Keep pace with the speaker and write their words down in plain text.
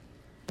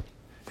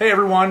Hey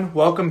everyone,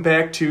 welcome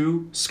back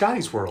to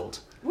Scotty's World,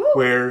 Woo.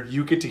 where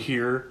you get to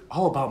hear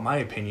all about my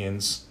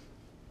opinions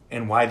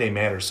and why they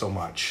matter so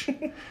much.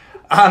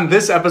 On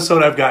this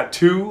episode, I've got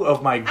two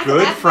of my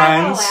good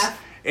friends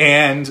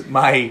and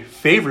my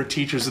favorite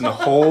teachers in the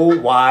whole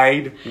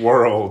wide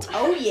world.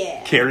 Oh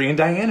yeah. Kerry and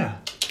Diana.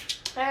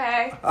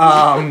 Hey.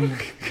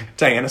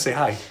 Diana, say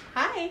hi.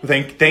 Hi.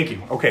 Thank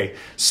you. Okay,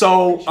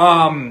 so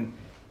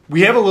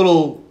we have a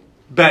little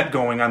bet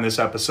going on this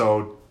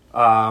episode.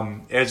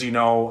 As you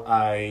know,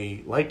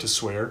 I like to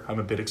swear. I'm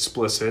a bit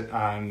explicit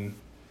on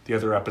the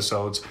other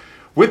episodes.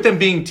 With them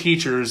being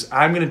teachers,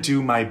 I'm going to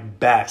do my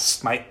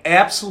best, my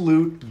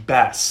absolute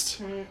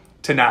best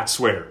to not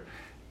swear.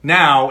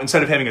 Now,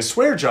 instead of having a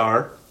swear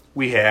jar,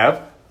 we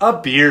have a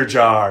beer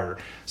jar.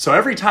 So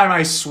every time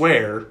I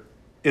swear,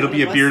 it'll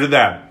be a beer to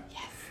them.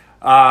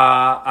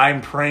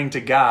 I'm praying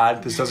to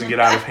God this doesn't get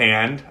out of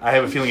hand. I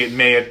have a feeling it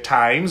may at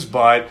times,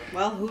 but...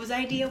 Well, whose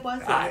idea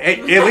was it?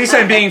 At least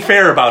I'm being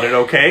fair about it,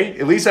 okay?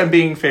 At least I'm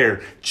being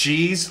fair.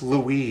 Jeez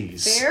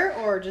Louise. Fair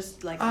or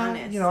just like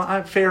honest?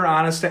 I'm fair,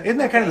 honest. Isn't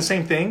that kind of the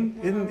same thing?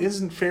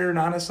 Isn't fair and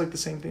honest like the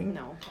same thing?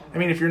 No. I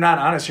mean, if you're not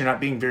honest, you're not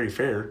being very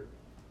fair.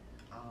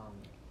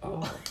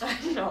 No, I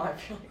feel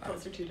like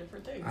those are two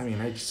different things. I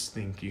mean, I just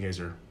think you guys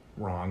are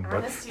wrong, but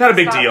Honesty not a is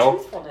big about deal.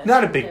 truthfulness.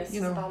 Not a big, It's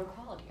about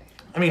equality, I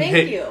feel. I mean, Thank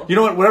hey, you. you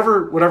know what?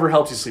 Whatever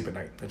helps you sleep at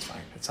night, that's fine.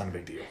 It's not a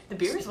big deal. The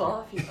beers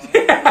will if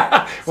you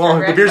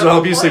Well, the beers will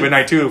help you sleep at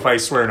night too if I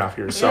swear enough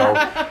here. So,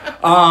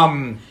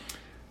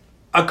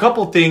 a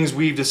couple things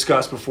we've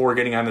discussed before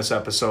getting on this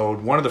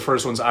episode. One of the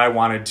first ones I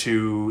wanted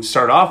to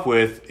start off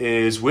with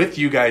is with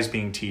you guys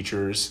being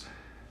teachers.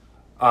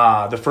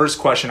 The first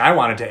question I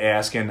wanted to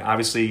ask, and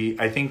obviously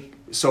I think,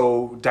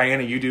 so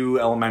Diana, you do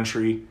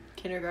elementary.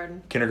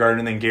 Kindergarten,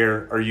 and then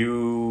Gare, are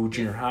you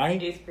junior high?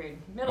 8th grade.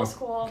 Middle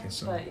school. Okay,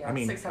 so, but yeah, I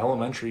mean, 6th, 7th.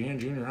 elementary and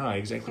junior high,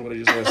 exactly what I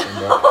just asked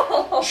him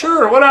about.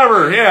 Sure,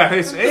 whatever, yeah,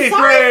 it's 8th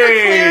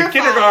grade,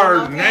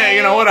 kindergarten, okay.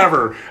 hey,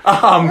 whatever.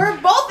 We're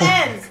both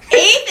ends.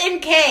 8th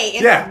and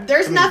K.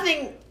 There's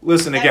nothing.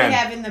 Listen, that we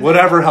have in again, the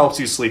whatever middle. helps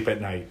you sleep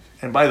at night.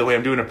 And by the way,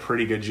 I'm doing a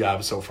pretty good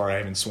job so far. I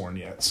haven't sworn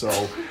yet. So,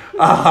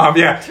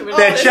 that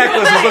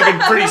checklist is looking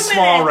pretty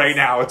small right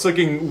now. It's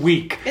looking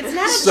weak. It's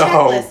not a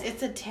checklist.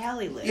 It's a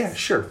tally list. Yeah,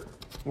 sure.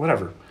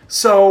 Whatever.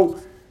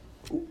 So,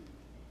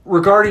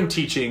 regarding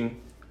teaching,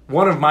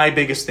 one of my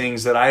biggest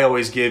things that I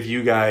always give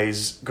you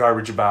guys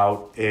garbage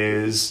about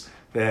is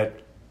that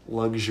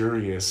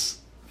luxurious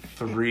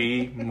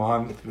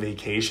 3-month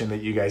vacation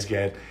that you guys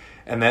get,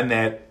 and then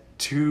that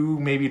 2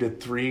 maybe to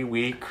 3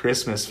 week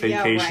Christmas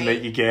vacation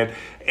that you get,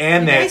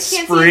 and that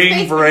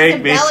spring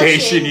break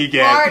vacation you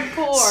get.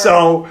 Hardcore.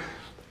 So,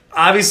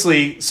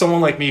 obviously,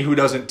 someone like me who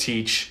doesn't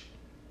teach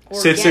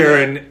sits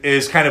there and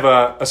is kind of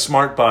a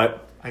smart butt.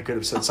 I could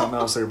have said something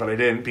else there, but I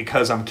didn't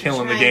because I'm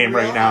killing the game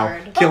right now.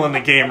 Killing the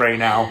game right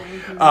now.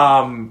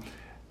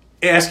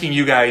 Asking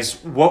you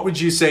guys, what would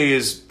you say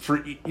is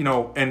for,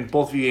 and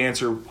both of you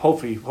answer,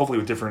 hopefully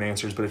with different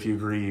answers, but if you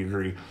agree, you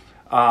agree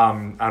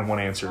on one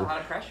answer. A lot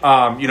of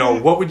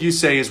pressure. What would you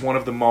say is one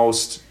of the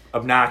most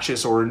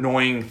obnoxious or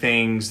annoying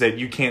things that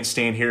you can't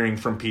stand hearing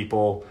from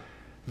people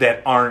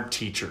that aren't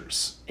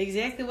teachers?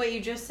 Exactly what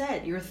you just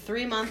said. Your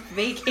 3-month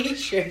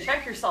vacation.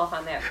 Check yourself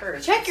on that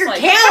first. Check your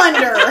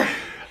calendar.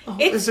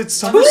 Is it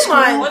summer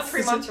school? What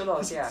 3 months are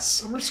those? Yeah.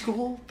 Summer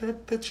school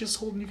that's just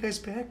holding you guys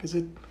back? Is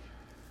it?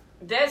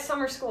 That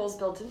summer school is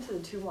built into the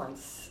 2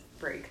 months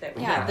break that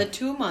we have. The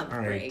 2-month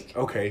break.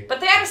 Okay. But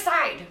that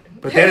aside.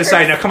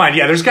 Now come on,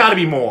 there's got to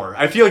be more.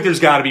 I feel like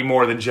there's got to be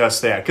more than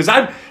just that, because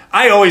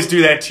I always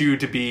do that too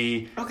to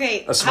be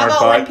a smart how about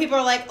butt. when people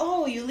are like,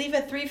 "Oh, you leave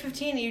at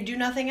 3:15 and you do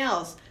nothing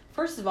else."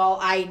 First of all,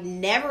 I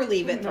never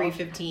leave at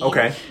 3:15.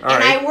 Okay, all right.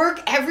 And I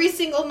work every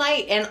single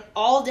night and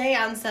all day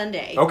on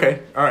Sunday. Okay,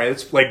 all right.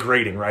 It's like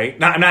grading,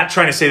 right? I'm not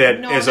trying to say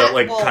that as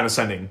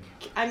condescending.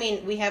 I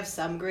mean, we have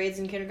some grades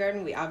in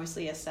kindergarten. We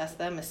obviously assess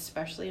them,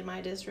 especially in my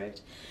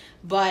district.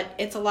 But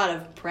it's a lot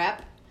of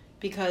prep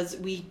because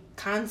we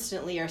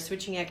constantly are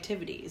switching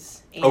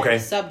activities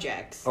and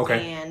subjects.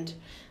 Okay. And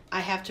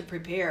I have to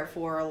prepare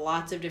for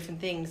lots of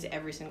different things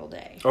every single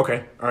day.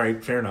 Okay, all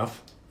right. Fair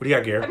enough. What do you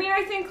got, Gare? I mean,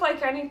 I think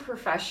like any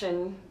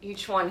profession,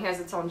 each one has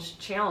its own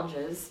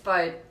challenges.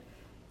 But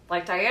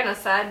like Diana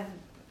said,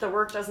 the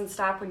work doesn't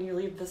stop when you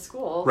leave the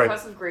school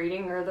because of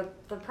grading or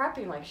the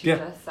prepping, like she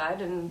just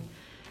said. And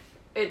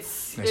it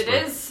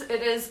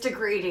is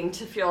degrading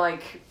to feel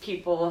like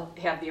people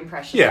have the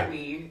impression that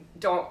we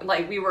don't,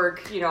 like, we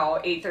work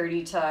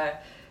 8:30 to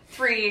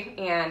 3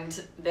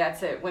 and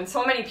that's it. When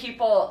so many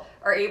people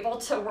are able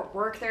to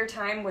work their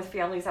time with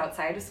families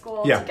outside of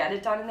school to get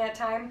it done in that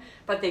time,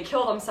 but they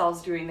kill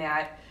themselves doing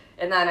that,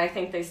 and then I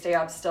think they stay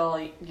up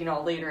still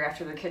later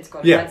after the kids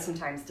go to bed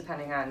sometimes,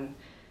 depending on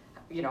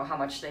how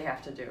much they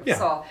have to do.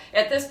 So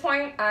at this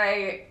point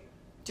I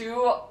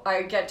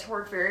get to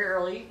work very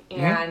early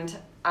and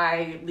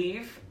I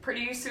leave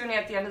pretty soon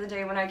at the end of the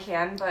day when I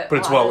can, but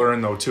it's well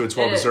earned though too. It's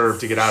well deserved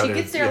to get out of there.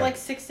 She gets there like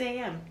 6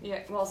 a.m.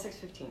 Yeah, well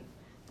 6:15.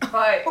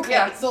 But Okay,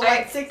 yeah, so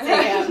like 6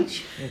 a.m.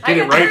 Get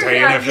it right,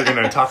 Diana, if you're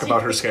going to talk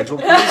about her schedule,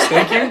 please.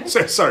 Thank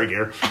you. Sorry,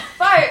 Gare.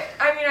 But,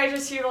 I mean, I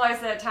just utilize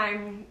that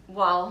time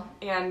well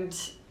and,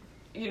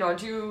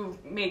 do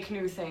make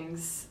new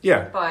things.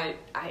 Yeah. But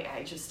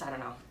I don't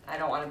know. I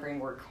don't want to bring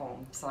work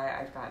home, so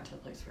I've gotten to the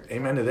place where...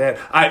 Amen to that.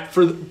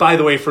 By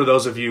the way, for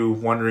those of you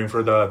wondering,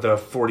 for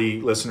the 40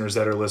 listeners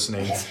that are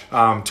listening, 2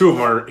 of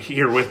them are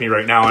here with me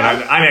right now, and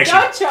I'm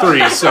actually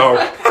 3, so...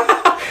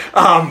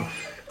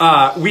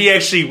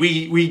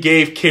 we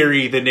gave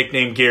Kerry the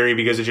nickname Gary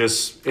because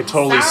it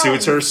totally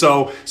suits her.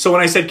 So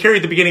when I said Kerry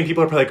at the beginning,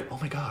 people are probably like, oh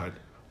my God,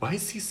 why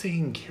is he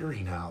saying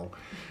Gary now?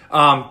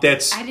 I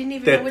didn't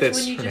even know which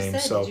one you just said.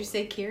 So. Did you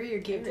say Kerry or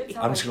Gary?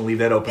 I'm just going to leave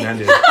that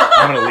open-ended.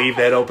 I'm going to leave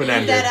that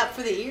open-ended. Leave that up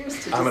for the ears to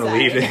decide. I'm going to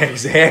leave it,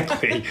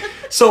 exactly.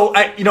 So,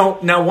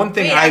 now one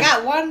thing I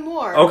got one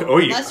more.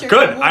 Okay,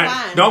 good.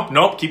 Move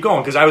Nope, keep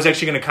going, because I was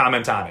actually going to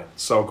comment on it.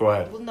 So, go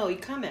ahead. Well, no, you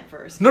comment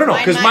first. No,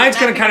 because mine's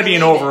going to kind of be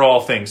an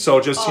overall thing.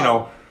 So, just,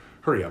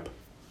 hurry up.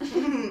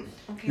 Okay,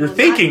 You're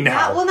thinking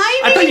now. Well, now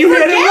you I thought you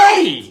had it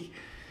ready.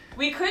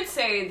 We could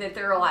say that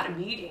there are a lot of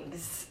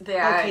meetings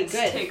that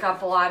take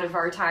up a lot of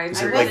our time.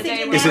 Is it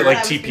like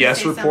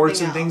TPS reports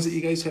and things that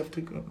you guys have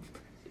to go?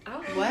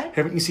 Oh, what?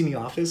 Haven't you seen The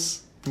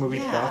Office? The movie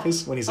The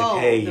Office? When he's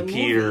like, hey,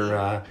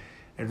 Peter,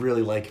 I'd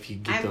really like if you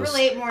get those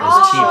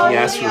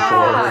TPS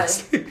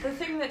reports. The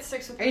thing that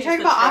sticks with me. Are you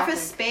talking about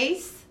Office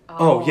Space?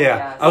 Oh, yeah.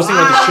 Yes. I was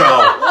thinking about the show.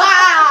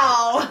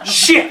 Wow.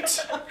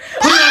 Shit.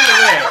 Put it on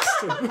the list.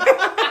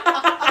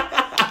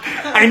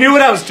 I knew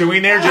what I was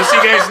doing there, just so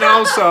you guys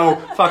know, so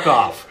fuck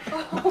off.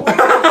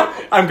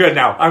 I'm good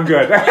now. I'm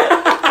good. You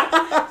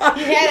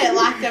had it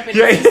locked up in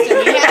your system.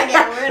 You had to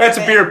get rid of it. That's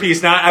a beer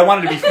piece. Now, I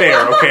wanted to be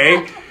fair,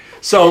 okay?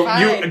 So,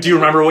 do you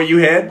remember what you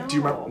had? No. Do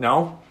you remember?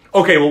 No?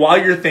 Okay, well, while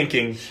you're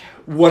thinking,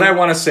 what I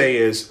want to say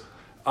is,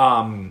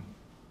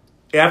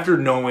 after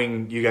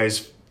knowing you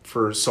guys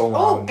for so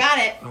long... Oh, got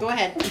it. Go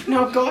ahead.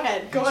 No, go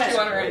ahead. Go ahead. Do you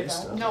want to write it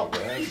down? No.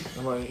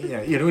 I'm like,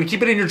 you're going to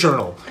keep it in your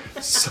journal.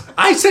 So,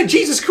 I said,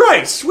 Jesus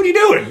Christ, what are you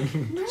doing?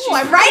 No,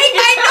 I'm writing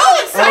my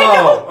notes.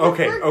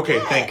 Okay,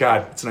 thank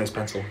God. It's a nice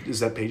pencil. Is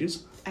that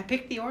pages? I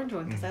picked the orange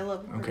one because I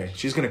love orange. Okay,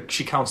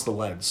 she counts the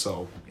lead,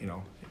 so,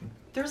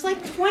 There's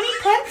like 20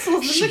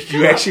 pencils in the cup.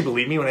 You actually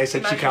believe me when I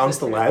said she counts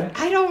the lead?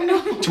 I don't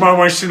know. Tomorrow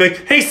morning she'll be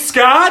like, hey,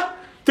 Scott,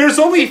 there's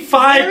only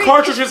 5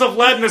 cartridges of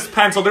lead in this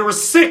pencil. There were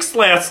 6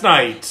 last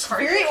night.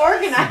 Very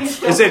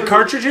organized. Is it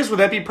cartridges? Would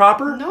that be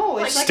proper? No,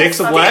 it's like sticks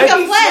a of lead? Stick of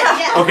lead,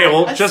 yeah. Okay,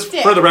 well, just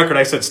for the record,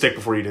 I said stick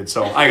before you did,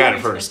 so I got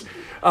it first.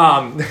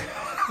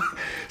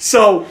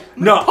 So,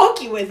 no.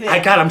 Poke you with it.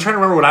 I'm trying to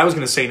remember what I was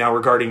going to say now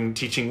regarding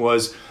teaching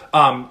was,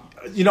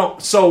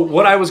 so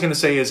what I was going to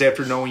say is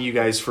after knowing you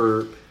guys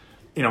for,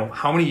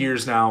 how many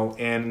years now,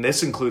 and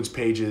this includes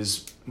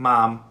Paige's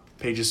mom,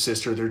 Paige's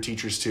sister, they're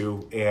teachers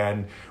too,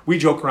 and we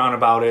joke around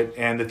about it,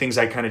 and the things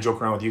I kind of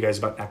joke around with you guys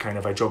about,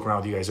 I joke around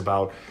with you guys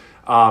about,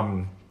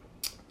 when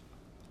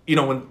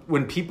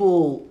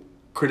people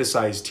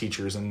criticize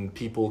teachers and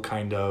people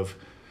kind of,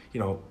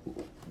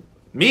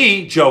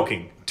 me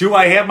joking, do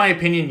I have my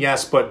opinion?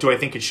 Yes, but do I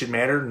think it should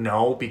matter?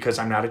 No, because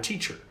I'm not a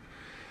teacher.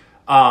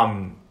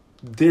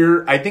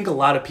 I think a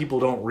lot of people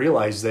don't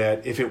realize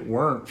that if it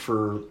weren't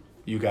for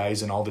you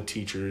guys and all the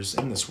teachers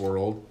in this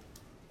world,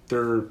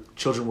 their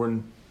children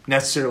wouldn't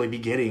necessarily be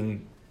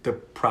getting the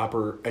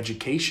proper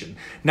education.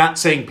 Not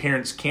saying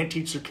parents can't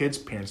teach their kids.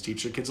 Parents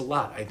teach their kids a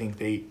lot. I think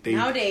they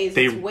nowadays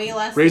it's way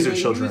less raise than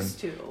their children. Used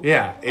to.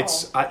 Yeah,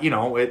 it's I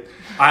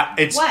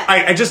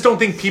just don't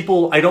think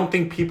people. I don't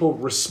think people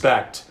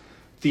respect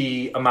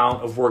the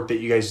amount of work that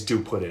you guys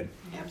do put in.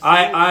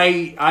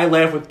 I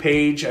laugh with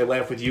Paige. I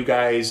laugh with you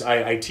guys.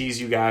 I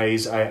tease you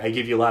guys. I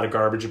give you a lot of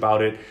garbage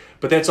about it.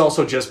 But that's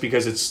also just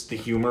because it's the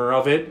humor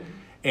of it.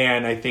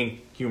 And I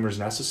think humor is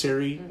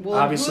necessary,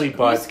 obviously.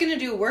 Who's going to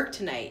do work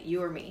tonight,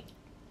 you or me?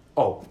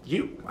 Oh,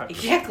 you.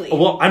 Exactly.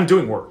 Well, I'm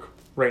doing work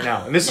right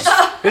now. And this is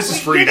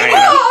free,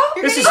 Diana.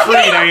 This is free,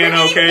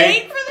 Diana,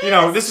 okay?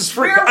 This is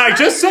free. I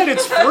just said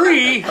it's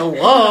free.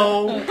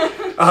 Hello.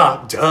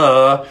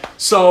 Duh.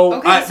 So,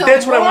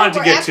 that's what I wanted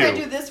to get to. After I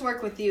do this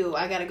work with you,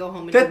 I got to go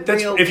home and do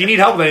real If you need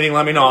help with anything,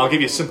 let me know. I'll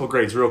give you simple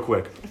grades real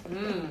quick.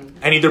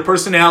 I need their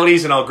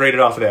personalities, and I'll grade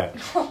it off of that.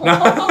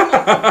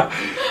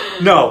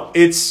 No,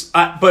 it's...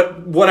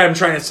 but what I'm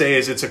trying to say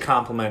is it's a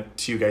compliment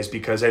to you guys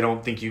because I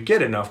don't think you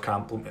get enough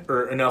compliment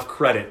or enough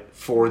credit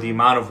for the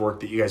amount of work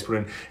that you guys put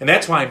in. And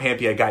that's why I'm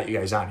happy I got you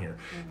guys on here.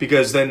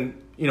 Because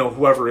then,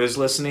 whoever is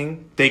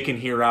listening, they can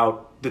hear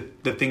out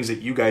the things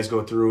that you guys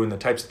go through and the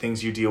types of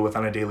things you deal with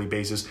on a daily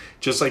basis.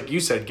 Just like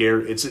you said, Gare,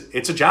 it's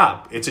a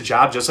job. It's a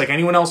job just like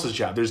anyone else's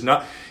job. There's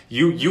not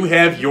you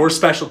have your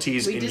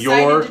specialties in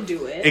your to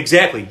do it.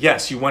 Exactly.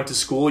 Yes, you went to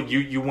school.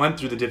 You went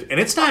through and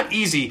it's not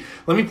easy.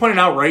 Let me point it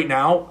out right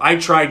now. I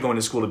tried going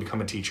to school to become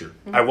a teacher.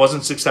 Mm-hmm. I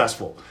wasn't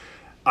successful.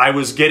 I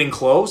was getting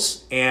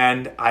close,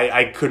 and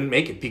I couldn't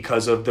make it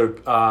because of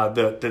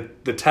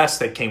the test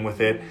that came with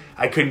it.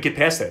 I couldn't get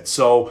past that.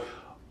 So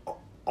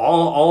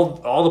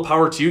all the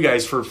power to you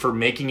guys for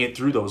making it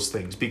through those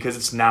things because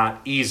it's not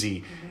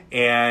easy.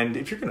 And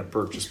if you're going to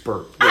burp, just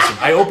burp. Listen,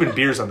 I opened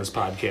beers on this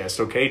podcast,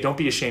 okay? Don't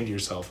be ashamed of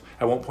yourself.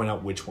 I won't point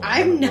out which one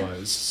it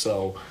was.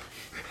 So,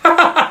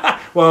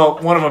 well,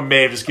 one of them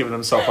may have just given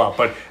himself up,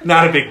 but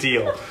not a big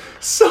deal.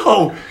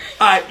 So,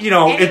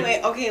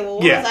 Anyway, okay, well,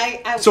 what was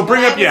I... So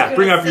bring up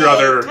your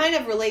other... It kind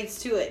of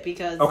relates to it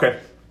because... Okay.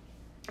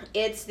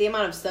 It's the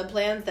amount of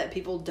subplans that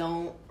people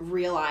don't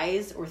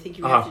realize or think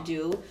you have to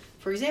do.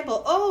 For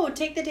example,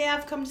 take the day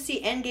off, come to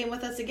see Endgame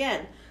with us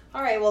again.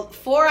 All right, well,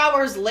 4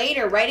 hours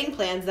later, writing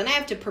plans, then I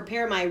have to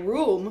prepare my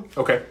room.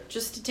 Okay.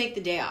 Just to take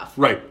the day off.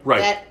 Right.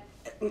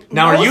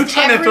 Now, are you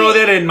trying to throw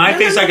that in my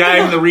face like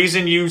I'm the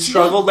reason you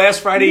struggled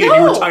last Friday and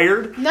you were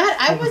tired?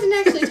 I wasn't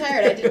actually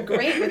tired. I did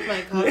great with my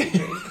coffee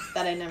drink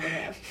that I never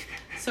have.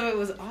 So it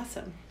was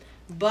awesome.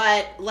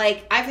 But,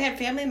 I've had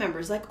family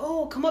members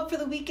come up for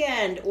the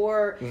weekend,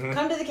 or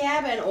come to the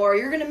cabin, or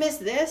you're going to miss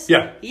this.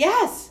 Yeah.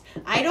 Yes.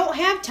 I don't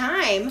have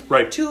time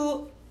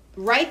to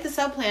write the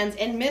subplans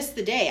and miss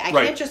the day. I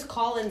can't just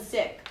call in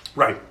sick.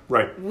 Right.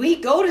 We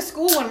go to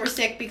school when we're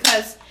sick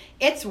because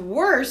it's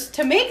worse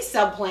to make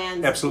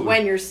subplans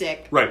when you're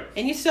sick. Right.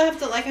 And you still have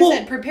to, I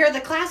said, prepare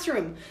the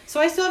classroom. So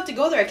I still have to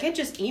go there. I can't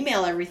just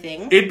email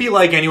everything. It'd be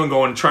like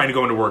anyone trying to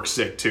go into work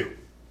sick, too.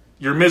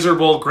 You're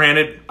miserable.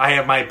 Granted, I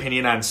have my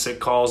opinion on sick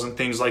calls and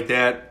things like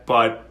that,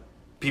 but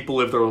people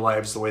live their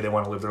lives the way they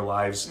want to live their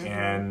lives,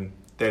 and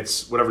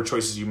that's whatever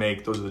choices you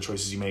make, those are the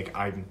choices you make.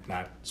 I'm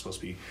not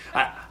supposed to be...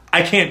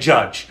 I can't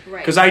judge,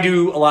 because I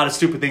do a lot of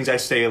stupid things. I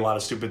say a lot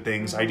of stupid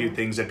things. I do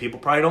things that people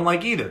probably don't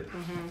like either.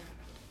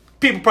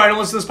 People probably don't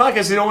listen to this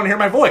podcast. They don't want to hear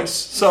my voice.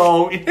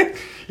 So,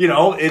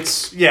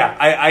 it's... Yeah,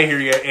 I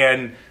hear you,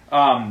 and...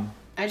 I'm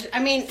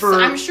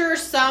sure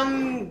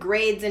some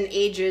grades and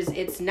ages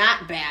it's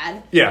not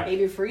bad. Yeah.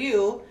 Maybe for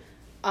you.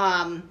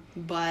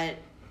 But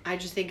I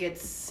just think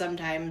it's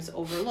sometimes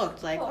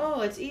overlooked.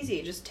 It's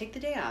easy. Just take the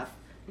day off.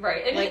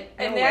 Right. And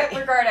in that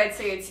regard, I'd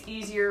say it's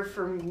easier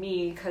for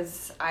me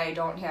because I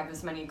don't have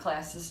as many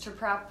classes to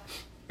prep.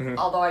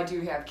 Although I do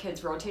have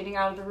kids rotating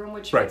out of the room,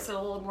 which makes it a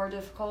little more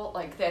difficult.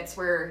 That's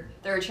where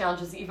there are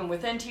challenges even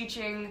within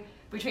teaching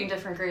between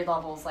different grade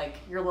levels.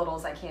 Your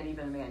littles, I can't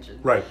even imagine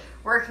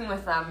working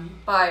with them.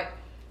 But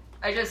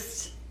I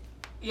just,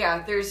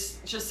 there's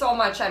just so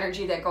much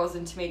energy that goes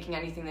into making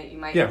anything that you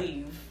might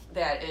leave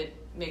that it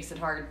makes it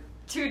hard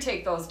to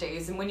take those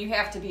days. And when you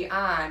have to be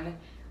on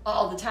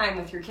all the time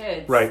with your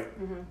kids,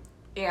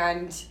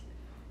 and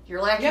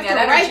you're lacking that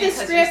energy. You have to write the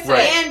script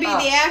and be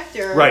the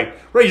actor. Right.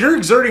 You're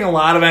exerting a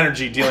lot of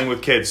energy dealing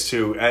with kids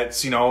too.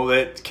 It's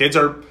that kids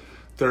get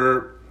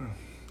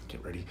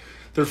ready.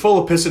 They're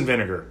full of piss and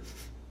vinegar.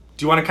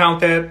 Do you want to count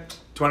that?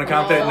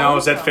 No,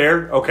 is that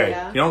fair? Okay.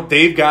 Yeah.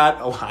 They've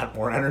got a lot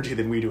more energy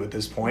than we do at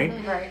this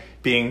point. Right.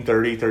 Being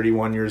 30,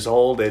 31 years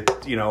old, and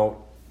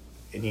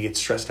you get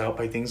stressed out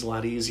by things a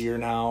lot easier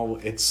now.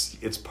 It's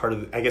part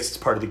of it's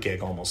part of the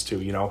gig almost too,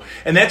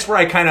 And that's where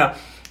at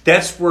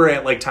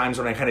times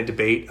when I kind of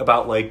debate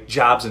about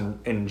jobs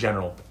in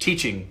general,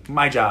 teaching,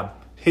 my job,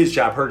 his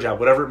job, her job,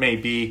 whatever it may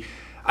be.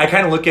 I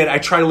try to look at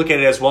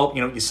it as well.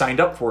 You signed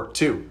up for it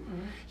too.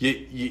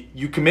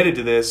 You committed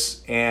to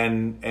this,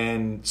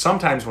 and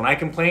sometimes when I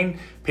complain,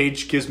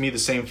 Paige gives me the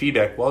same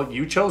feedback. Well,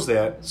 you chose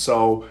that,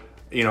 so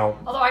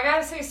Although I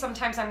gotta say,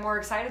 sometimes I'm more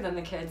excited than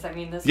the kids. I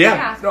mean, this of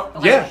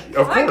course.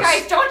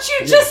 Guys, don't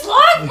you just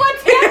love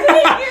what's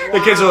happening here?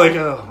 The kids are like,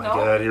 oh my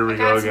god, here we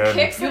go again. Some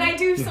kicks that I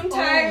do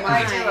sometimes.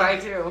 I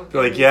do.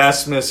 They're like,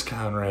 yes, Miss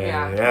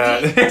Conrad.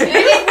 Yeah. We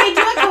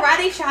do a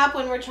karate chop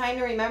when we're trying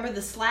to remember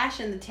the slash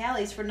and the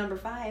tallies for number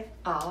 5.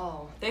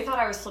 Oh, they thought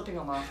I was flipping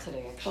them off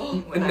today.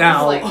 Actually,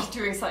 now, I was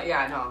doing something.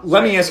 Yeah, no.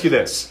 Let me ask you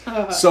this.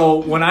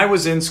 So when I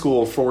was in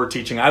school for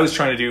teaching, I was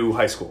trying to do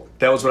high school.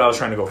 That was what I was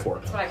trying to go for.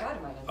 That's what I got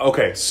in my.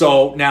 Okay,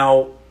 so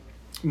now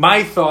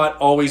my thought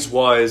always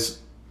was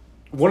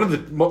one of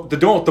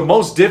the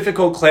most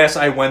difficult class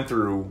I went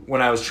through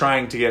when I was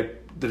trying to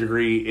get the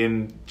degree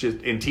in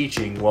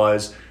teaching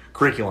was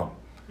curriculum.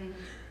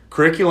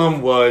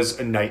 Curriculum was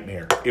a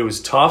nightmare. It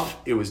was tough.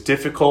 It was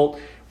difficult.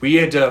 We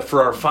had to,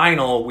 for our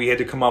final, we had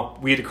to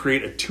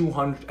create a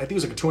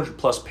 200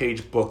 plus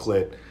page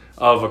booklet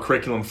of a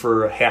curriculum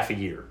for half a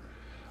year.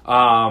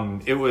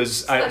 It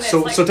was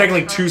so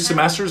technically 2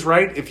 semesters,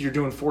 right? If you're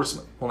doing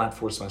not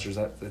 4 semesters.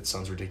 That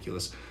sounds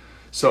ridiculous.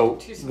 So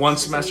 1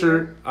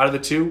 semester out of the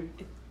 2,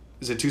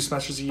 is it 2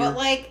 semesters a year? But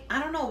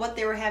I don't know what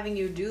they were having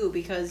you do,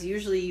 because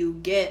usually you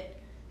get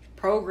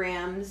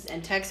programs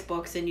and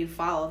textbooks and you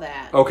follow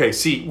that. Okay,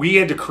 see, we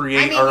had to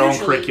create our own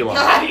curriculum.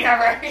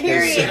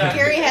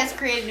 Kerry has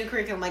created new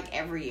curriculum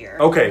every year.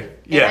 Okay,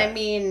 yeah.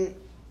 And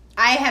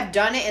I have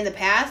done it in the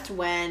past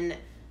when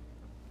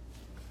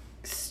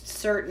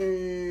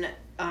certain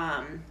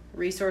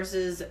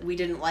resources, we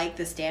didn't like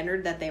the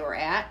standard that they were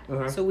at,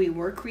 so we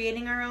were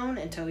creating our own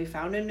until we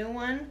found a new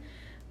one.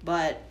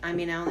 But I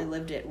only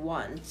lived it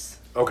once.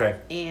 Okay.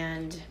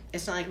 And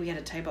it's not like we had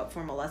to type up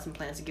formal lesson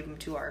plans to give them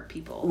to our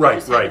people. Right,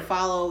 we just had to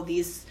follow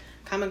these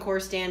Common Core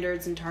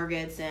standards and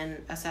targets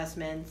and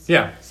assessments.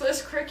 Yeah. So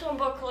this curriculum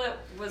booklet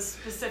was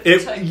specific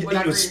to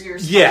whatever your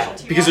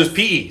specialty because it was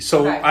PE.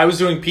 So I was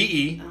doing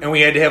PE, and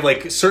we had to have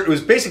like it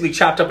was basically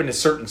chopped up into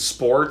certain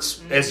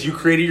sports as you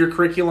created your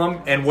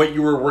curriculum and what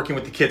you were working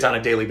with the kids on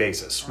a daily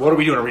basis. What are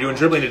we doing? Are we doing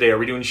dribbling today? Are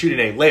we doing shooting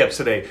today? Layups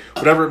today?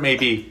 Whatever it may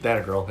be. That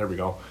a girl. There we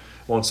go.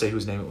 Won't say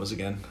whose name it was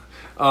again.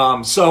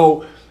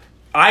 So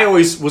I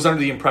always was under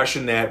the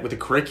impression that with the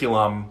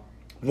curriculum,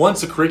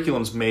 once the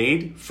curriculum's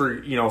made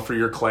for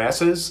your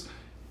classes,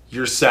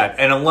 you're set.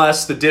 And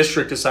unless the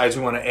district decides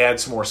we want to add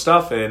some more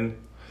stuff in,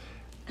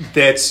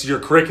 that's your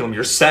curriculum.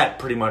 You're set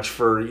pretty much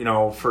for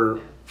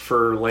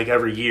like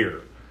every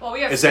year. Well,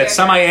 we have Is that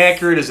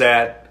semi-accurate? Is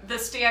that the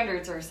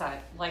standards are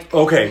set? Like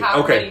okay.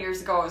 Many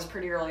years ago, it was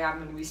pretty early on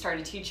when we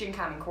started teaching.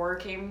 Common Core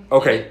came.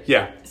 Okay.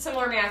 Yeah.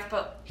 Similar math,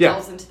 but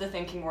delves into the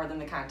thinking more than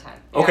the content.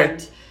 Okay.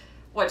 And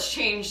what's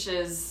changed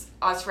is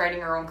us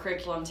writing our own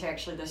curriculum to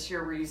actually this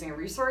year we're using a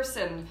resource,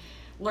 and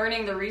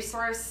learning the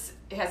resource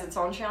has its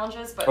own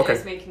challenges, but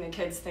it's making the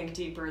kids think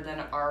deeper than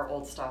our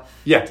old stuff.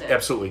 Yeah, did.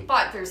 Absolutely.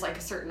 But there's like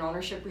a certain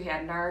ownership we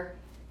had in our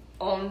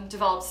own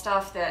developed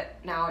stuff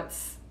that now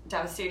it's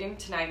devastating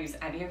to not use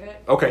any of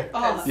it. Okay.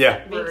 Oh,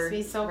 yeah. Makes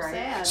me so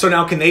sad. So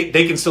now they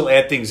can still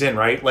add things in,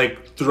 right?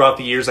 Like throughout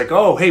the years, like,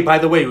 oh, hey, by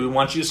the way, we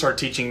want you to start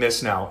teaching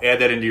this now. Add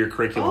that into your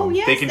curriculum. Oh,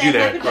 yes, they can do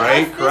that,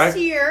 right? Correct.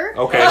 This year.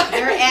 Okay.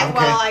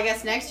 Well, I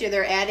guess next year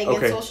they're adding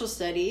in social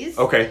studies.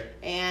 Okay.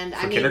 And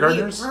for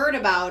we've heard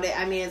about it.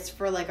 I mean, it's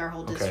for like our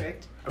whole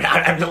district. I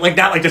mean, I'm like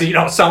not like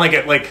does sound like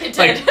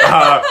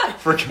it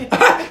for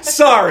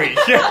sorry,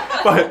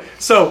 but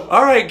so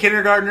all right,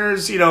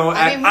 kindergartners,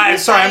 I'm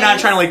not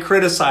trying to like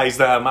criticize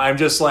them. I'm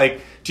just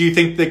like, do you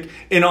think that,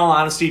 in all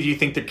honesty, do you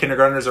think that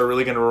kindergartners are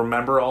really going to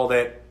remember all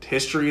that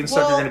history and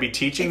stuff you're going to be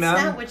teaching them?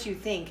 It's not what you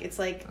think. It's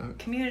like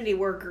community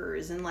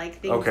workers and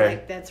like things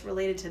like that's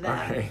related to them.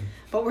 Right.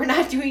 But we're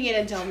not doing it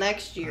until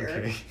next year.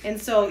 Okay.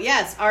 And so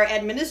yes, our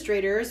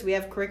administrators, we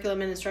have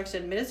curriculum and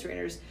instruction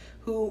administrators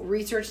who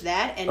research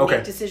that and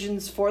make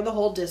decisions for the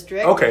whole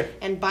district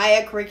and buy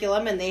a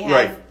curriculum, and they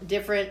have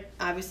different,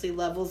 obviously,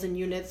 levels and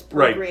units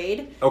per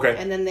grade. Okay.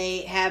 And then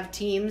they have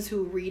teams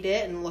who read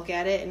it and look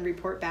at it and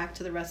report back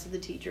to the rest of the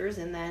teachers,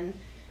 and then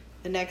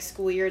the next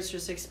school year it's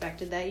just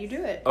expected that you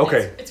do it.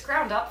 Okay. It's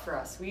ground up for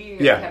us. We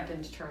have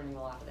been determining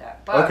a lot of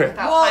that. But without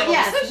final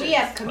decisions. We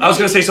have I was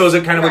going to say, so is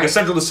it kind of like a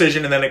central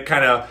decision and then it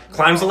kind of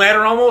climbs the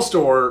ladder almost,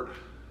 or...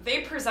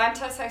 They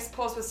present us, I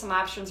suppose, with some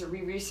options, or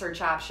we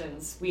research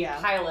options. We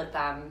pilot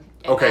them.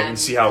 And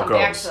see how it goes.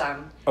 Back to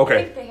them. Okay.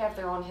 I think they have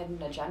their own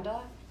hidden agenda,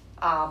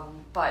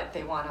 but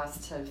they want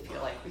us to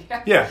feel like we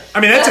have. Yeah, I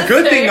mean that's a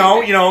good thing,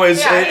 though.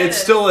 It's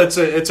still a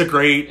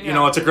great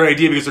it's a great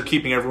idea because they're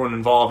keeping everyone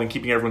involved and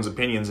keeping everyone's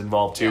opinions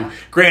involved too. Yeah.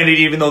 Granted,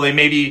 even though they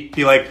maybe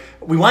be like,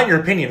 we want your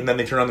opinion, and then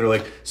they turn on, they're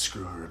like,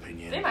 screw her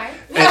opinion. They might.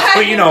 But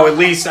at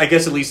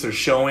least they're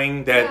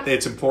showing that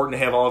it's important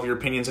to have all of your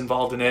opinions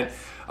involved in it.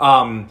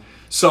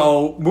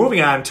 So, moving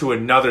on to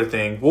another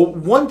thing. Well,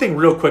 one thing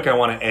real quick I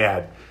want to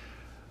add.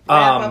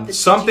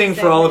 Something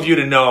for all of you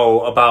to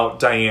know about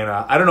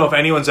Diana. I don't know if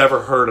anyone's ever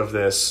heard of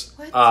this.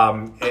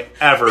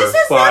 Ever. This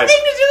has nothing to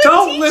do with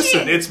don't teaching.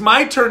 Listen. It's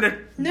my turn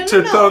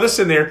to throw this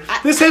in there.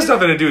 This has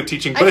nothing to do with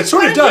teaching, but it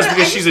sort of does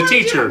because she's a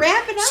teacher.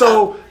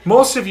 So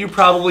most of you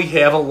probably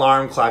have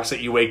alarm clocks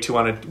that you wake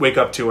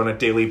up to on a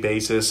daily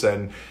basis,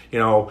 and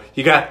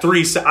you got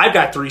 3 set. I've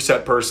got 3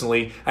 set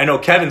personally. I know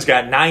Kevin's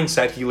got 9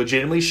 set. He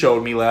legitimately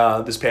showed me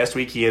this past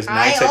week. He has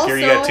 9 set. Here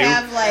you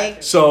got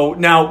 2. So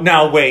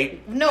now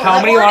wait. No, how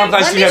many alarm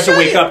clocks do you have to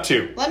wake up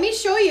to? Let me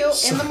show you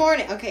in the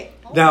morning. Okay.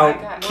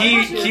 Now,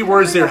 key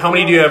words there. How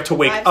many do you have to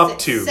wake up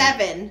to?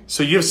 7.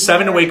 So you have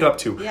 7 to wake up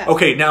to. Yeah.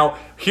 Okay, now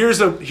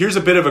here's a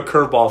bit of a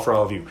curveball for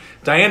all of you.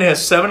 Diana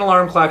has 7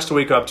 alarm clocks to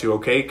wake up to.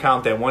 Okay,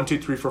 count that: 1, 2,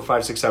 3, 4,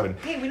 5, 6, 7.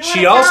 Hey,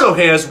 she also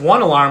has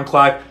 1 alarm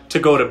clock to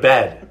go to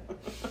bed.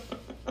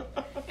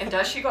 And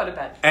does she go to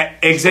bed?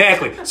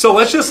 Exactly. So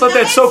let's just let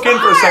that soak in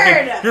for a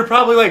second. You're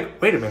probably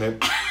like, wait a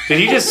minute. Did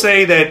he just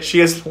say that she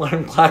has an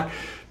alarm clock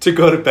to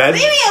go to bed?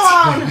 Leave me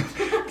alone.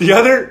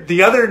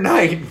 The other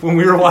night when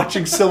we were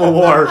watching Civil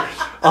War,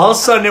 all of a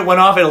sudden it went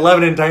off at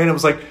 11 and Diana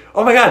was like,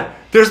 oh my God,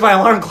 there's my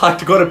alarm clock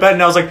to go to bed.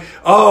 And I was like,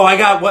 oh, I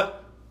got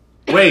what?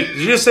 Wait, did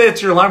you just say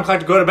it's your alarm clock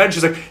to go to bed? And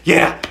she's like,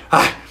 yeah,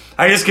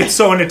 I just get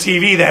so into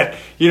TV that,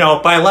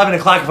 by 11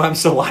 o'clock if I'm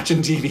still watching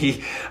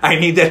TV, I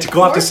need that to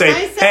go off to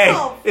say, hey,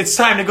 it's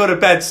time to go to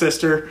bed,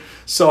 sister.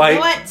 So you know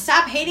what?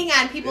 Stop hating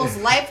on people's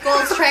life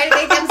goals. Try to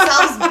make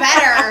themselves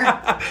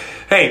better.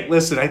 Hey,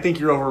 listen, I think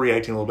you're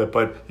overreacting a little bit,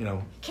 but,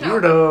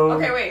 weirdo.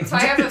 Okay, wait. So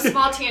I have a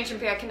small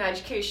tangent back in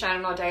education. I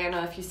don't know,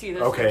 Diana, if you see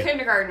this. Okay.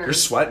 Kindergartners. You're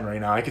sweating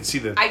right now. I can see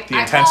the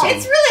intensity.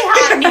 It's really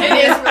hot in here.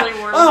 It is really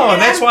warm. Oh,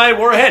 and that's why I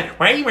wore a hat.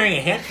 Why are you wearing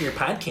a hat for your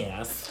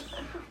podcast?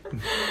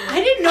 I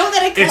didn't know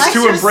that it collects It's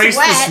to embrace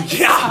sweat. this.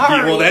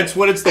 Yeah, well, that's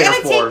what it's there for.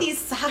 I gotta take these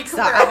socks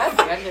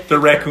off. They're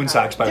raccoon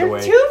socks, by the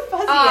way. They're too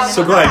fuzzy.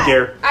 So go ahead,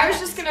 Gare. I was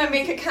just gonna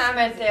make a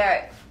comment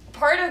that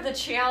part of the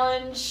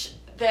challenge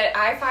that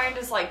I find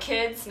is like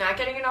kids not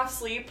getting enough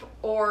sleep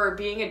or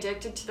being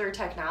addicted to their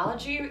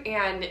technology,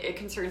 and it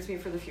concerns me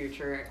for the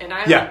future. And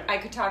I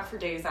could talk for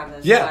days on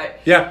this.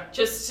 But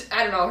just,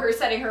 I don't know, her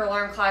setting her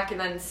alarm clock and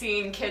then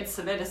seeing kids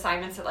submit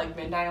assignments at like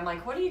midnight. I'm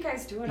like, what are you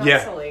guys doing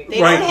up so late? They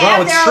don't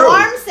have their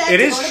alarm set. It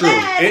is true.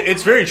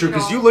 It's very true,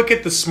 because you look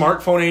at the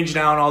smartphone age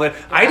now and all that.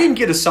 I didn't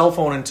get a cell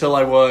phone until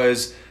I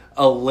was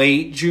a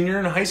late junior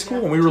in high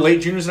school. When we were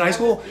late juniors in high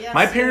school,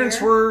 my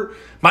parents were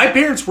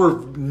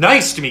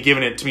nice to me,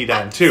 giving it to me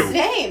then too.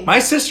 Same. My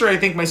sister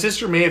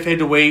may have had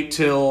to wait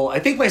till, I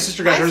think my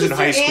sister got hers in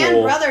high school. My sister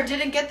and brother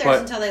didn't get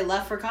theirs until they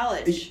left for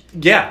college.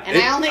 Yeah. And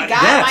I only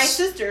got my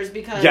sister's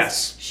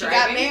because she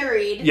got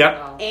married.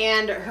 Yep.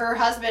 And her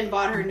husband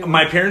bought her new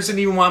My parents didn't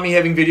even want me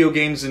having video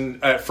games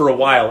for a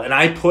while, and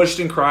I pushed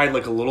and cried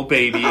like a little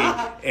baby.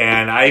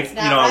 And I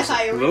was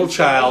a little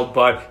child,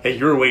 but hey,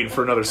 you were waiting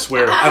for another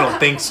swear. I don't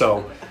think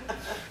so.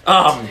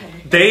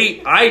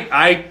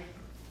 I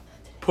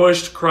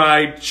pushed,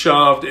 cried,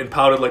 shoved, and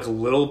pouted like a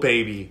little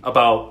baby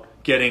about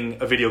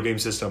getting a video game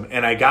system.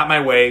 And I got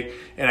my way,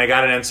 and I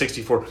got an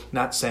N64.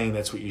 Not saying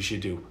that's what you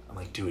should do. I'm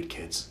like, do it,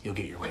 kids. You'll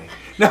get your way.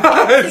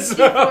 N64 is the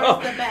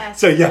best.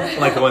 So, yeah,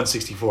 like the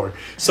 164.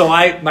 So,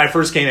 my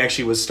first game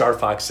actually was Star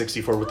Fox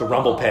 64 with the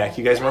Rumble Pack.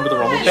 You guys remember the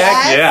Rumble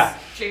Pack? Yeah.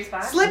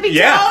 Slippy Toad?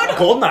 Yeah,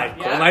 GoldenEye.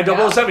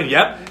 GoldenEye 007,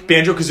 yep.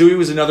 Banjo-Kazooie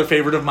was another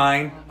favorite of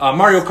mine.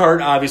 Mario Kart,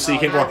 obviously.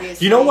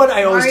 You know what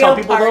I always tell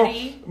people, though?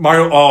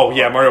 Mario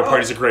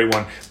Party's a great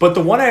one. But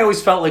the one I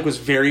always felt like was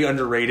very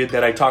underrated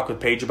that I talked with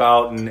Paige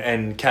about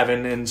and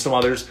Kevin and some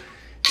others,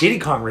 Diddy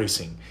Kong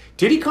Racing.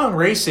 Diddy Kong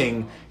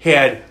Racing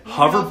had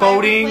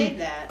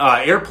hoverboating,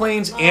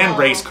 airplanes, and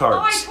race cars.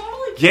 Oh, I totally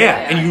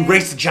and you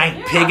raced the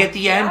giant pig at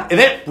the end. And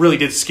that really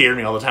did scare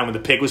me all the time when the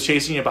pig was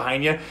chasing you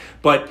behind you.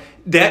 But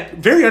that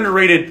very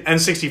underrated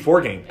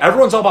N64 game.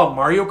 Everyone's all about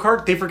Mario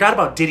Kart. They forgot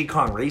about Diddy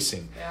Kong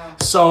Racing. Yeah.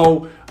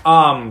 So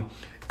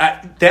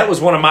that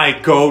was one of my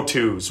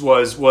go-tos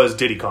was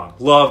Diddy Kong.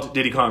 Loved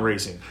Diddy Kong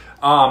Racing.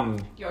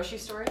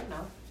 Yoshi's Story?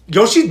 No.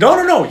 Yoshi's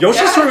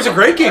Story was a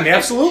great game.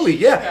 Absolutely,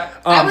 yeah.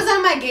 I was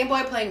on my Game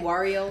Boy playing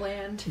Wario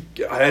Land.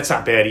 That's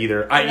not bad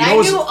either.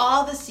 I knew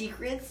all the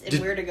secrets and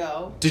where to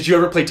go. Did you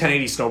ever play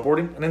 1080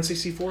 snowboarding on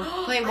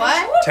N64? Play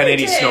what?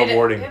 1080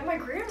 snowboarding. Yeah, my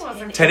grandma's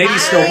 1080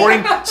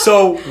 snowboarding.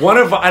 So one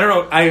of I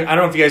don't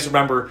know if you guys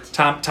remember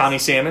Tommy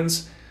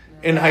Salmons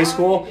in high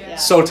school. Yeah.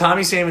 So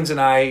Tommy Salmons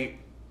and I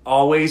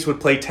always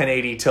would play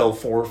 1080 till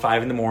 4 or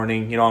 5 in the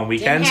morning. On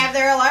weekends. Didn't have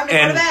their alarm to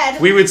go to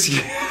bed. We would.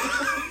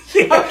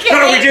 Okay.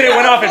 No, we did. It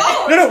went off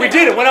at we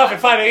did. It went off at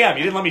 5 a.m.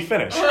 You didn't let me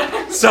finish.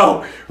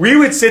 So we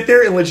would sit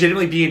there and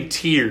legitimately be in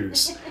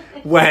tears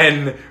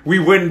when we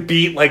wouldn't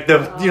beat like the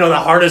the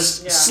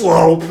hardest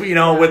slope with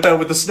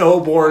the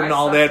snowboard and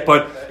all that.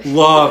 But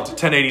loved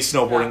 1080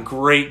 snowboarding.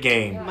 Great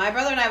game. My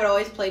brother and I would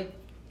always play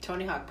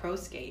Tony Hawk Pro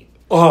Skate.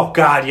 Oh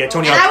God, yeah,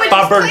 Tony Hawk.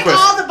 Bob Burnquist.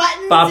 All the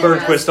buttons. Bob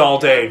Burnquist all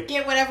day.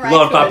 Get whatever.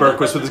 Loved Bob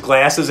Burnquist with his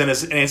glasses and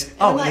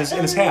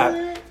his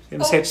hat.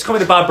 Just call me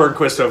the Bob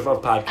Burnquist of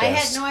podcasts. I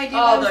had no idea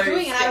what I was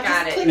doing, and I would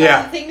just click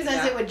all the things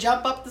as it would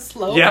jump up the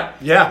slope. Yeah.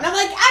 And I'm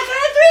like, I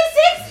got a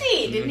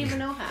 360! Didn't even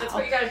know how. That's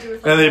what you gotta do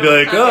with and they'd be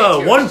like,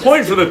 1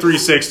 point for the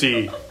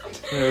 360. And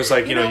it was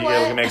like, you get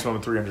like a maximum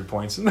of 300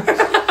 points.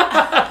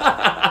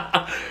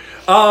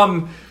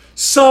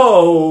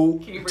 So,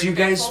 can you do you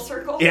guys... full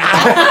circle? Yeah.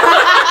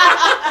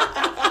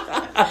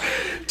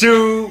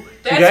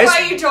 That's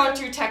why you don't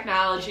do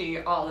technology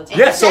all the time.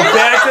 Yeah, so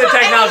back to the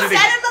technology thing.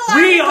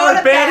 We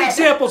are bad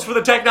examples for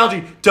the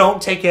technology. Don't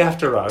take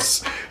after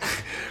us.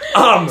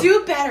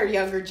 Do better,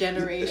 younger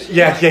generation.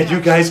 Yeah,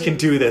 you guys can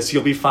do this.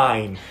 You'll be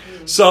fine.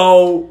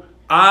 So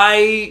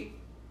I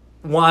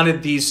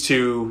wanted these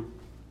two.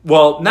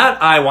 Well,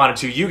 not I wanted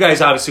to. You guys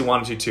obviously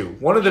wanted to too.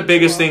 One of the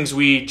biggest things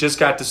we just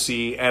got to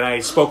see, and I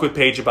spoke with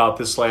Paige about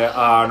this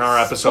on our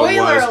episode.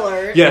 Spoiler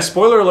alert. Yeah,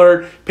 spoiler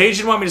alert. Paige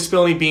didn't want me to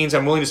spill any beans.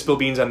 I'm willing to spill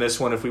beans on this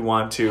one if we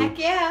want to. Heck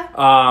yeah.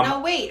 No,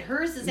 wait.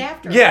 Hers is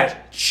after. Yeah,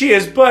 she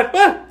is, but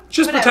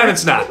just pretend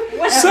it's not.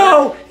 Whatever.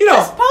 So,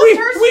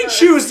 we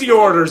choose the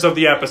orders of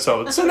the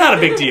episode, so not a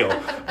big deal.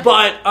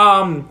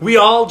 But we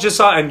all just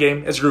saw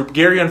Endgame as a group.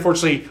 Gary,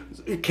 unfortunately,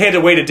 had to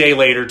wait a day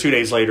later, 2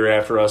 days later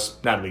after us.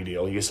 Not a big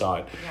deal. You saw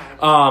it.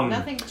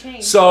 Nothing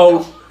changed.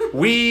 So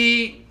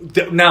these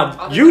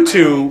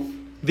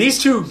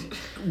two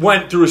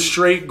went through a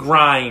straight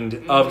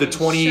grind of the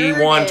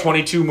 21,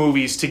 22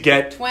 movies to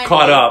get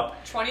caught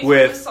up. 20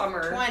 with the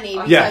summer. 20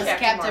 because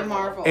Captain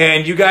Marvel.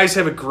 And you guys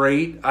have a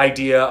great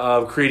idea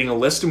of creating a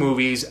list of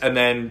movies and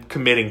then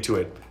committing to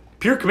it.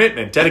 Pure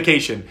commitment,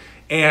 dedication.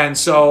 And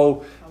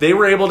so they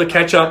were able to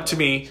catch up to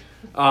me.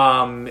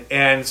 And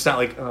it's not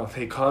like,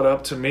 they caught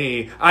up to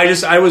me.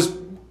 I was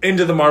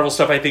into the Marvel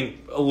stuff, I think,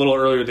 a little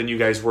earlier than you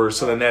guys were.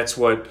 So then that's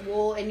what...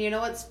 Well, and you know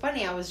what's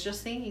funny? I was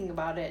just thinking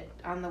about it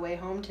on the way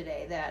home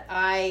today, that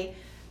I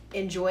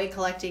enjoy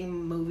collecting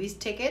movies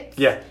tickets.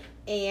 Yeah.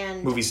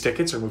 And Movies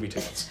tickets or movie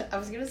tickets? I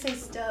was gonna say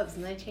stubs,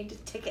 and then I changed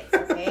it to tickets.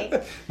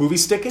 Okay.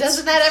 Movies tickets?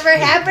 Doesn't that ever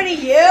happen to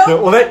you?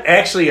 No, well, that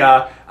actually,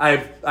 I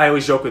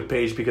always joke with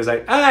Paige because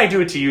I do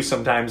it to you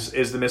sometimes.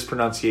 Is the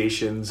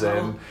mispronunciations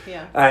and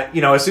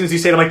as soon as you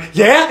say it, I'm like,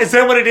 yeah, is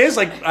that what it is?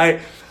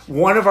 Like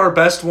one of our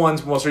best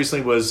ones most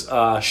recently was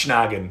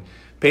Schnagen.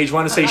 Paige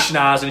wanted to say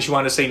schnoz and she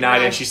wanted to say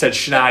nine and she said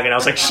schnagen. I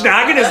was like,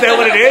 schnagen, is that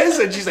what it is?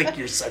 And she's like,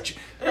 you're such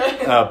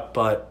a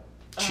butt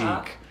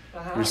cheek.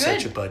 You're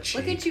such a butt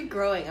cheek. Look at you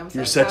growing. I'm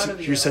so proud of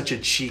you. You're such a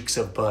cheeks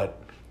of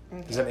butt.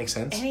 Okay. Does that make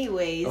sense?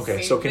 Anyways.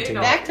 Okay, so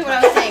continue. Back to what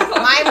I was saying.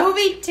 My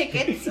movie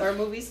tickets or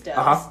movie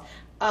stubs.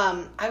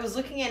 I was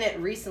looking at it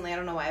recently. I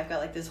don't know why. I've got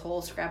like this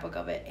whole scrapbook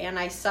of it. And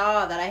I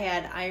saw that I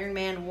had Iron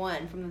Man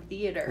 1 from the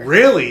theater.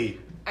 Really?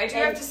 I do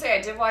have to say,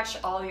 I did watch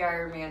all the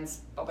Iron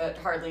Mans, but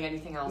hardly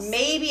anything else.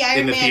 Maybe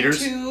Iron Man theaters?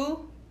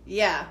 2.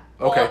 Yeah.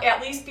 Okay. Well,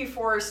 at least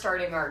before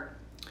starting our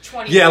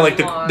 20 like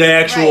the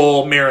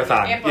actual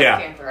marathon. And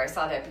Black Panther. I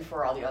saw that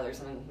before all the others,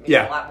 and it made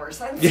a lot more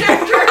sense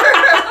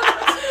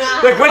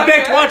Like, went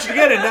back to watch it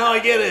again, and now I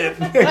get it.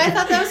 But I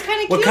thought that was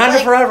kind of cute.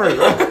 Wakanda forever.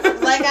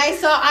 Like, I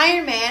saw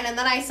Iron Man, and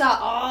then I saw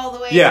all the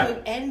way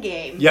to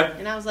Endgame. Yep.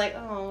 And I was like,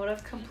 oh, what a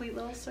complete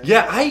little circle.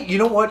 Yeah, you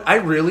know what? I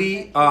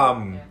really,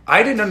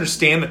 I didn't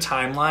understand the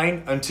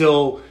timeline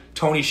until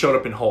Tony showed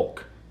up in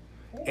Hulk.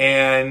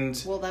 And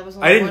that was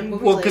only one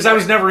movie because I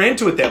was never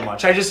into it that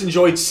much. I just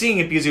enjoyed seeing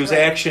it because it was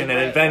action and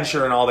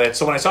adventure and all that.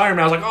 So when I saw Iron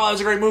Man, I was like, oh, that was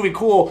a great movie,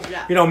 cool.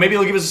 Yeah. Maybe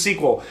they'll give us a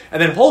sequel. And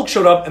then Hulk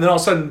showed up, and then all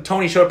of a sudden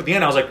Tony showed up at the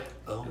end. I was like,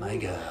 oh my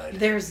God.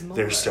 There's more.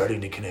 They're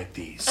starting to connect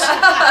these.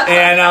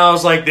 And I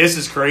was like, this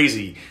is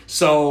crazy.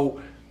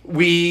 So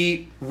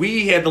we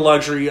had the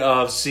luxury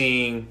of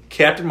seeing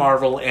Captain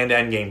Marvel and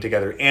Endgame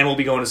together. And we'll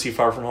be going to see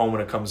Far From Home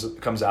when it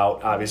comes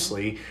out,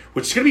 obviously.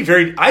 Which is going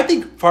to be I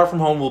think Far From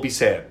Home will be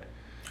sad.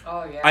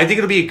 Oh, yeah. I think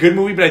it'll be a good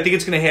movie, but I think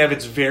it's going to have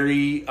its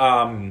very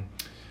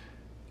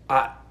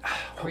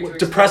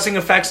depressing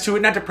effects to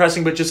it. Not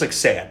depressing, but just like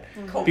sad.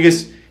 Coping.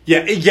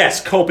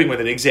 Because, coping with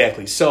it,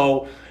 exactly.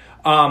 So,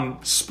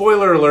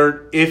 spoiler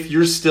alert, if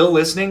you're still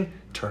listening,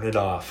 turn it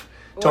off.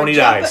 Tony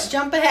dies.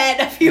 Jump ahead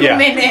a few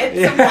minutes.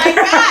 Oh my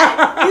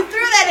God. You threw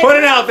that in. Put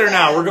it out there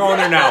now. We're going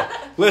there now.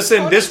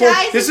 Listen, this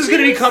is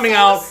going to be coming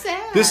out.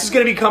 Sad. This is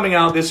going to be coming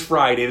out this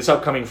Friday, this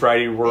upcoming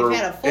Friday. We've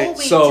had a full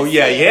week so, to see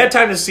it. You had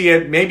time to see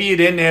it. Maybe you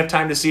didn't have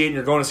time to see it and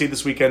you're going to see it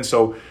this weekend.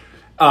 So,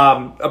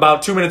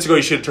 about 2 minutes ago,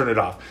 you should have turned it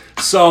off.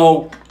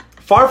 So,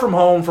 Far From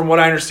Home, from what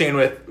I understand,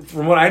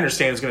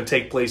 is going to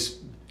take place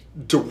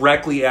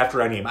directly after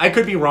Endgame. I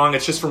could be wrong.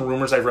 It's just from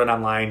rumors I've read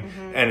online,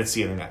 and it's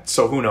the internet.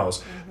 So, who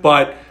knows?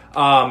 But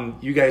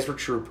you guys were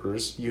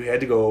troopers. You had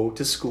to go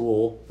to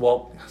school.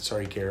 Well,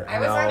 sorry, Kerry. I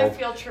was on a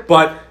field trip.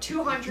 But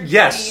 200.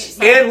 Yes,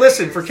 and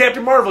listen, for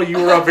Captain Marvel, you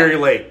were up very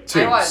late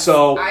too. I was.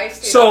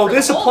 So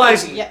this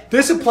applies.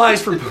 This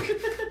applies for. I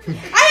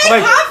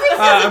had coffee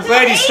I'm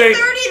glad you stayed. 8:30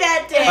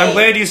 that day. I'm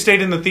glad you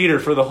stayed in the theater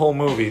for the whole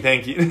movie.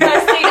 Thank you. I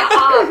stayed up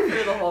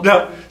for the whole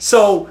movie.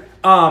 So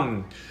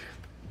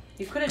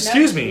you could have.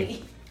 Excuse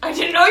me. I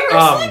didn't know you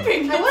were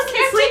sleeping. I wasn't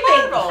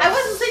sleeping. I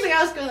wasn't sleeping.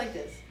 I was going like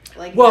this.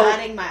 Like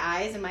nodding my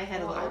eyes and my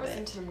head a little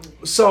bit.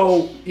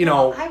 So,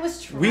 I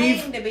was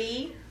trying to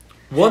be.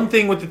 One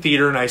thing with the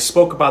theater, and I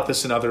spoke about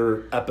this in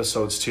other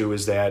episodes too,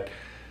 is that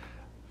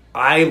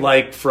I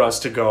like for us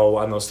to go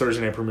on those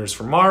Thursday night premieres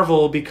for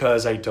Marvel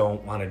because I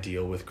don't want to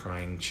deal with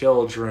crying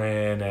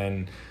children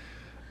and...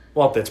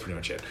 Well, that's pretty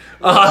much it.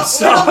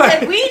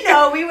 Did we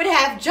know we would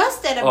have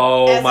just an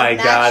oh my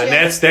God, and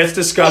that's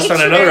discussed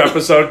on another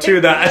episode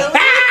too.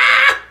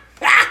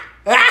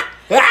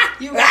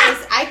 You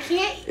guys, I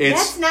can't.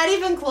 That's not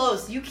even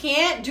close. You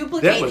can't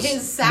duplicate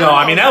his sound. No,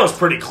 I mean that was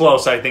pretty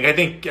close. I think.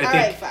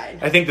 Fine.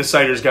 I think the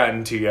cider's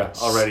gotten to you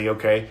already.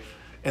 Okay,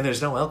 and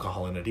there's no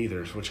alcohol in it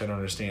either, which I don't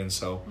understand.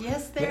 So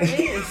yes, there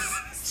is.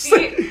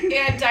 See,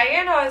 and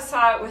Diana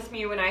saw it with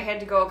me when I had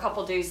to go a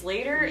couple days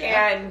later,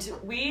 and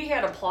we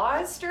had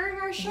applause during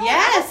our show.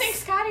 Yes, I don't think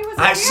Scotty was.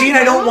 I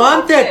don't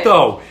want that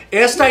though.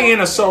 Ask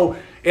Diana. So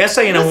ask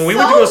Diana when we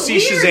went to go see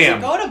Shazam.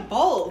 To go to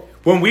both.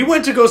 When we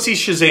went to go see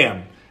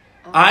Shazam.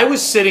 I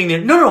was sitting there.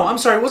 No, I'm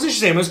sorry. It wasn't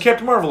Shazam. It was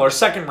Captain Marvel, our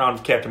second round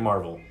of Captain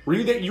Marvel. Were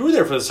you there? You were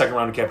there for the second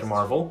round of Captain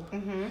Marvel.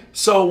 Mm-hmm.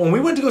 So when we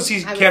went to go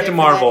see Captain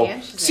Marvel,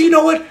 so you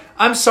know what?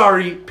 I'm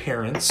sorry,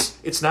 parents.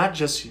 It's not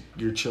just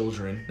your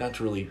children. Not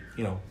to really,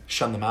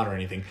 shun them out or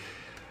anything.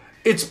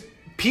 It's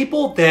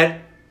people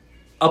that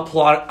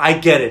applaud. I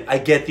get it. I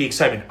get the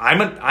excitement.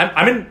 I'm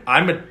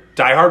a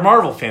diehard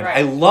Marvel fan. Right.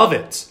 I love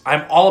it.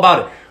 I'm all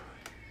about it.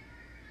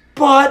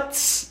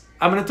 But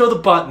I'm going to throw the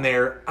but in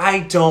there. I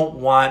don't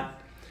want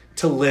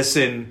to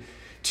listen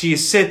to you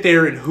sit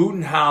there and hoot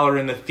and holler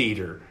in the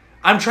theater.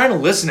 I'm trying to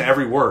listen to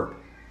every word.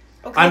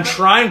 Okay, I'm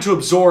trying to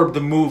absorb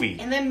the movie.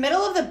 In the middle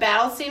of the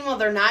battle scene while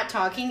they're not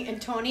talking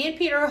and Tony and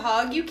Peter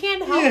hug, you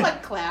can't help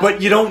but clap.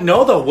 But you don't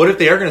know, though. What if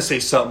they are going to say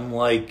something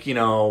like, I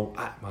don't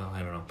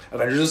know.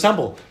 Avengers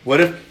Assemble.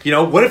 What if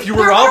you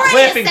were all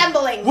clapping?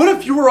 Assembling. What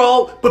if you were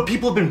all... But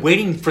people have been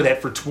waiting for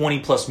that for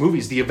 20-plus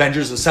movies. The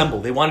Avengers Assemble.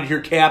 They wanted to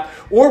hear Cap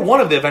or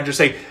one of the Avengers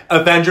say,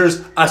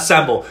 Avengers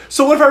Assemble.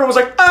 So what if everyone was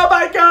like, oh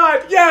my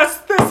God, yes,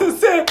 this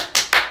is it.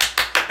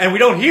 And we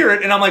don't hear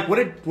it, and I'm like, what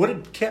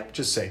did Cap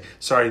just say?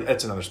 Sorry,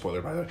 that's another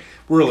spoiler, by the way.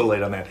 We're a little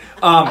late on that.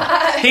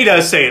 He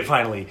does say it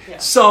finally. Yeah.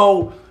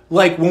 So,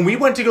 when we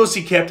went to go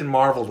see Captain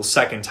Marvel the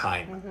second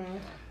time,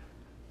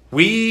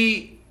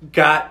 we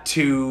got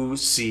to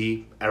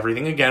see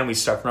everything again. We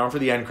stuck around for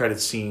the end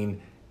credits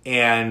scene,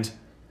 and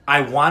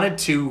I wanted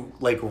to,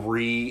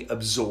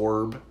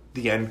 reabsorb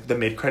the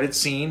mid-credits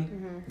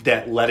scene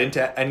that led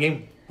into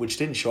Endgame, which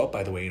didn't show up,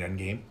 by the way, in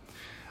Endgame,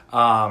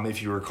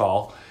 if you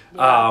recall.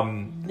 Yeah.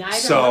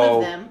 Neither one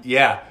of them.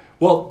 Yeah.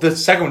 Well, the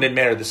second one didn't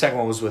matter. The second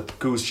one was with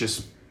Goose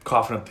just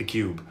coughing up the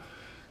cube.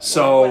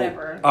 So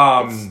whatever.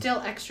 It's still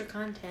extra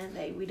content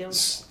that we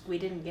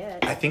didn't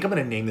get. I think I'm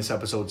going to name this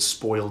episode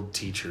 "Spoiled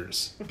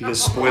Teachers"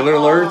 because spoiler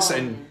alerts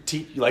and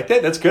you like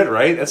that? That's good,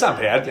 right? That's not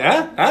bad.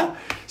 Yeah. Huh?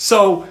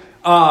 So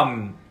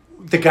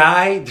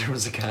there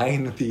was a guy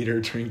in the theater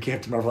during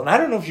Captain Marvel, and I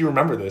don't know if you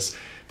remember this,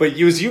 but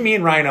it was you, me,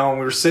 and Rhino, and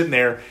we were sitting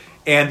there,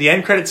 and the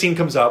end credit scene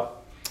comes up.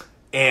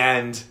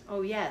 And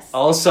yes,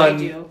 all of a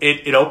sudden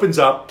it opens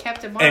up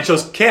Captain Marvel. And it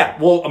shows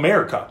Cap,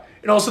 America.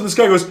 And all of a sudden this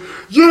guy goes,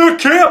 yeah,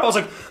 Cap. I was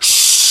like,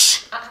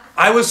 shh.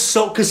 I was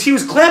because he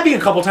was clapping a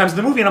couple times in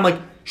the movie, and I'm like,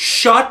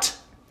 shut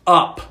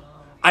up.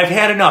 I've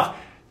had enough.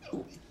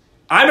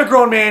 I'm a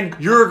grown man.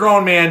 You're a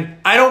grown man.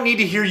 I don't need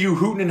to hear you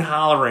hooting and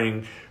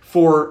hollering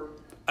for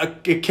a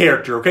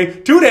character,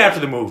 okay? Do it after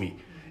the movie.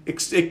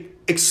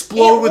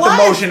 Explode with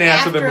emotion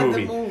after the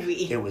movie.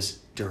 It was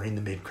during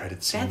the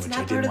mid-credits scene, That's which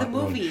not I didn't part of the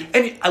want movie.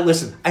 And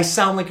listen, I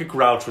sound like a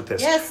grouch with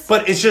this. Yes.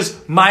 But it's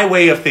just my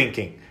way of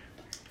thinking.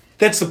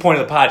 That's the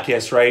point of the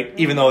podcast, right? Mm-hmm.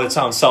 Even though it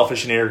sounds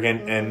selfish and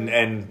arrogant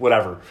and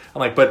whatever. I'm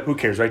like, but who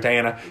cares, right,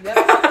 Diana?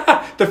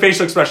 Yep. The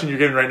facial expression you're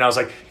giving right now is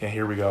like, yeah,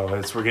 here we go.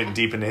 We're getting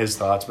deep into his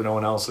thoughts, but no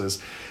one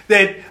else's.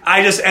 That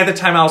I just, at the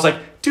time, I was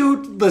like,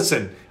 dude,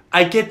 listen,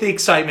 I get the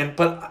excitement,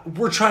 but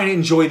we're trying to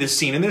enjoy this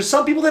scene. And there's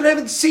some people that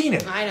haven't seen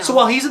it. I know. So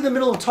while he's in the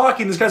middle of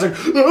talking, this guy's like,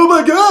 oh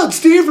my God,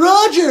 Steve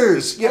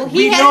Rogers. Yeah,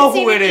 we know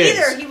who it is.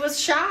 Either. He was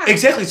shocked.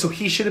 Exactly. So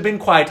he should have been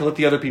quiet to let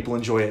the other people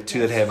enjoy it, too,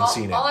 that haven't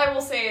seen it. All I will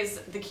say is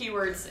the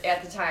keywords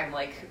at the time,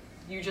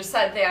 you just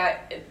said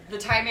that the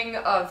timing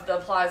of the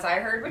applause I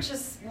heard, which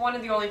is one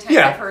of the only times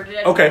I've heard it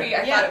in a movie,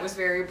 I thought it was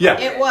very appropriate.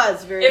 Yeah. It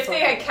was very If they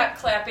had kept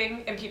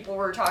clapping and people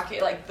were talking,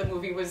 the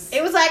movie was...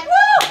 It was like,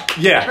 woo!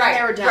 Yeah. Right.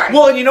 They were done. Right.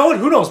 Well, and you know what?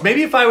 Who knows?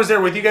 Maybe if I was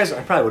there with you guys,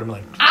 I probably would have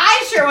been like...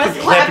 I sure was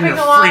clapping your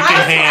along.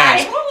 freaking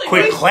hands.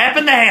 Quit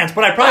clapping the hands.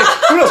 But I probably...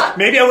 Who knows?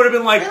 Maybe I would have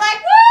been like... You're like,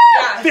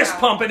 woo! Fist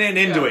pumping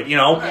into it,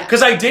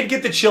 Because I did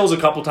get the chills a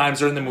couple times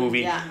during the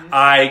movie. Yeah.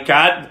 I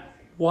got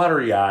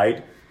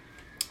watery-eyed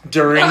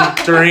during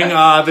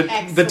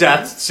the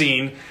death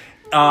scene.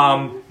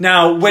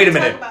 Now, wait a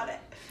minute. Talk about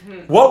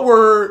it. What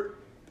were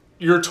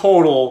your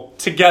total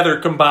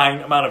together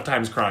combined amount of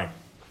times crying?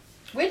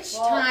 Which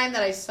time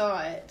that I saw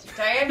it?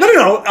 Diana?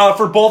 No.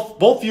 For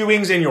both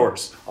viewings and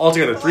yours. All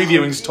together. 3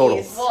 viewings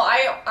total. Well,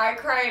 I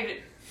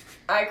cried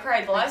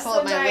less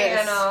than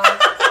Diana.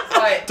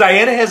 But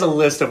Diana has a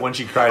list of when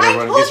she cried. I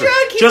told you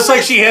I would keep just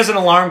like she has an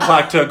alarm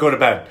clock to go to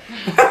bed.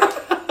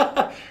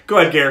 Go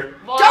ahead, Gare.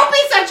 Well, don't be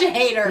such a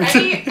hater.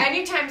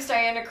 Anytime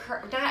Diana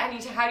not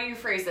anytime. How do you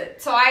phrase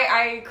it? So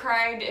I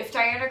cried. If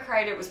Diana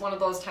cried, it was one of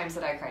those times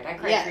that I cried. I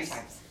cried 3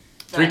 times.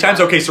 3 times?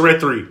 Okay, so we're at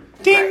 3.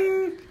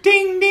 Ding,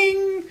 ding,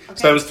 ding. Okay.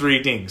 So that was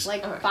 3 dings.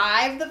 5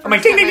 the first I'm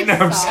like, ding, ding, ding. No,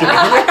 I'm just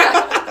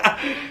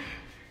kidding.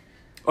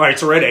 All right,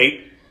 so we're at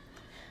 8.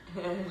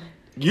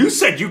 You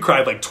said you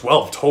cried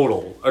 12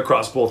 total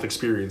across both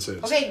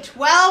experiences. Okay,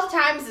 12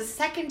 times the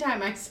second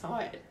time I saw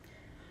it.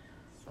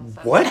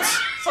 What?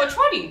 So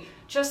 20.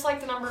 Just like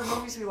the number of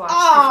movies we watched.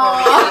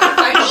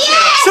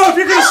 Yes! So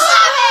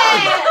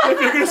if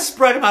you're gonna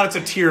spread them out, it's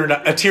a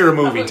tier a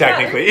movie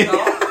technically.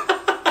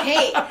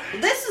 Hey,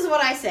 this is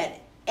what I said.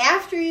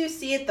 After you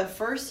see it the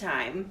first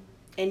time,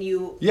 and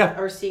you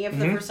are seeing it for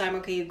the first time,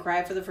 okay, you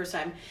cry for the first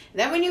time.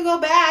 Then when you go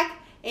back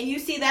and you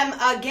see them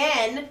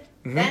again,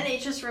 then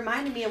it just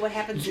reminded me of what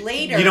happens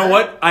later. You know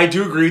what? I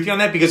do agree with you on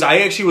that because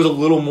I actually was a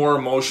little more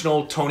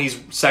emotional Tony's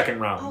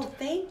second round. Oh,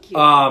 thank you.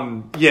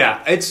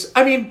 Yeah,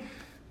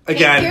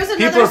 again, here's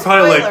people are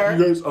probably spoiler.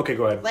 you guys, okay,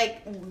 go ahead.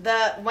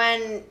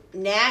 When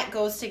Nat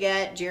goes to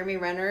get Jeremy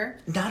Renner.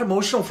 Not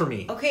emotional for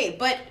me. Okay,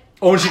 but...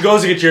 when she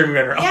goes to get Jeremy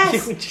Renner.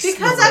 Yes,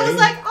 because I was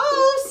like,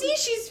 see,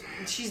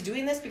 she's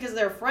doing this because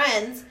they're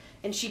friends,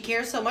 and she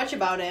cares so much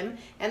about him.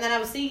 And then I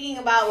was thinking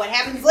about what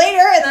happens later,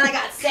 and then I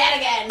got sad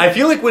again. I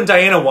feel like when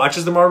Diana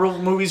watches the Marvel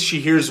movies,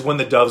 she hears When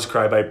the Doves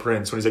Cry by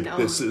Prince, when he's like,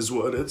 this is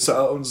what it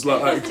sounds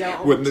like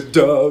when the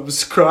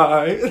doves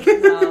cry.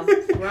 No,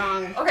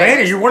 wrong. Okay,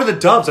 Diana, you're one of the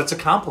doves. That's a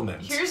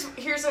compliment. Here's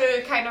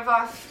a kind of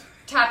off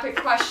topic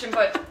question,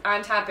 but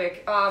on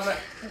topic.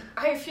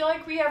 I feel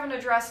like we haven't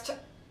addressed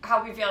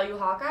how we value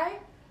Hawkeye.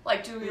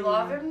 Like, do we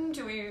love him?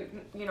 Do we,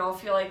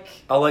 feel like...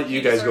 I'll let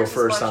you guys go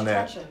first on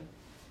that.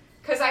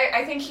 Because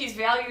I think he's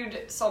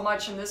valued so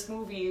much in this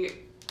movie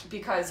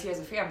because he has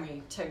a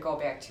family to go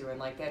back to, and,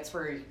 like, that's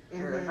where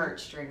your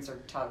heartstrings are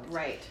tugged.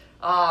 Right.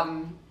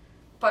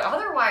 But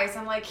otherwise,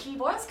 I'm like, he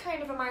was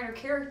kind of a minor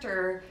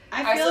character.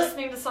 I was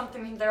listening to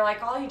something, they're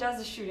like, all he does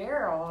is shoot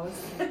arrows.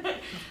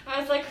 I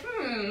was like,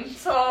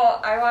 So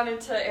I wanted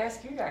to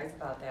ask you guys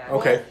about that.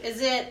 Okay.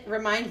 Well,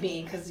 remind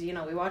me, because,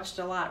 we watched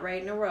a lot right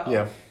in a row.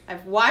 Yeah.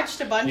 I've watched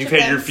a bunch You've of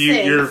had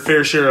them your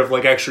fair share of,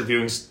 like, extra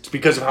viewings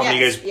because of how many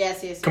you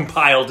guys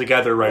compiled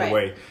together right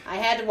away. I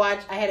had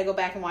to go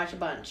back and watch a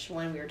bunch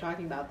when we were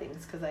talking about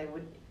things because I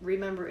would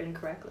remember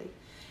incorrectly.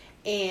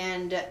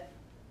 And...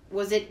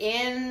 was it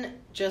in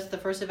just the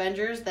first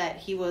Avengers that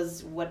he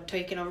was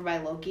taken over by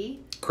Loki?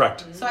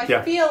 Correct. So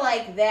I feel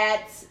like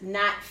that's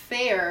not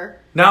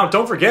fair. Now,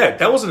 don't forget,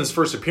 that wasn't his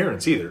first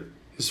appearance either.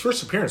 His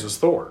first appearance was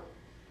Thor.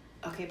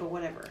 Okay, but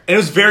whatever. And it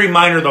was very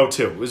minor, though,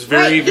 too. It was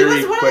very, he very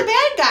was one quick. of the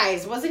bad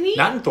guys, wasn't he?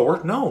 Not in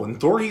Thor. No, in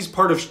Thor, he's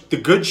part of the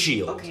good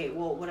shield. Okay,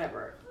 well,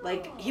 whatever.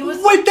 Like, he was...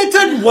 Wait, that's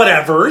not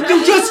whatever.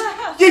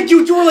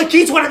 You were like,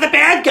 he's one of the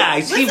bad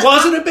guys. Listen, he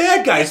wasn't a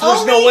bad guy, so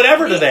there's no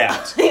whatever to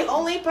that. The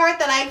only part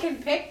that I can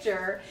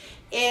picture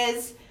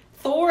is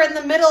Thor in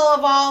the middle of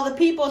all the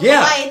people with the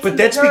lights. But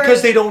that's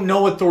because they don't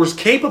know what Thor's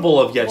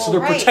capable of yet, so they're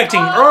protecting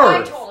Earth.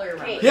 I totally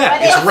remember. Yeah,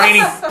 it's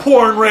raining,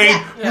 pouring rain,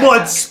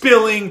 mud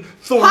spilling,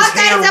 Thor's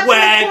Hawkeye's hair up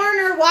wet, in the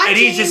corner watching and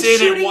he's just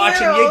in it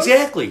watching. Arrows.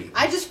 Exactly.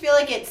 I just feel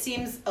like it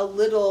seems a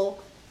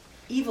little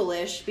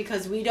evilish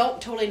because we don't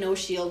totally know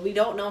S.H.I.E.L.D. We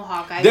don't know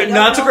Hawkeye.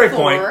 That's a great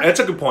point. That's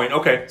a good point.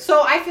 Okay.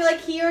 So I feel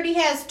like he already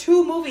has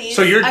 2 movies.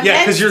 So you're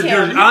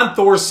on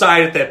Thor's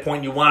side at that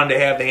point. You want him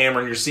to have the hammer,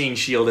 and you're seeing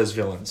S.H.I.E.L.D. as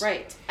villains.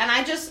 Right. And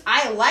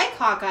I like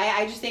Hawkeye.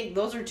 I just think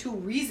those are 2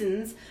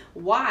 reasons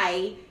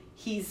why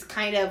he's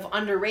kind of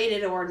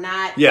underrated or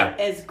not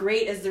as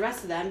great as the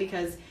rest of them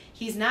because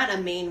he's not a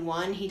main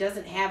one. He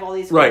doesn't have all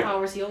these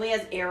powers. He only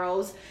has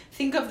arrows.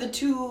 Think of the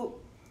 2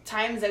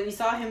 times that we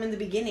saw him in the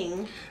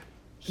beginning.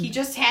 He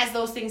just has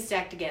those things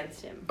stacked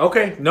against him.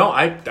 Okay, no,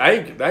 I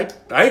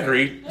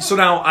agree. Yeah. So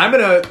now I'm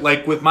gonna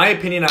with my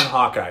opinion on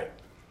Hawkeye.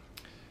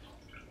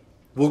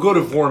 We'll go to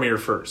Vormir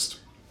first.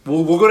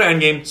 We'll go to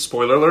Endgame.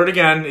 Spoiler alert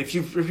again. If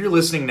you're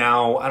listening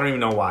now, I don't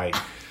even know why.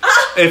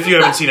 If you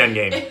haven't seen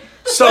Endgame,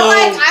 so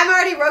I'm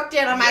already rooked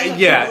in. I might as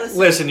well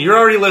listen. You're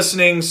already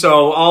listening.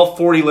 So all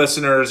 40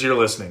 listeners, you're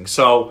listening.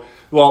 So.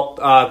 Well,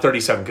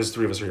 37 because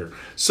 3 of us are here.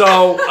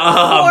 So,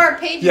 or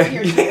Paige is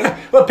here too.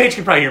 Well, Paige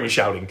can probably hear me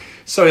shouting.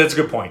 So that's a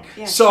good point.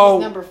 Yeah, so,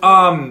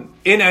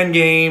 in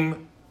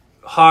Endgame,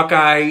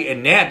 Hawkeye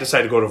and Nat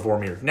decided to go to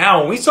Vormir. Now,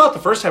 when we saw it the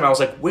first time, I was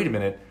like, wait a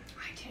minute.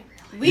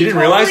 You didn't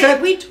realize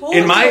that? We totally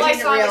didn't realize.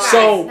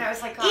 So, I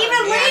was like,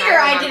 even later,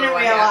 I didn't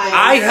realize.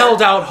 I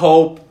held out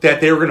hope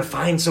that they were going to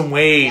find some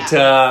way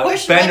to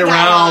push bend Red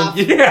around.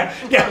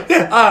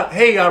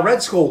 Hey,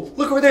 Red Skull,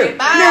 look over there.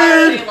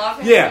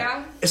 Bye.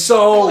 Yeah.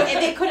 So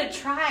and they could have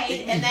tried,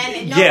 and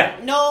then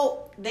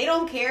no, they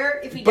don't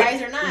care if he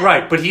dies or not.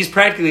 Right, but he's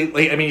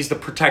practically, he's the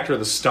protector of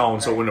the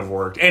stone, so it wouldn't have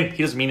worked. And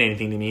he doesn't mean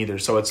anything to me either,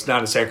 so it's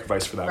not a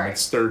sacrifice for them. Right.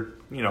 It's they're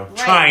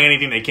trying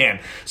anything they can.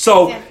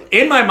 So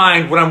in my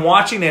mind, when I'm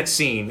watching that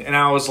scene, and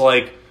I was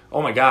like,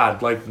 oh my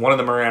god, one of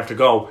them are gonna have to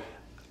go.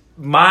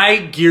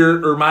 My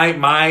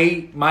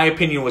my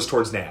opinion was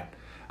towards Nat.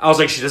 I was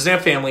like, she doesn't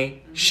have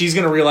family. She's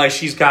going to realize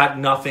she's got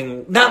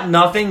nothing. Not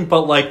nothing,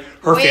 but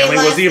her family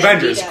was the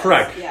Avengers.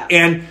 Correct. Yeah.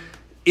 And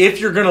if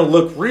you're going to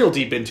look real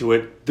deep into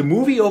it, the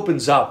movie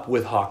opens up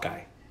with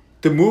Hawkeye.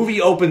 The movie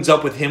opens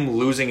up with him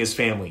losing his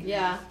family.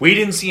 Yeah. We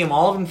didn't see him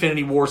all of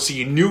Infinity War, so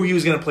you knew he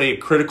was going to play a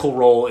critical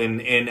role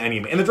in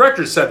Endgame. And the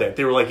directors said that.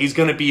 They were like, he's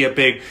going to be a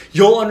big...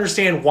 You'll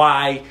understand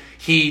why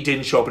he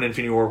didn't show up in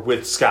Infinity War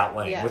with Scott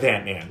Lang, with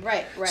Ant-Man.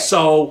 Right.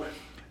 So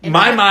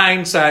my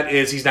mindset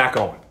is he's not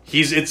going.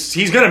 He's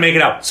going to make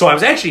it out. So I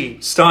was actually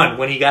stunned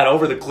when he got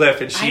over the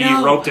cliff and she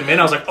roped him in.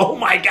 I was like, oh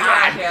my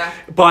God. Yeah.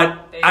 But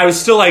I was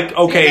still like,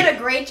 okay. They did a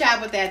great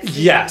job with that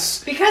scene.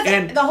 Yes. Because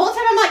the whole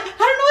time I'm like, I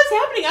don't know what's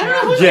happening. I don't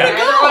know who's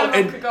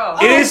going to go.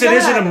 It is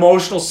an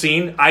emotional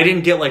scene. I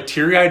didn't get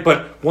teary-eyed,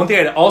 but one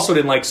thing I also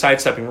didn't like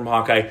sidestepping from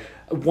Hawkeye,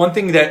 one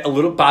thing that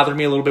bothered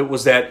me a little bit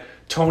was that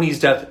Tony's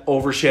death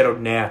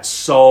overshadowed Nat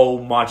so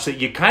much that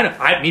you kind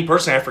of, me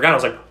personally, I forgot. I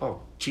was like, oh,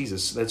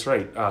 Jesus, that's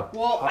right.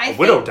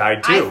 Widow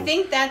died too. I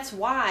think that's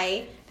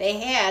why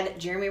they had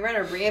Jeremy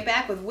Renner bring it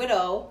back with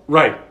Widow.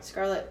 Right.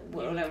 Scarlet,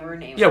 whatever her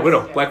name is. Yeah,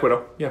 Widow. Black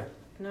Widow. Yeah.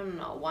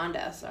 No,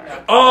 Wanda, sorry.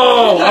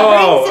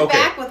 Oh, he brings it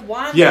back with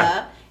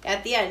Wanda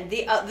at the end.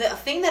 The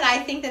thing that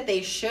I think that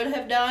they should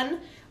have done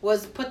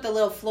was put the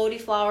little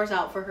floaty flowers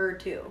out for her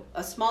too.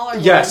 A smaller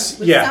one with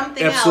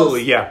something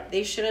absolutely, else.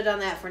 They should have done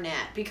that for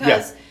Nat.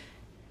 Because,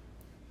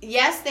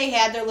 yes, they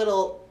had their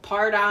little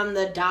part on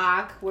the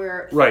dock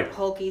where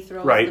Hulky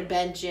throws the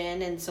bench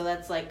in, and so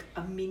that's like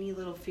a mini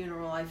little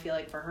funeral, I feel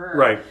like, for her.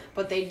 Right.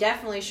 But they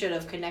definitely should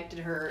have connected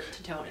her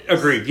to Tony.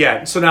 Agreed,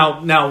 yeah. So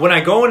now when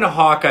I go into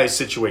Hawkeye's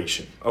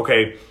situation,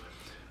 okay,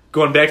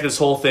 going back to this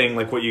whole thing,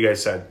 like what you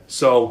guys said.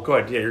 So, go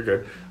ahead. Yeah, you're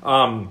good.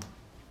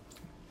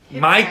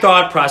 My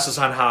thought process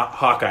on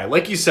Hawkeye,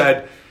 like you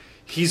said,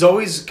 he's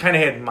always kind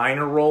of had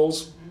minor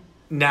roles.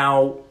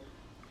 Now,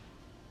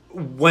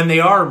 when they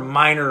are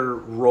minor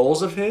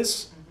roles of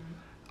his,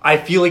 I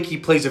feel like he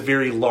plays a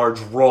very large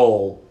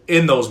role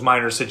in those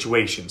minor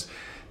situations.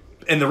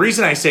 And the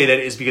reason I say that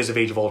is because of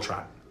Age of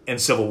Ultron and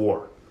Civil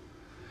War.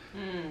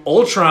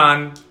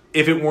 Ultron,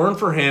 if it weren't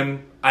for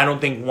him, I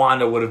don't think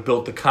Wanda would have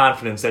built the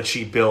confidence that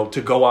she built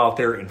to go out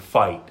there and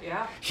fight.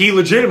 Yeah. He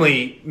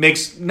legitimately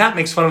makes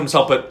fun of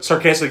himself, but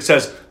sarcastically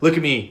says, "Look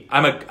at me,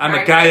 I'm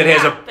a guy that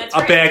has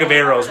a bag of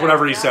arrows,"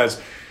 whatever he says.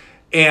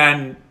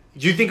 And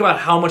you think about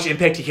how much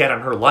impact he had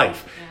on her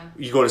life.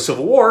 Yeah. You go to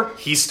Civil War,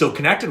 he's still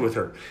connected with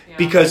her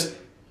because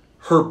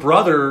her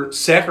brother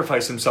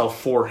sacrificed himself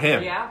for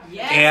him. Yeah.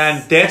 Yes.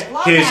 And that's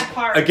that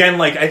part. Again,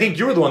 like I think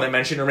you were the one that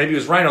mentioned, or maybe it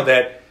was Rhino,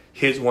 that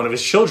one of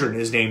his children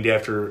is named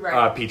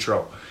after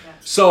Pietro. Yeah.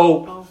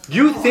 So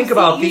you think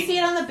about you see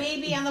it on the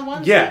baby on the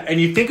one. Yeah, and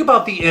you think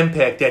about the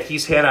impact that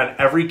he's had on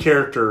every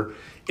character.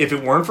 If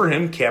it weren't for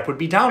him, Cap would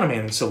be down a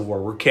man in Civil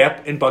War, where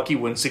Cap and Bucky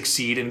wouldn't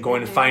succeed in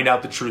going to find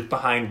out the truth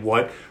behind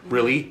what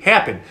really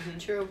happened.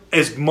 True.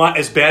 As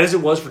bad as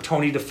it was for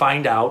Tony to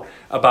find out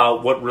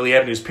about what really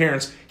happened to his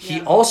parents,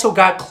 he also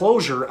got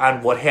closure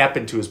on what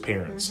happened to his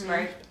parents.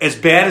 Right. As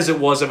bad as it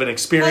was of an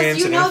experience,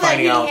 plus, and him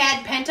finding out, he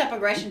had pent up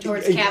aggression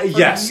towards Cap for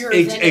yes, years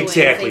anyway,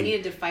 exactly. They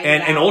needed to fight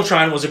it out. And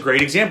Ultron was a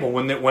great example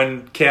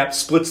when Cap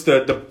splits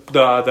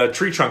the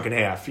tree trunk in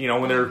half. You know,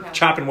 when they're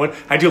chopping wood.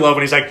 I do love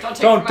when he's like,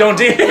 don't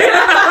do.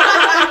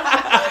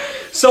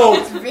 So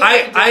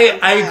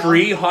I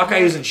agree. Hawkeye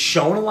isn't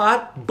shown a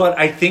lot, but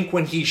I think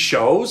when he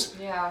shows,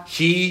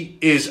 he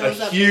is a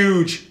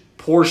huge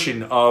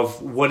portion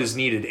of what is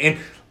needed. And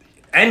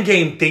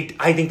Endgame,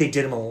 I think they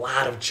did him a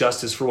lot of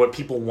justice for what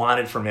people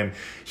wanted from him.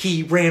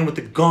 He ran with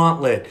the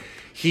gauntlet.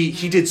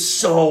 He did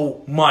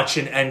so much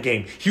in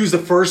Endgame. He was the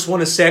first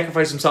one to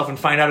sacrifice himself and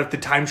find out if the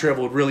time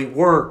travel would really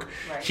work.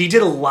 Right. He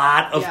did a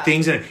lot of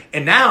things.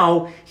 And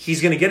now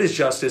he's going to get his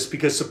justice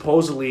because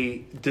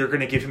supposedly they're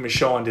going to give him a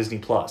show on Disney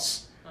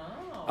Plus.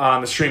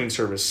 On the streaming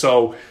service.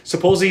 So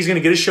supposedly he's going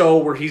to get a show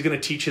where he's going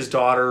to teach his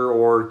daughter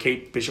or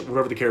Kate Bishop,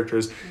 whoever the character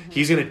is,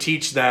 he's going to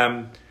teach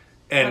them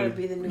and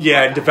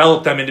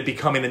develop them into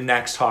becoming the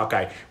next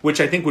Hawkeye,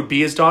 which I think would be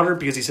his daughter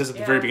because he says at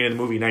the very beginning of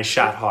the movie, "Nice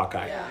shot,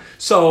 Hawkeye." Yeah.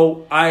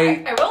 So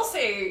I will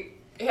say,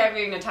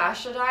 having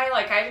Natasha die,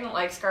 like I didn't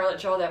like Scarlett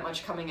Jo that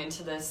much coming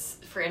into this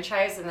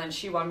franchise, and then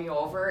she won me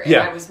over, and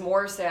I was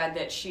more sad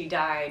that she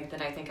died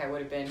than I think I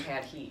would have been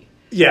had he.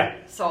 Yeah.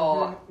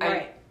 So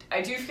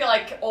I do feel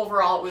like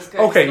overall it was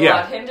good. Okay, to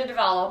allow him to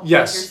develop, like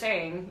you're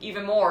saying,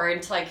 even more,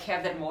 and to like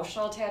have that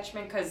emotional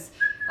attachment, because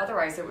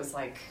otherwise it was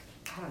like,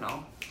 I don't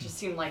know, it just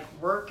seemed like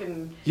work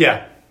and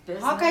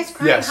business. Hawkeye's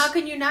crying. Yes. How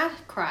can you not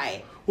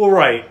cry? Well,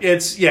 right.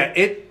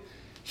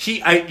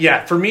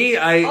 For me,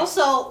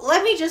 Also,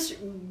 let me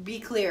just be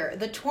clear.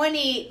 The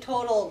 20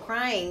 total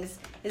cryings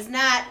is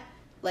not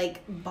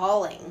like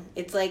bawling.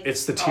 It's like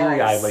it's the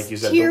teary-eyed, like you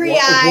said.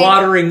 Teary-eyed,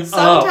 watering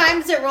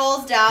sometimes it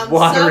rolls down.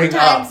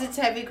 Sometimes it's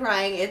heavy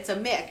crying. It's a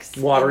mix.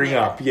 Watering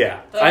up, yeah.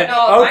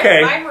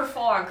 Mine were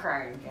full on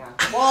crying. Yeah.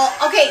 Well,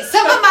 okay.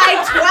 Some of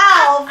my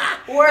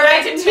 12 were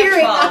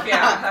tearing up.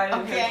 Yeah, I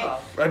didn't hit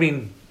 12. I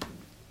mean,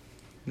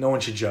 no one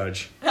should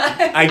judge.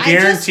 I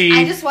guarantee.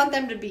 I just want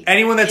them to be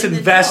anyone that's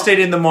invested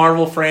in the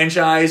Marvel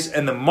franchise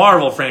and the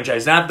Marvel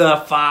franchise, not the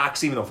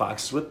Fox, even though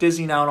Fox is with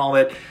Disney now and all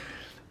that.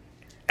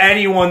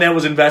 Anyone that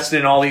was invested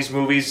in all these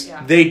movies,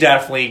 they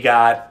definitely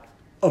got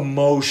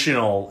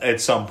emotional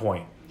at some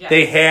point. Yes.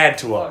 They had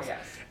to have.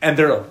 And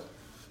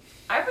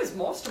I was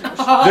most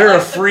emotional. They're a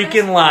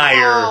freaking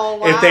liar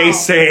if they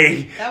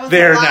say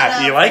they're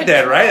not. You like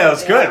that, right? That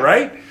was good,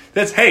 right?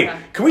 That's, can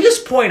we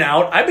just point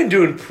out, I've been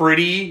doing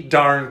pretty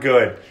darn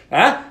good.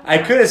 Huh? I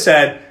could have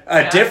said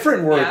a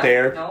different word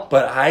there,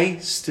 but I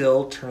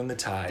still turn the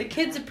tide. The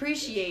kids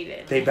appreciate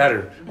it. They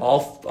better.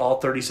 All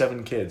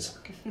 37 kids.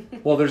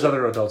 Well, there's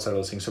other adults that are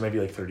listening, so maybe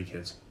like 30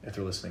 kids if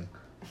they're listening.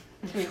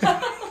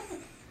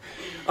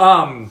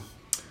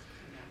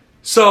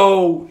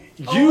 So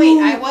you... Oh,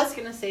 wait, I was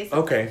going to say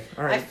something. Okay,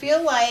 all right. I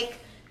feel like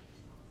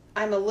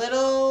I'm a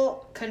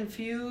little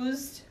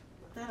confused.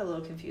 Not a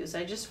little confused.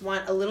 I just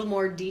want a little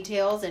more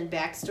details and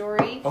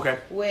backstory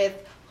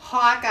with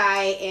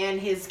Hawkeye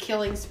and his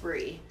killing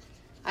spree.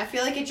 I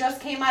feel like it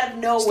just came out of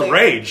nowhere. It's the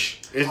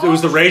rage. It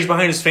was the rage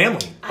behind his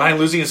family, behind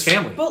losing his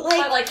family. But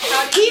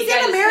how he's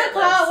in America.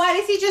 Why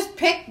does he just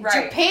pick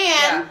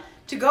Japan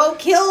to go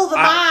kill the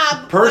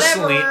mob?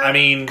 Personally, whatever? I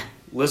mean,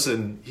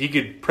 listen, he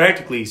could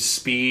practically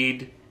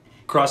speed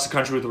across the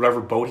country with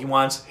whatever boat he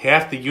wants.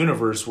 Half the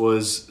universe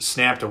was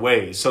snapped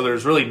away. So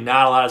there's really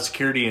not a lot of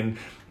security and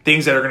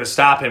things that are going to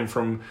stop him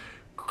from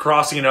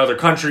crossing into other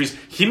countries.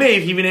 He may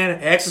have even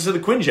had access to the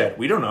Quinjet.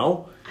 We don't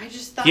know. I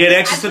just thought he had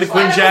access to the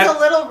Quinjet. It was a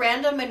little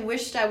random and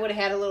wished I would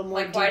have had a little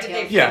more detail. Why did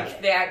they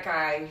pick that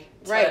guy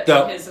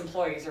to his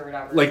employees or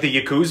whatever? Like the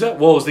Yakuza?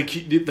 Well, it was the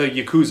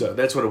Yakuza.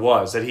 That's what it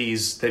was. That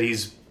he's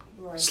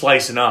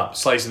slicing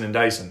and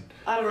dicing.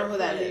 I don't know who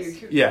that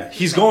is. Yeah,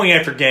 he's going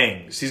after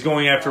gangs. He's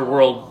going after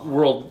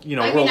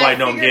worldwide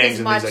known gangs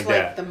and things like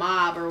that. The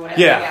mob or whatever.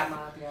 Yeah.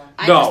 Mob, yeah.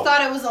 I just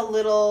thought it was a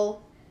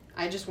little.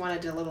 I just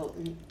wanted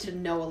to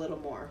know a little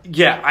more.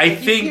 Yeah, I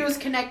think he was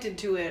connected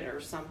to it or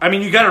something. I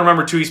mean, you got to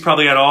remember too. He's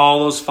probably got all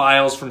those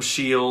files from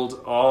S.H.I.E.L.D.,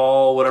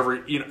 all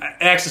whatever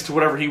access to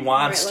whatever he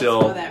wants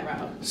still. Let's go that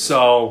route.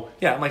 So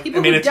yeah, I'm like,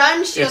 people who've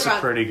done S.H.I.E.L.D. it's a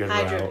pretty good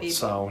route. People.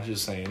 So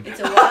just saying, it's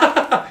a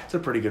what? It's a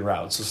pretty good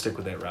route. So stick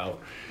with that route.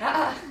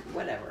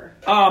 Whatever.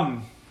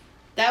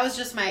 That was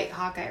just my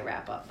Hawkeye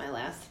wrap up. My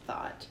last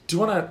thought. Do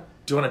you want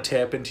to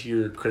tap into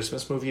your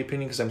Christmas movie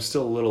opinion? Because I'm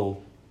still a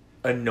little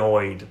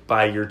annoyed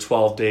by your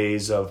 12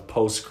 days of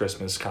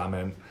post-Christmas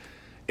comment.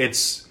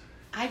 It's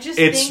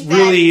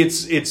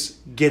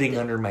getting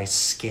under my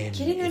skin.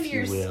 Getting under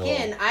your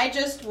skin. I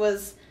just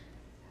was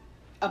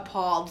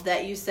appalled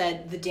that you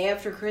said the day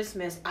after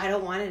Christmas, I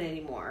don't want it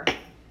anymore.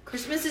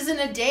 Christmas isn't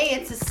a day,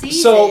 it's a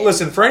season. So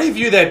listen, for any of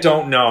you that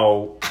don't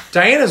know,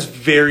 Diana's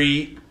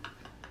very,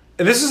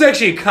 and this is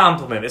actually a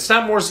compliment. It's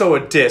not more so a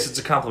diss, it's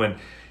a compliment.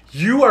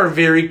 You are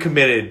very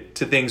committed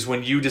to things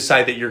when you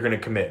decide that you're going to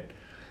commit.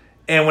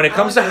 And when it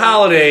comes to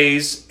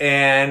holidays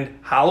and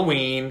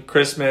Halloween,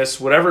 Christmas,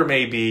 whatever it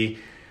may be,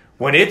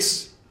 when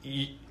it's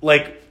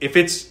like, if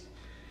it's,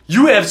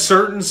 you have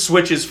certain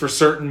switches for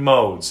certain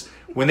modes.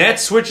 When that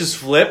switch is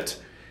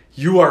flipped,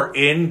 you are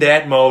in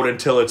that mode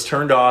until it's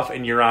turned off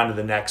and you're on to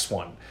the next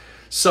one.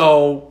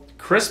 So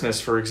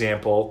Christmas, for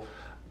example,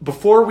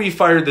 before we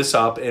fired this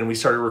up and we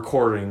started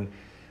recording,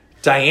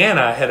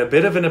 Diana had a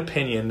bit of an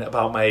opinion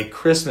about my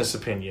Christmas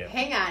opinion.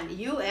 Hang on,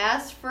 you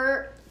asked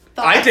for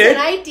I did.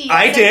 And ideas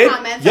I did.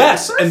 Comments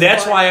yes, on the and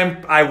that's one.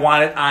 why I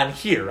want it on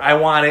here. I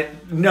want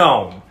it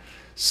known.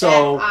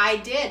 So and I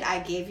did. I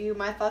gave you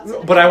my thoughts.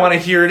 But I want to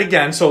hear it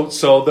again, so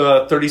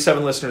the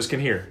 37 listeners can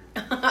hear.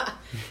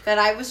 That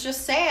I was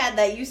just sad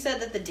that you said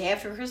that the day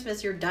after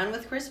Christmas you're done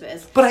with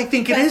Christmas. But I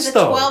think it is the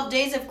though. 12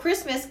 days of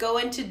Christmas go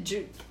into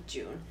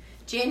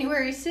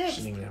January 6th.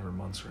 She didn't even have her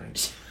months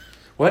right.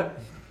 What?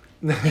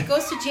 It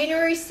goes to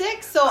January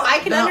 6th, so I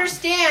can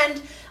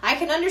understand. I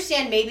can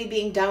understand maybe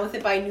being done with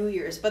it by New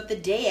Year's, but the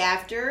day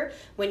after,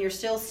 when you're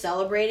still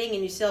celebrating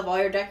and you still have all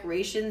your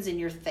decorations and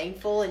you're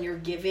thankful and you're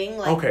giving,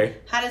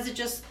 like, how does it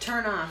just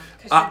turn off?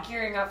 Because you're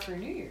gearing up for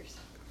New Year's.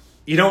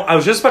 You know, I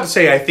was just about to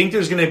say, I think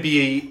there's going to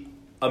be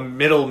a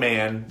middle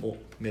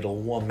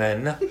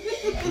woman.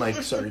 I'm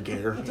like, sorry,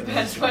 Gator.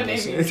 Depends what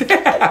name you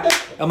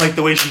I'm like,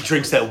 the way she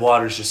drinks that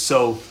water is just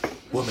so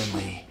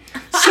womanly.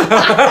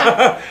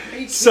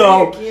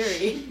 So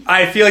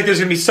I feel like there's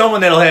going to be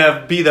someone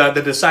that'll be the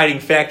deciding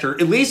factor,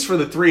 at least for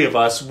the three of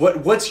us.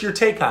 What's your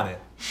take on it?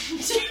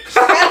 She's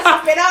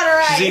got spit out her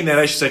eyes. She's eating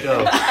that. She's like,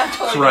 oh,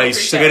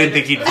 Christ. She's like, I didn't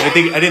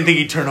think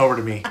he'd turn over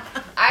to me.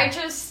 I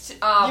just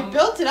you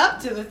built it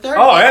up to the third.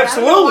 Oh,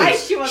 absolutely.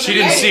 She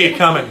didn't see it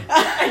coming.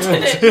 I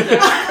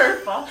didn't.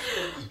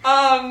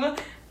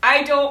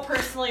 I don't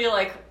personally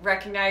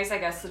recognize, I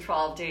guess, the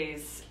 12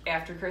 days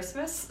after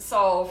Christmas.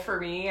 So for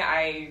me,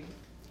 I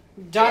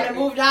done and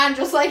moved on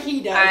just like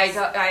he does.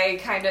 I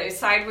kind of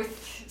side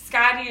with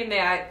Scotty in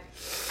that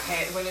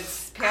when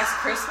it's past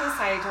Christmas,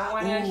 I don't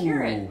want to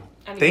hear it anymore.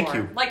 Thank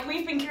you. Like,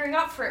 we've been gearing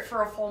up for it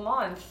for a full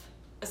month,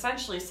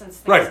 essentially, since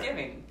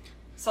Thanksgiving. Right.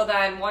 So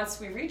then once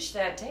we reach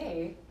that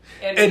day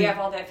and we have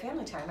all that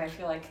family time, I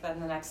feel like then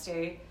the next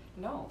day,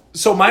 no.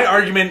 So my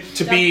argument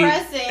to be,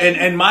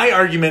 and my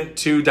argument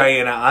to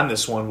Diana on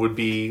this one would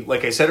be,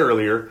 like I said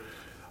earlier,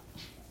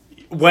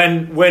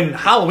 when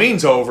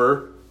Halloween's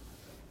over,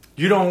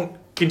 you don't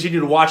continue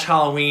to watch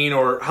Halloween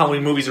or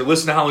Halloween movies or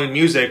listen to Halloween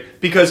music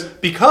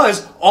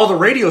because all the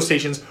radio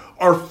stations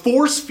are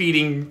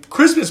force-feeding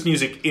Christmas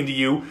music into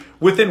you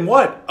within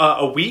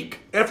a week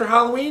after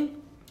Halloween?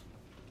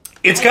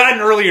 It's gotten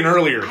earlier and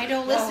earlier. I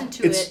don't listen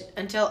to it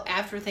until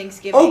after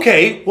Thanksgiving.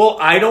 Okay, well,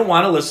 I don't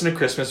want to listen to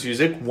Christmas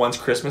music once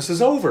Christmas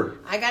is over.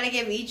 I got to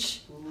give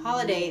each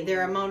holiday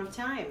their amount of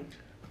time.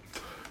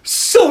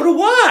 So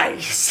do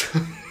I.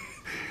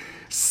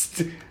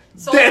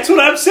 That's what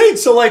I'm saying.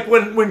 So,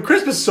 when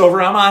Christmas is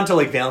over, I'm on to,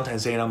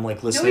 Valentine's Day, and I'm,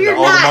 listening to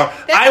all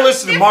the I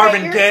listen to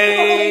Marvin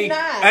Gaye.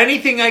 Totally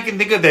anything I can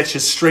think of that's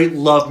just straight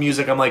love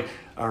music. I'm like,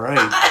 all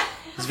right,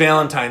 it's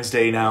Valentine's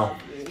Day now.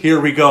 Here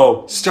we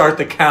go. Start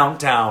the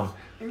countdown.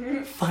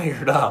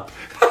 Fired up.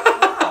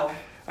 Wow.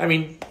 I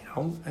mean,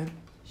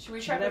 should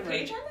we try to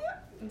page on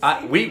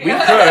that? We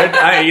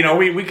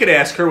could. We could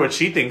ask her what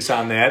she thinks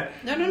on that.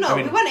 No. I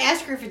mean, we want to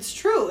ask her if it's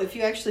true. If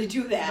you actually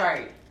do that,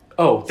 right?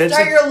 Oh,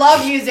 start your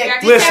love music.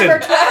 Listen,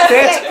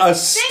 that's a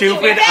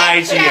stupid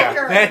idea.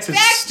 That's a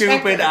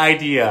stupid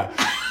idea.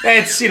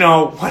 That's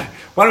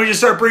Why don't we just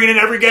start bringing in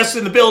every guest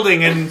in the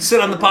building and sit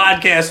on the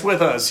podcast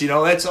with us?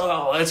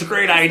 That's a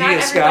great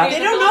idea, Scott. They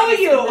don't know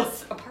you.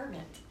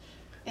 Apartment,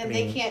 and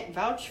they can't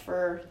vouch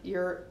for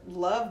your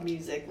love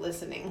music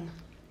listening.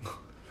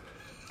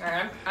 All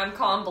right, I'm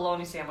calling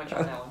bologna sandwich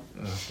on that one.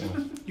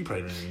 Well, you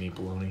probably don't even eat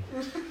bologna.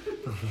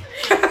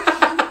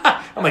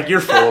 I'm like,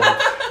 you're full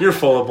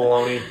of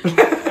bologna. All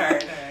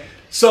right.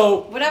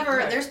 So whatever.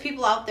 Right. There's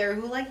people out there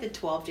who like the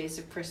 12 Days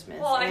of Christmas,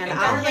 and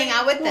I'll hang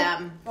out with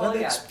them. Well,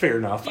 that's fair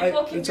enough.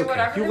 People can do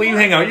whatever. You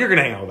hang out. You're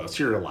gonna hang out with us.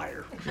 You're a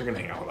liar. You're gonna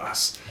hang out with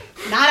us.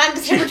 Not on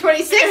December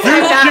 26th.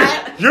 I'm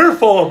not. You're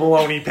full of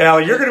baloney,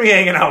 pal. You're gonna be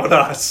hanging out with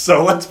us.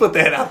 So let's put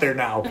that out there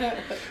now.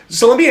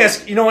 So let me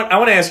ask. You know what? I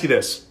want to ask you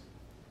this.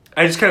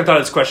 I just kind of thought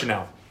of this question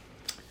now.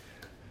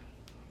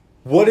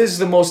 What is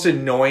the most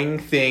annoying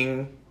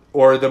thing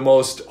or the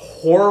most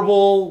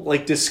horrible,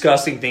 like,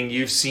 disgusting thing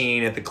you've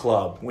seen at the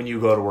club when you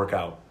go to work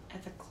out?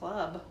 At the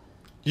club?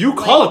 You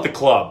call it the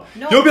club.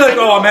 No, you'll be like,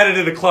 oh, I'm headed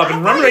to the club. And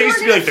remember, I used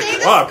to be like, the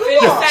club. I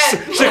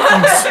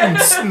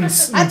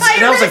thought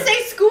you were going to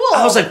say school.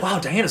 I was like, wow,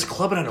 Diana's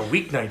clubbing on a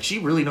weeknight. She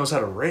really knows how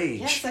to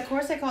rage. Yes, of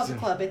course I call it the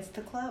club. It's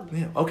the club.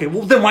 Yeah. Okay,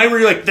 well, then why were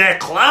you like,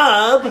 that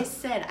club? I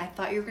said, I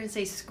thought you were going to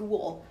say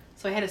school.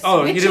 So I had to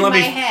switch in my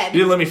head. You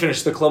didn't let me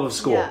finish the club of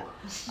school. Yeah.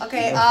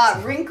 Okay,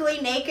 wrinkly,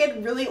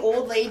 naked, really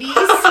old ladies.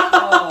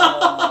 Oh.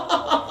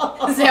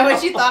 Is that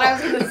what you thought I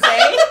was going to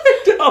say?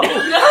 No. I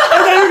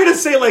thought you were going to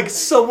say, like,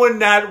 someone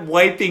not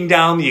wiping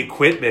down the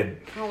equipment.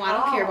 Oh, I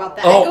don't care about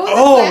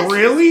that.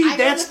 Really?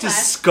 That's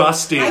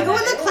disgusting. I go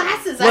in the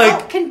classes.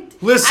 Like,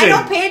 listen. I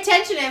don't pay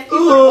attention if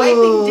people are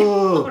wiping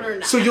down or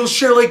not. So you'll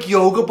share, like,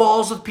 yoga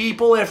balls with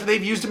people after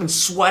they've used them and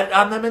sweat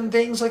on them and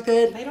things like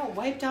that? They don't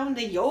wipe down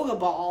the yoga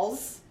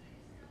balls.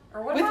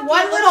 Or what with one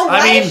little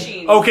wipe? I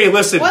mean, okay,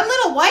 listen. One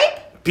little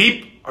wipe?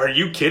 Peep, are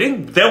you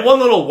kidding? That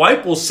one little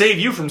wipe will save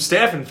you from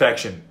staph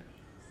infection.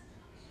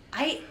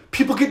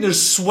 People getting their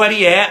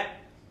sweaty anus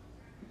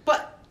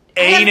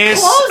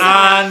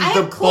on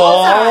the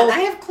ball. I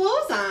have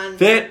clothes on.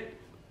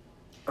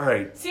 All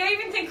right. See, I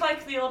even think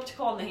like the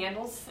elliptical and the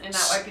handles and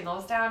not wiping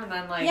those down and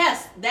then like...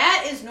 Yes,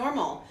 that is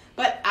normal.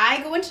 But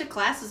I go into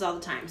classes all the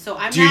time, so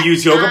I'm Do you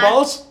use yoga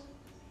balls?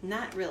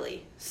 Not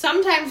really.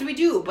 Sometimes we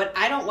do, but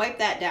I don't wipe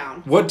that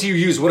down. What do you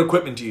use? What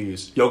equipment do you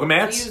use? Yoga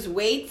mats? We use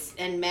weights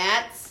and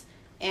mats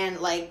and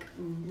like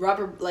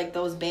rubber, like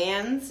those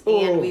bands. Ooh.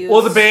 And we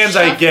use the bands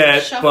I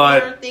get,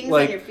 but things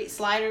like on your feet,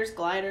 sliders,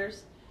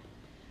 gliders.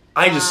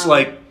 I just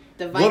like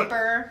the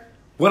Viper.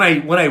 When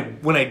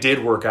I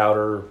did work out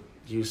or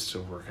used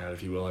to work out,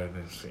 if you will, I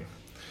didn't see.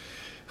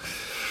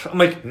 I'm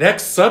like,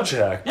 next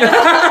subject. Well,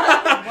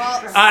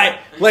 I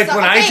when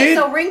I did.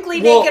 So wrinkly,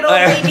 naked old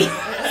lady.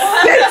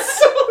 That's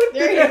so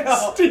there you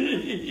go. They're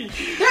in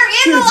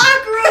the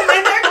locker room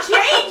and they're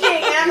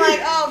changing, and I'm like,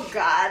 oh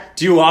god.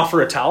 Do you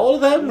offer a towel to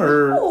them,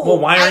 or no,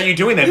 why aren't you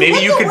doing that? Maybe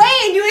you could. Away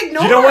and you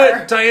ignore. You know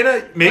what,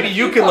 Diana? Maybe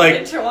you could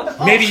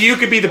maybe you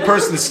could be the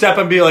person to step up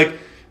and be like,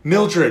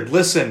 Mildred,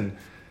 listen.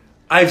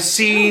 I've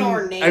seen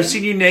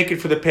you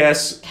naked for the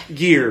past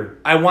year.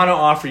 I want to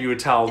offer you a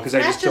towel because I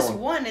just don't. It's not just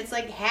one. It's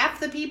like half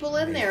the people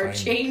in there are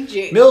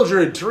changing.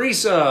 Mildred,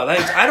 Teresa,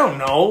 I don't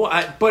know.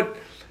 But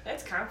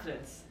that's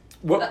confidence.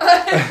 What?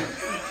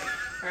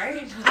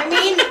 Right? I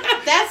mean,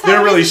 that's how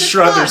they're really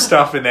shred their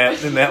stuff in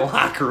that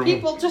locker room.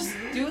 People just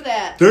do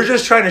that. They're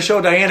just trying to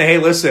show Diana, hey,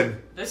 listen.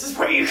 This is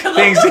where you can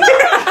things. This is what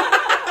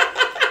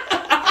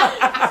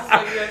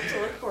you have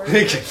to look for.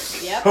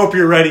 Yep. Hope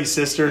you're ready,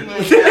 sister.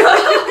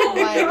 Oh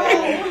my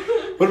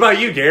god. What about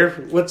you, Gare?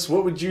 What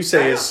would you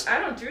say is? I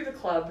don't do the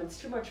club. It's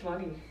too much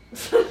money.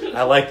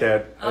 I like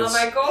that.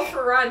 I go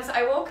for runs.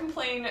 I will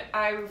complain.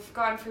 I've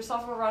gone for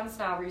several runs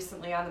now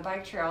recently on the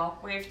bike trail.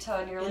 Waved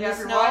to nearly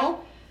everyone. Snow?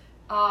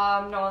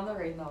 No, in the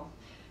rain though.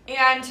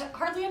 And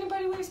hardly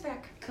anybody waves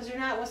back. Because you're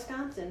not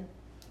Wisconsin,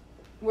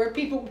 where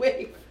people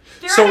wave.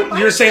 So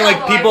you're saying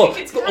like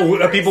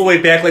people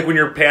wave back like when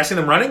you're passing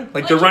them running?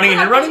 Like they're running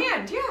and you're running?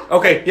 Hand, yeah.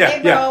 Okay, yeah,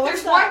 hey, bro, yeah.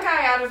 There's one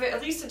guy out of it,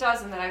 at least a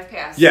dozen that I've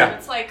passed. Yeah. And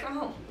it's like,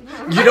 oh.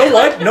 You know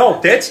what?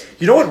 No,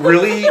 you know what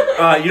really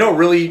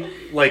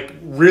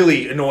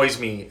really annoys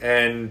me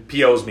and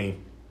POs me.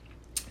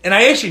 And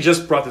I actually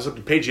just brought this up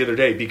to Paige the other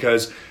day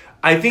because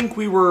I think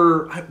we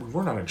weren't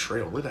on a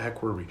trail. Where the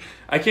heck were we?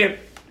 I can't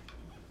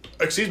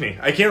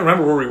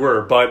remember where we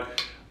were,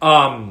 but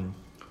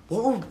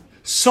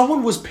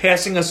someone was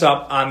passing us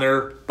up on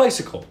their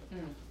bicycle.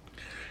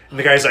 And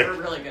the guy's like,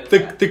 really good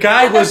at the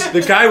guy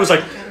was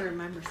like,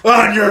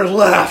 on your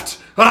left.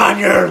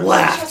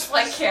 Just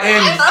like Kerry.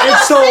 And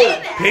so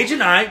Paige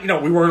and I,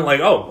 we weren't like,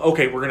 oh,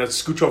 okay, we're going to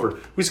scooch over.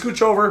 We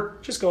scooch over,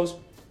 just goes.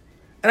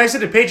 And I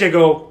said to Paige, I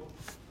go,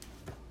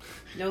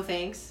 no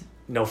thanks.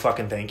 No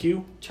fucking thank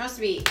you. Trust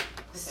me,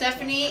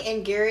 Stephanie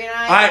and Gary and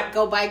I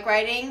go bike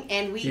riding,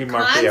 and we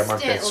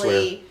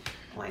constantly...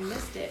 Oh, I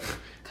missed it.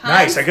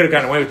 Nice, I could have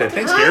gotten away with that.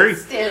 Thanks, Gary.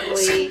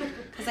 Constantly,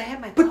 because I had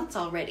my thoughts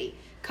already.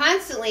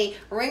 Constantly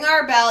ring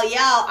our bell,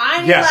 yell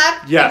on your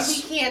left, and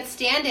we can't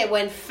stand it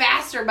when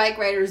faster bike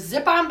riders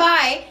zip on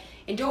by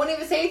and don't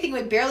even say anything.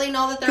 We barely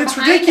know that they're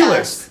behind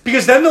ridiculous. Us.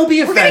 Because then they'll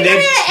be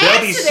offended. They'll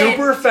be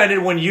super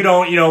offended when you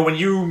don't, when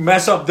you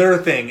mess up their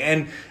thing.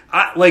 And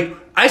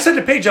I said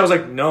to Paige, I was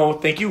like, no,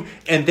 thank you.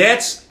 And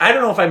I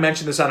don't know if I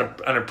mentioned this on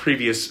a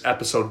previous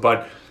episode,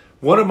 but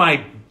one of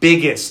my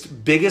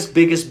biggest pet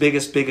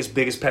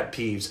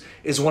peeves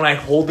is when I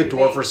hold the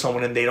door for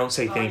someone and they don't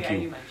say thank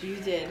you. You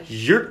did.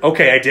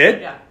 I did?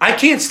 Yeah. I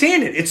can't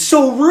stand it. It's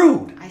so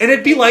rude. And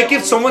it'd be like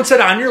if someone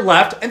said on your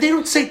left and they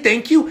don't say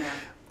thank you. Yeah.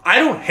 I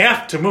don't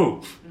have to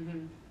move.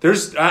 Mm-hmm.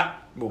 There's,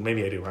 well,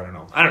 maybe I do. I don't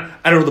know. I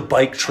don't know the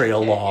bike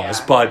trail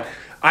laws, but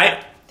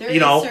and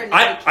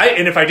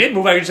if I did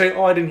move, I could say,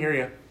 oh, I didn't hear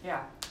you.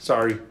 Yeah.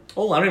 Sorry.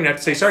 Oh, I don't even have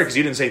to say sorry because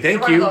you didn't say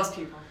thank you. You're one of those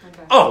people.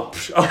 Okay. Oh,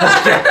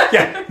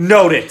 yeah.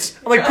 Note it.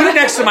 I'm like, put it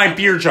next to my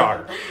beer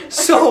jar.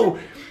 So,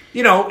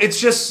 it's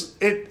just,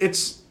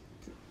 it's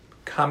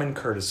common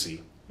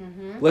courtesy.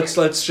 Mm-hmm.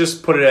 Let's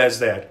just put it as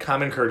that.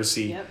 Common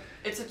courtesy. Yep.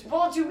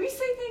 Do we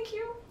say thank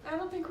you? I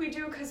don't think we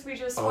do because we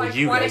just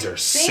you guys are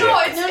sick.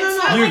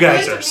 No. You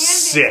guys are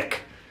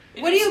sick.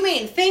 What do you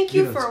mean? Thank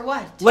you for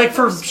what? Like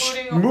for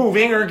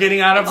moving or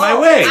getting out of my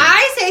way.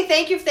 I say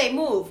thank you if they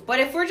move, but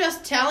if we're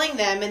just telling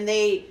them and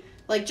they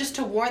just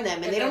to warn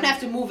them and they don't have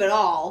to move at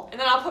all,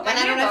 and then I'll put my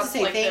hand I don't have up to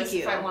say like thank this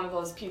you. if I'm one of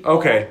those people.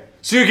 Okay,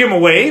 so you give them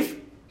a wave.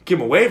 Give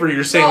them a wave, or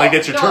you're saying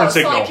that's your turn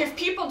signal. So like if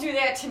people do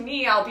that to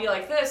me, I'll be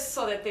like this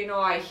so that they know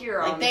I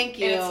hear them. Like thank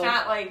you. And it's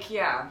not like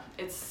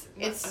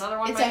it's another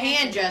one. It's a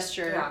hand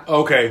gesture. Yeah.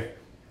 Okay.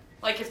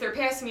 Like if they're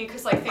passing me,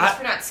 because like thanks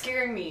for not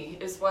scaring me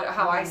is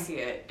how I see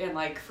it, and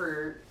like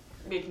for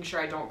making sure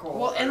I don't go.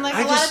 Well, and like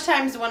a lot of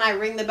times when I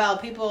ring the bell,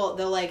 people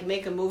they'll like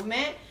make a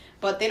movement,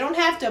 but they don't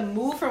have to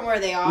move from where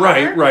they are.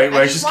 Right.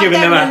 Just giving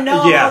them to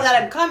know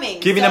that I'm coming.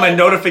 Giving them a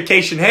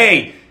notification.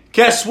 Hey,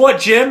 guess what,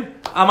 Jim?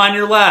 I'm on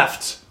your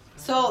left.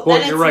 So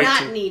then it's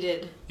not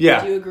needed.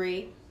 Yeah. Do you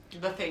agree?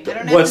 The thing.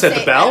 What's that?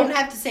 The bell? I don't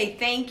have to say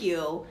thank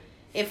you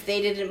if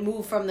they didn't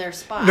move from their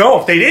spot.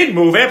 No, if they didn't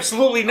move,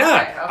 absolutely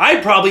not. Okay.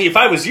 I'd probably, if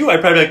I was you,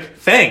 I'd probably be like,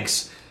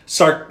 thanks.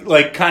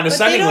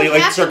 Condescendingly,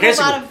 like sarcastically. But they don't have to move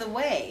out of the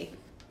way.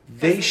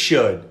 They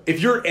should. If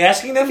you're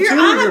asking them to. If you're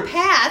on a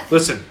path.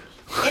 Listen.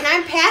 And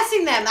I'm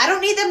passing them. I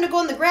don't need them to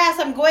go in the grass.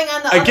 I'm going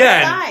on the other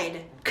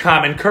side.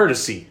 Common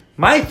courtesy.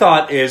 My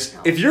thought is,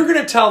 if you're going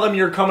to tell them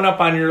you're coming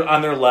up on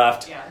their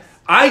left, yes.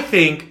 I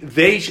think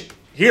they should.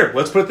 Here,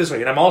 let's put it this way,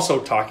 and I'm also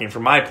talking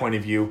from my point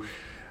of view.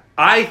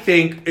 I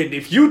think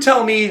if you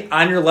tell me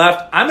on your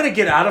left, I'm going to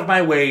get out of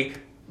my way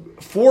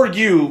for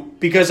you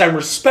because I'm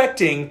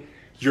respecting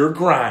your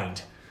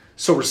grind.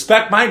 So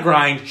respect my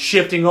grind,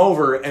 shifting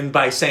over and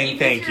by saying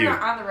thank you. If you're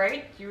on the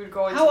right, you would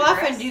go into How the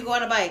often grass? do you go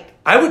on a bike?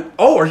 I would.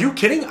 Oh, are you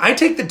kidding? I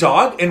take the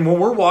dog, and when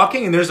we're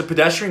walking and there's a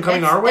pedestrian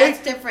coming our way,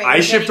 that's different.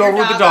 I shift over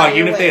with the dog,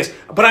 even if they ask.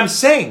 But I'm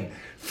saying,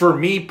 for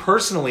me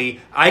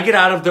personally, I get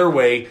out of their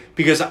way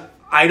because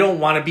I don't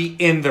want to be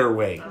in their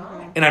way.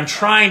 Oh. And I'm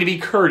trying to be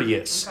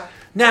courteous. Okay.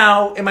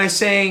 Now, am I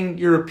saying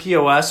you're a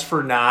POS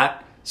for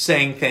not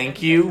saying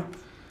thank you?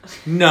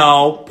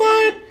 No,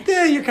 but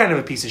you're kind of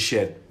a piece of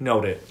shit.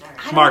 Note it.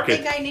 I don't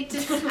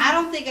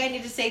think I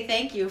need to say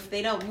thank you if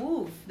they don't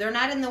move. They're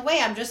not in the way.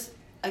 I'm just,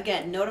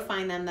 again,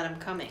 notifying them that I'm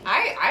coming.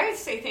 I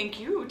say thank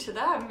you to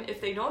them if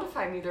they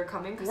notify me they're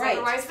coming, because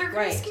otherwise they're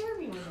going to scare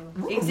me.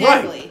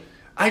 Exactly. Right.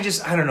 I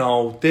don't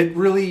know. That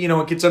really,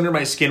 it gets under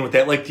my skin with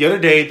that. Like the other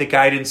day, the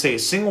guy didn't say a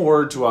single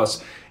word to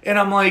us. And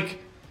I'm like,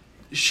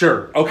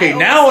 sure. Okay,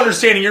 now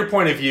understanding your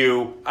point of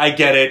view, I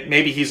get it.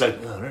 Maybe he's like,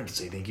 I don't have to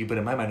say thank you. But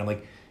in my mind, I'm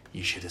like,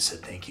 you should have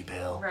said thank you,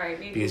 Bill. Right.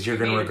 Because you're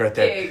going to regret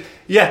that.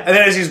 Yeah. And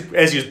then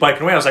as he was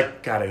biking away, I was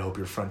like, God, I hope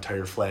your front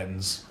tire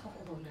flattens. Oh,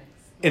 nice.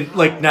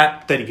 And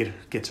not that he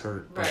gets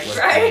hurt. Right.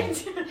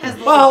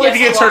 Well, if he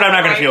gets hurt, I'm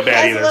not going to feel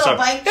bad either. Has a little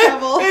bike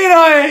trouble.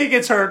 He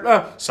gets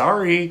hurt.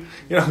 Sorry.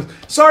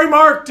 Sorry,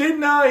 Mark.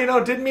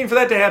 Didn't mean for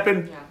that to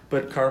happen. Yeah.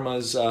 But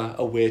karma's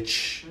a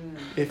witch,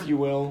 if you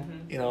will.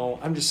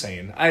 Mm-hmm. I'm just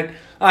saying. I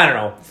don't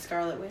know.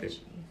 Scarlet Witch.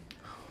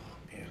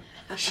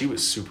 She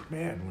was super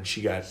mad when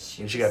she got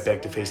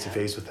back to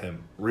face with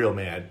him. Real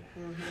mad.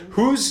 Mm-hmm.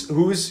 Who's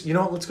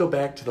let's go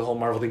back to the whole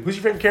Marvel thing. Who's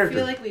your favorite character?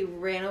 I feel like we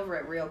ran over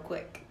it real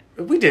quick.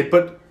 We did,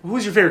 but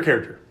who's your favorite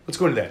character? Let's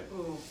go into that.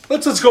 Ooh.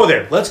 Let's go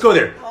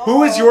there. Oh.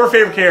 Who is your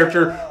favorite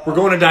character? We're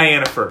going to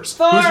Diana first.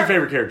 Thor. Who's your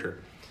favorite character?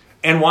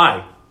 And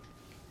why?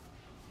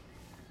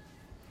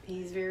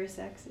 He's very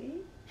sexy.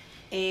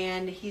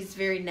 And he's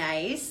very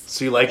nice.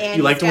 So you liked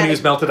him when he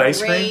was melted ice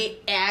cream?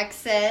 Great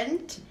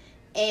accent.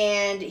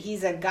 And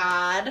he's a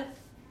god.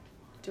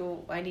 Do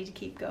I need to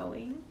keep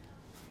going?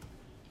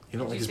 You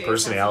don't like his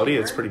personality?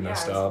 It's pretty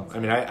messed up. I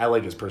mean, I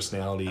like his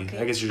personality. Okay.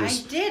 I guess you're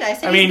just... I did. I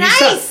said he's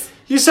nice.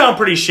 You sound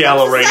pretty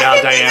shallow right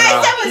now,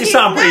 Diana. You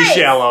sound pretty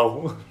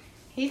shallow.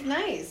 He's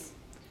nice.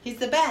 He's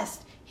the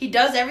best. He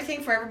does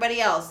everything for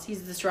everybody else.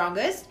 He's the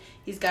strongest.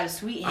 He's got a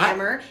sweet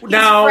hammer. He's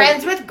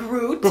friends with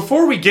Groot.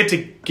 Before we get to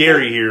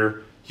Gary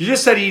here... You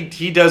just said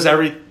he does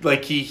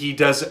he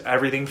does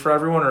everything for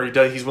everyone, or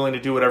he's willing to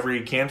do whatever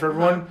he can for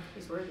everyone.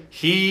 He's worthy.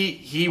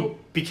 He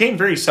became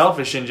very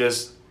selfish and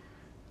just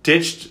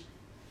ditched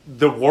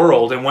the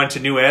world and went to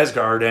New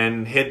Asgard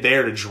and hid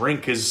there to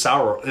drink his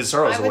sorrows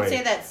away. I would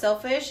say that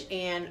selfish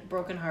and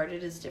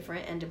brokenhearted is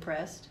different, and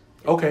depressed.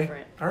 Okay,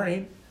 different. All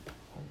right. Oh,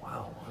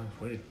 wow,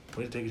 way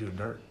to take it to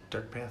a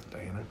dark path,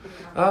 Diana.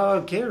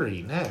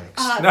 Gary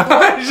next. Thor took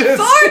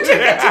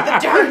it to the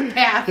dark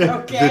path.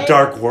 Okay. The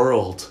dark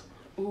world.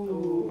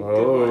 Ooh.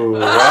 Oh.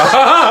 Shout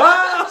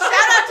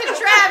out to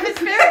Trav. His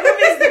favorite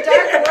movie is The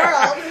Dark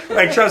World.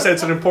 Like Trav said,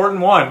 it's an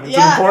important one. It's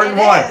an important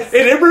one.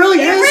 It really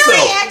is,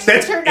 though.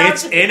 Actually turned out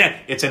to be.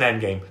 It's an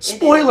Endgame.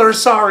 Spoiler,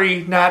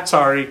 sorry, not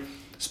sorry.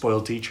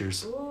 Spoiled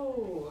teachers.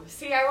 Ooh.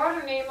 See, I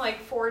want to name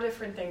like 4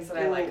 different things that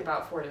I like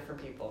about 4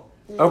 different people.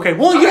 Okay,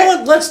 well, you know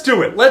what? Let's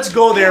do it. Let's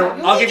go there.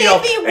 I'll give you all.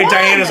 Hey,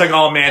 Diana's like,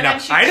 oh man, now,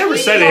 I never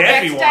said it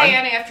had to be one.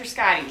 Diana after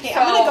Scotty. Okay,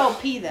 I'm going to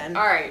go pee then.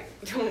 All right.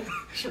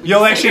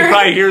 You'll actually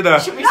probably hear the...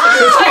 Really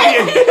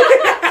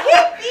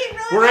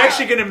We're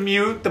actually going to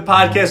mute the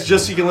podcast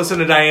just so you can listen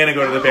to Diana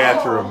go to the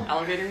bathroom.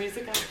 Elevator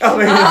music. All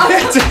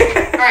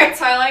right,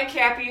 so I like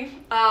Cappy.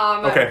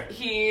 Okay.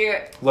 He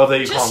love that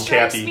you call him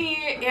strikes Cappy.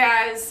 me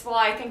as, well,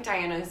 I think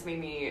Diana has made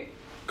me...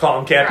 Call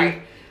him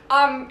Cappy?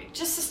 Right.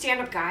 Just a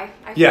stand-up guy,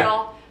 I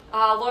feel.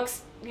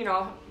 Looks,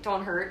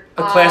 don't hurt.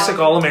 A classic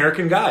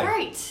all-American guy.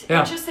 Right. Yeah.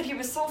 And just that he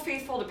was so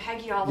faithful to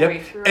Peggy all the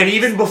way through. And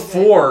even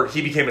before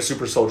he became a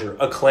super soldier,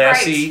 a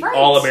classy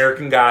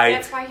all-American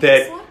guy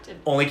that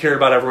only cared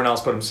about everyone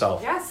else but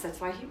himself. Yes, that's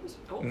why he was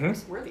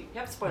worthy.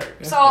 Yep, spoiler.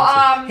 Yeah, so,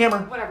 Hammer.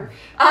 Whatever.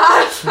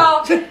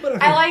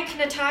 I like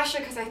Natasha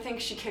because I think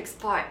she kicks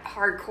butt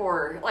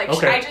hardcore. Like,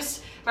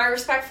 my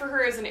respect for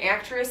her as an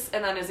actress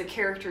and then as a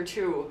character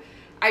too.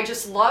 I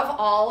just love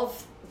all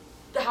of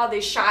how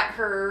they shot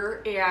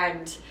her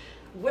and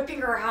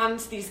whipping her around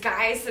these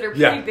guys that are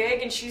pretty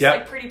big, and she's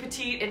like pretty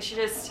petite, and she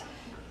just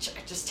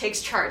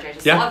takes charge. I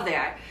just love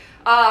that.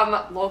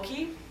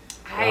 Loki.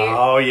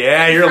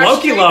 You're a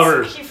Loki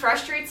lover. He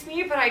frustrates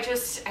me, but I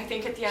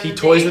think at the end of the day... He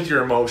toys with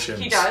your emotions.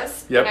 He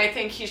does. Yep. And I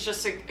think he's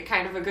just a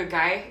kind of a good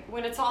guy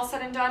when it's all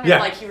said and done. Yeah.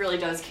 And like he really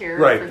does care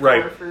for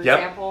Thor, for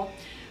example.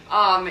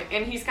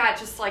 And he's got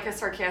just like a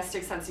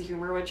sarcastic sense of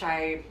humor, which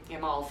I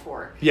am all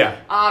for. Yeah.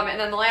 And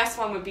then the last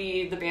one would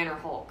be the Banner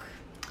Hulk.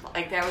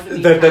 Like that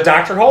was the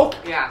Dr. Hulk?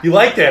 Yeah. You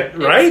like that,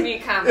 right? It's a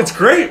neat combo. It's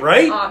great,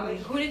 right?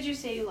 Who did you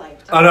say you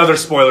liked? Another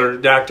spoiler,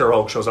 Dr.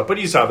 Hulk shows up, but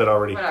you saw that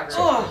already. Whatever.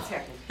 So.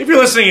 If you're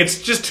listening,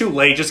 it's just too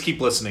late. Just keep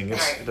listening. It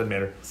doesn't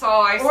matter. So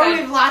I said... Or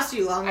we've lost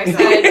you long ago. I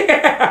said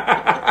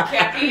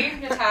Cappy,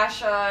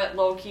 Natasha,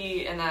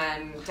 Loki, and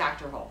then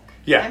Dr. Hulk.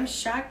 Yeah. I'm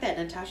shocked that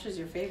Natasha's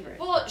your favorite.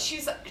 Well,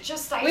 she's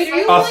just... Wait, are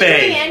you only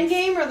doing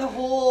Endgame or the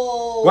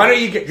whole... Why don't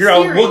you get...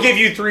 we'll give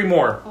you 3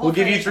 more. We'll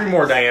give you 3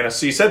 more, Diana.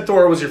 So you said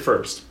Thor was your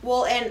first.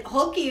 Well, and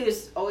Hulky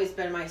has always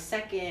been my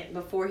second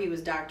before he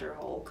was Dr.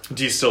 Hulk.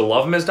 Do you still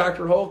love him as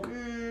Dr. Hulk? I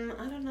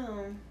don't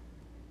know.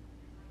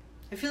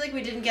 I feel like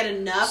we didn't get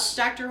enough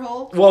Dr.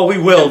 Hulk. Well, we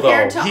will,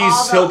 compared though. To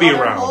all the he'll be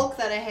other around. Hulk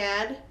that I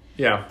had.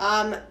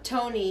 Yeah.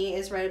 Tony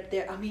is right up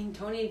there. I mean,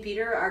 Tony and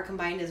Peter are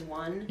combined as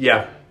one.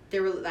 Yeah.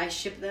 I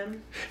ship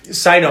them.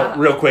 Side note,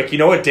 real quick. You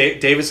know what?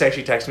 Davis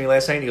actually texted me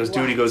last night. He goes,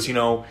 dude,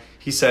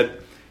 he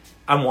said,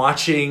 I'm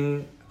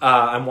watching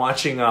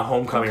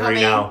Homecoming right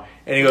now.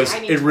 And he goes,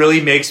 it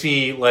really makes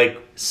me,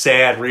 like,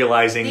 sad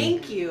realizing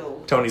Thank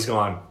you. Tony's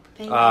gone.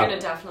 Thank you. You're going to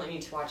definitely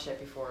need to watch it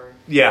before.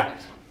 Yeah.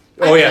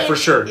 Yeah, for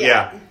sure.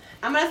 Yeah.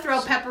 I'm going to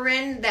throw Pepper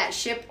in that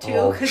ship,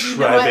 too, because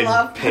I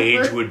love Pepper.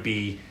 Page would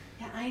be...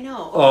 I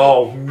know.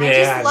 Oh, man. I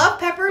just love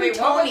Pepper and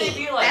Tony. What would they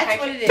be like? That's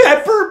what it is.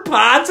 Pepper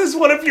Potts is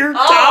one of your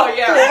top 4.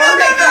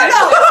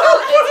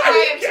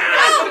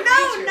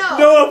 No.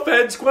 No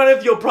offense,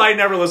 Gwyneth. You'll probably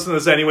never listen to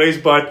this anyways,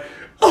 but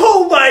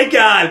oh my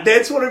God,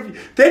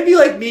 that'd be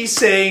like me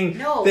saying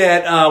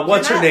that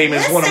what's her name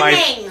is one of my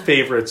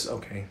favorites.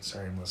 Okay,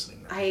 sorry, I'm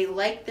listening now. I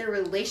like their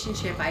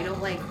relationship. I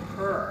don't like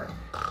her.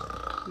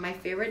 My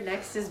favorite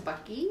next is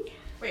Bucky.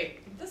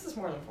 Wait, this is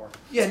more than 4.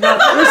 Yeah, no,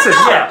 listen,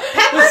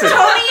 Pepper,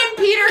 Tony, and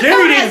Peter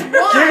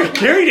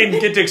Carrie didn't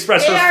get to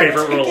express her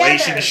favorite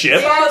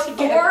relationship.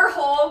 Thor,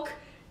 Hulk,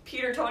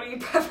 Peter, Tony,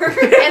 Pepper.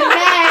 And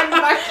then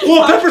Bucky.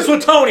 Well, Pepper's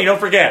with Tony, don't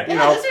forget. Yeah,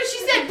 that's what she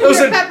said.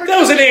 That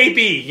was an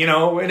AB, an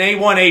A1,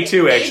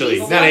 A2, actually.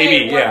 ABC. Not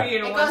AB, yeah.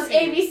 It goes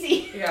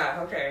ABC.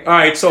 Yeah, okay. All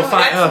right, so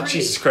fine. Oh,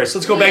 Jesus Christ.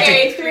 Let's go back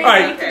to... All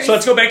right, so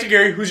let's go back to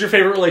Gary. Who's your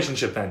favorite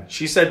relationship then?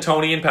 She said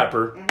Tony and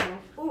Pepper.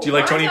 Mm-hmm. Do you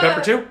like Tony and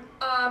Pepper too?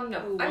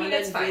 No. I mean,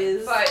 it's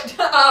fine. But,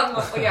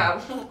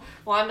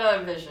 Wanda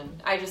and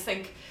Vision. I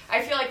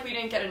feel like we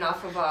didn't get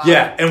enough of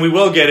Yeah, and we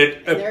will get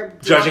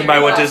it, judging by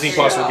what Disney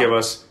Plus will give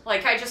us.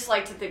 Like, I just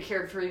liked that they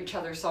cared for each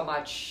other so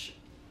much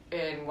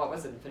in, what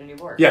was it, Infinity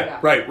War? Yeah,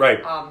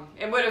 right.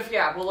 And what if,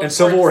 we'll and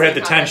Civil War had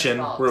the tension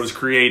where it was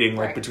creating,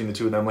 like, between the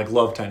two of them, like,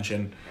 love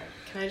tension.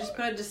 Can I just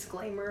put a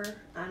disclaimer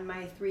on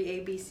my 3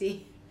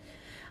 ABC?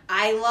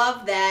 I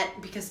love that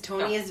because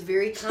Tony is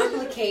very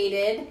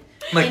complicated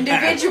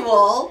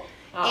individual,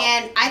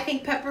 and I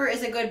think Pepper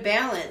is a good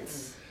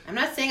balance. I'm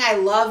not saying I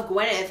love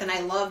Gwyneth and I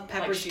love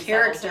Pepper's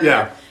character.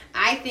 Yeah.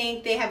 I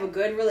think they have a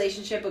good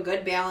relationship, a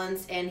good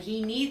balance, and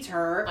he needs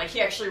her. Like,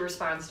 he actually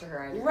responds to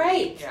her.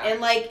 Right. Yeah.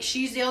 And, like,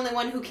 she's the only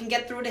one who can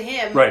get through to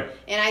him. Right.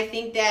 And I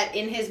think that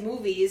in his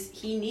movies,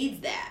 he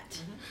needs that.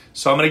 Mm-hmm.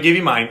 So I'm going to give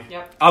you mine.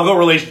 Yep. I'll go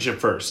relationship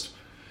first.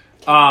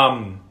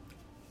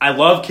 I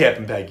love Cap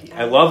and Peggy.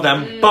 I love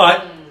them,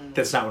 but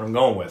that's not what I'm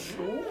going with.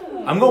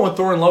 Ooh. I'm going with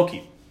Thor and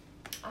Loki.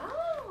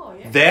 Oh,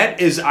 yeah.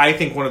 That is, I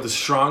think, one of the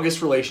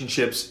strongest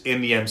relationships in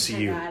the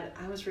MCU. Oh my God,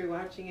 I was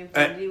rewatching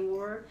Infinity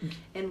War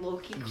and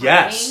Loki crying.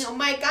 Yes. Oh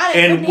my God!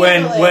 And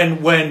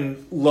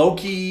when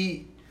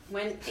Loki,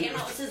 when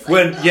Thanos is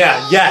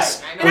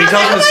yes, when he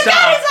tells him to stop,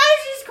 God, his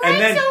eyes just crying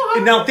and then so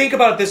hard. now think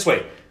about it this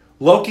way: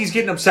 Loki's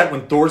getting upset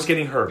when Thor's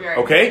getting hurt. Right.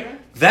 Okay,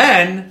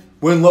 Then,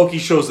 when Loki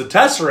shows the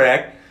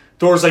Tesseract,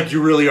 Thor's like,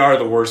 you really are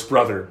the worst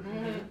brother.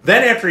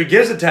 Then after he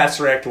gives the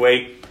Tesseract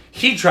away,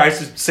 he tries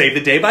to save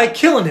the day by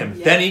killing him.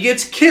 Yep. Then he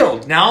gets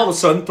killed. Now all of a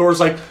sudden, Thor's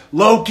like,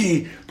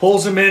 Loki,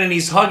 pulls him in and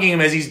he's hugging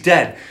him as he's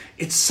dead.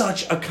 It's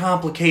such a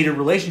complicated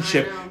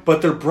relationship,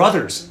 but they're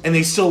brothers, and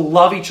they still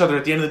love each other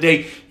at the end of the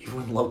day. Even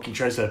when Loki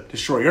tries to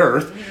destroy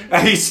Earth,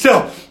 and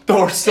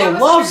Thor still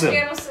loves him.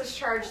 Thanos'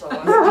 charge,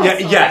 though.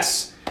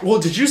 Yes. Well,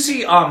 did you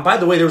see, by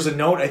the way, there was a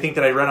note, I think,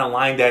 that I read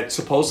online that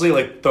supposedly,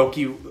 like,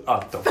 Wait,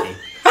 what's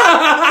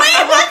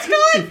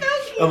going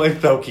Thoki? I'm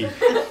like, Thoki.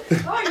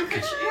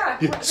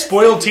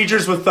 Spoiled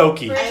teachers with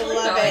Thoki. I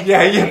love it.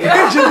 Yeah,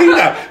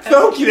 Angelina.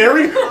 Thoki, there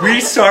we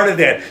started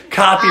that.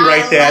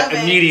 Copyright that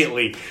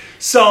immediately.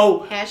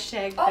 So,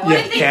 hashtag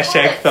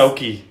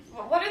Thoki.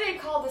 What do they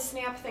call the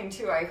snap thing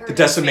too? I heard the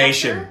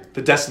decimation.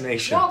 The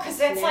decimation. No, because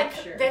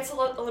that's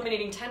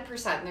eliminating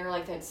 10%, and they're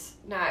like, that's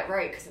not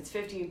right because it's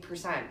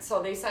 50%.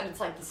 So they said it's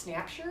like the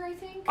snapshare, I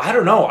think. I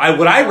don't know.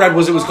 What I read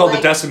was it was called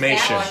the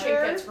decimation. I think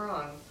that's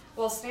wrong.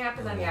 Well, snap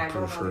and then I don't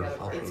know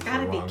the other. It's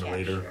gotta be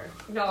capture.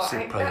 No,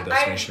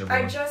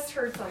 I just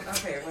heard something.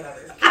 Okay, whatever.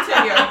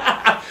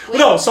 Continue.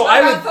 No, so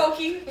I would.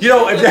 Thoki? I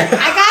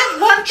got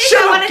one thing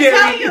I want to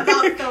tell you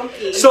about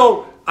Thoki.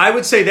 So I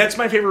would say that's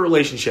my favorite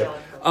relationship.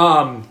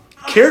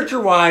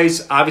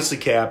 Character-wise, obviously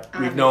Cap.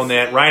 We've known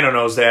that. Rhino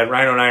knows that.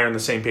 Rhino and I are on the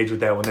same page with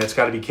that one. That's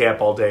got to be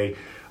Cap all day.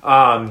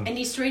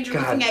 Any stranger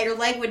looking at your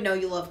leg would know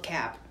you love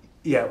Cap.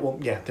 Yeah, well,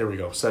 there we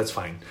go. So that's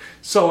fine.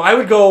 So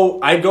I'd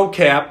go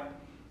Cap.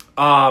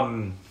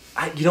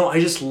 I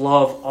just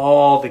love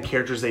all the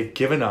characters they've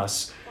given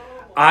us.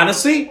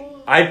 Honestly,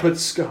 I'd put...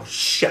 Oh,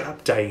 shut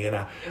up,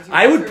 Diana.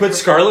 I would put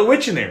Scarlet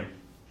Witch in there.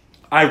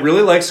 I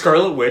really like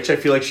Scarlet Witch. I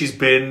feel like she's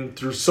been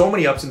through so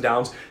many ups and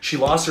downs. She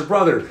lost her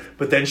brother,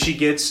 but then she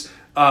gets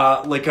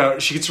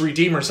she gets to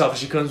redeem herself.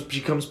 She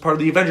becomes part of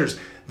the Avengers.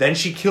 Then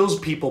she kills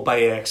people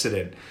by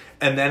accident.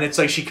 And then it's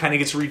like she kind of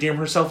gets to redeem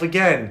herself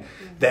again.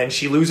 Then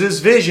she loses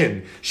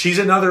vision. She's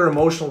another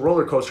emotional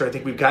roller coaster I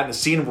think we've gotten to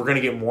see and we're going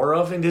to get more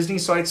of in Disney.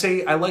 So I'd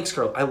say I love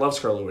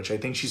Scarlet Witch. I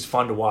think she's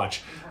fun to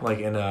watch. Like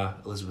in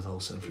Elizabeth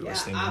Olsen, if you're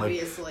listening.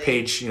 Obviously. Like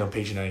Paige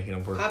and I,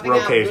 we're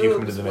okay if you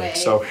come into the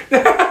mix. So,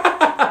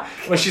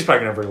 well, she's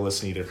probably never going to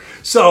listen either.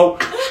 So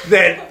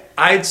that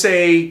I'd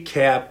say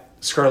Cap,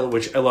 Scarlet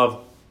Witch. I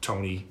love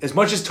Tony. As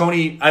much as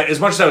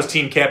I was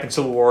Team Cap in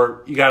Civil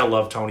War, you gotta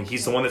love Tony.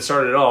 He's the one that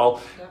started it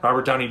all. Yeah.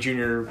 Robert Downey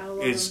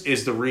Jr.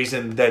 is the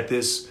reason that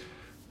this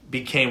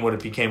became what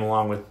it became,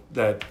 along with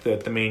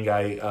the main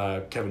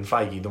guy, Kevin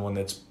Feige, the one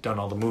that's done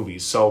all the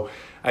movies. So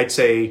I'd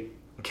say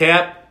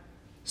Cap,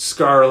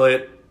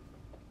 Scarlet,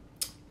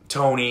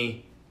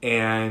 Tony,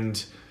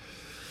 and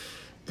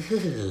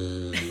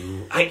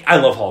I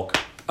love Hulk.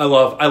 I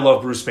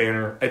love Bruce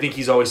Banner. I think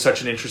he's always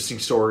such an interesting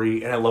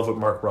story, and I love what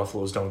Mark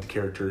Ruffalo's done with the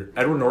character.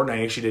 Edward Norton,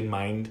 I actually didn't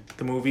mind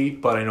the movie,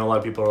 but I know a lot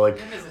of people are like,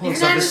 "Oh,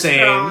 it's not the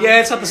same." Yeah,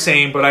 it's not the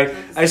same, but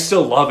I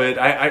still love it.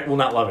 I will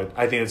not love it.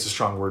 I think it's a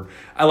strong word.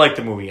 I like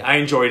the movie. I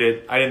enjoyed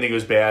it. I didn't think it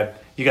was bad.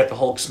 You got the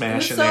Hulk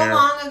smash in there. So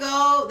long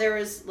ago, there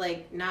was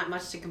like not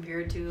much to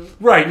compare it to.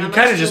 Right, you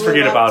kind of just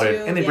forget about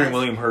it, and they bring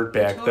William Hurt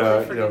back.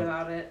 Forget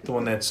about it. The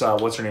one that's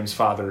what's her name's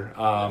father.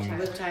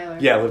 Liv Tyler.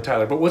 Yeah, Liv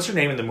Tyler. But what's her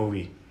name in the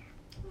movie?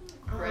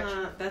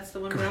 That's the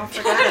one we all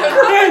forgot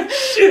about.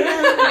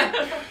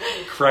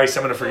 Christ,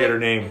 I'm going to forget her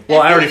name.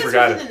 Well, I already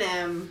forgot it. With an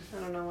M. I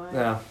don't know why.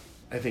 Yeah,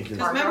 I think you're.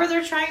 Because remember,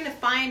 they're trying to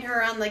find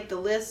her on like the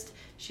list.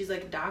 She's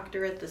like a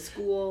doctor at the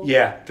school.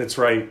 Yeah, that's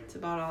right. It's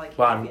about all like.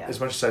 Wow, as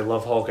much as I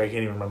love Hulk, I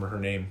can't even remember her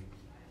name.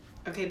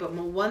 Okay, but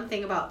one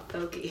thing about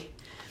Thoki.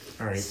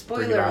 All right,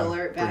 spoiler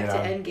alert, back to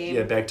Endgame.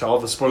 Yeah, back to all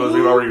the spoilers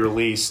we've already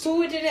released.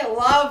 Who didn't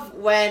love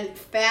when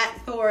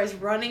Fat Thor is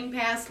running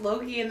past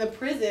Loki in the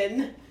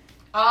prison?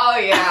 Oh,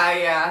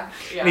 yeah.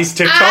 And he's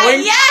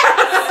tiptoeing? Yes!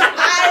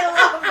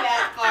 I love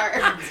that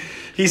part.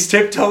 He's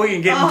tiptoeing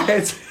and getting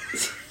pets.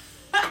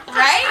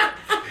 Right?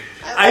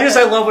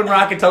 I love when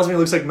Rocket tells me it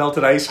looks like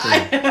melted ice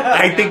cream.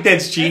 I think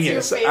that's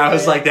genius. I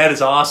was like, that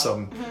is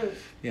awesome. Mm-hmm.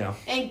 Yeah.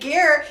 And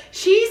Garrett,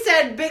 she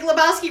said Big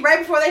Lebowski right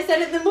before they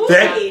said it in the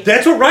movie.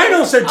 That's what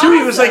Rhino said too. Awesome.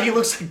 He was like, he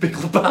looks like Big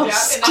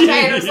Lebowski.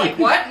 Yeah, and was like,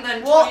 what? And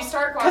then Tony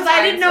Stark because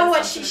I didn't know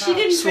what she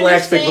didn't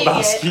finish Big saying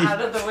Lebowski. it.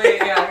 Out of the way,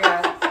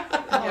 yeah.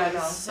 Yeah,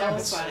 no, so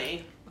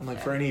funny. I'm like,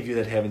 for any of you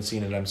that haven't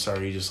seen it, I'm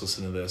sorry, you just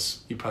listen to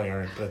this. You probably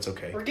aren't, but that's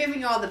okay. We're giving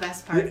you all the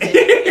best parts.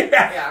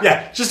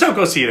 Yeah, just don't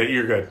go see it.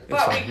 You're good.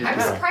 It's fine. I'm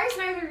surprised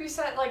neither of you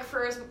said, like,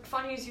 for as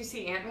funny as you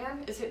see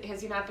Ant-Man,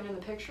 has he not been in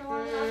the picture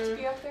long enough to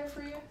be up there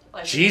for you?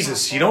 Like,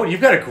 Jesus,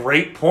 you've got a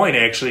great point,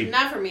 actually.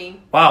 Not for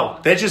me. Wow,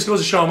 that just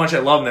goes to show how much I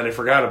love him that I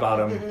forgot about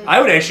him. Mm-hmm.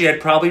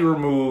 I'd probably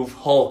remove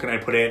Hulk and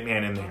I'd put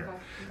Ant-Man in there.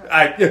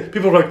 Okay.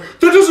 People are like,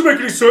 that doesn't make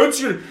any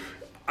sense.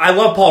 I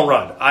love Paul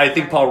Rudd. I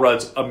think Paul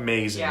Rudd's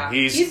amazing. Yeah.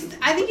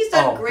 I think he's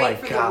done great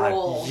for the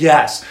role.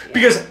 Yes. Yeah.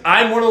 Because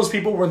I'm one of those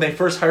people when they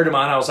first hired him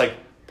on, I was like,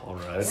 Paul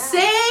Rudd.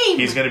 Same.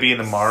 He's going to be in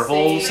the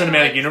Marvel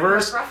Cinematic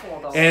Universe.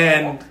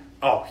 And,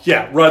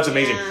 Rudd's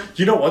amazing. Yeah.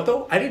 You know what,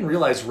 though? I didn't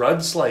realize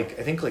Rudd's I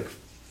think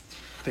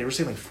they were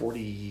saying like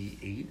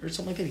 48 or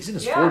something like that. He's in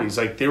his 40s.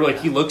 Like they were like,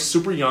 he looks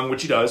super young,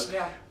 which he does.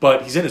 Yeah.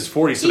 But he's in his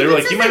 40s, so they were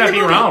like, he might not be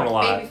around a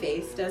lot.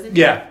 Babyface, doesn't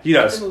he? Yeah, he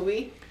does. The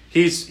movie.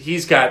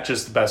 He's got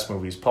just the best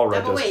movies. Paul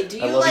Rudd does. Wait, do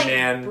you I Love like You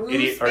Man, Bruce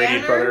Idiot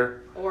Banner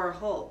Brother, or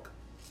Hulk?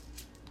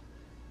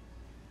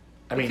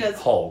 I mean,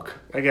 Hulk.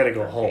 I gotta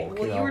go Hulk.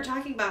 Well, you were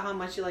talking about how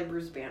much you like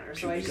Bruce Banner,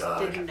 so I just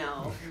didn't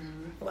know.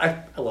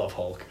 I love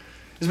Hulk,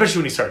 especially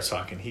when he starts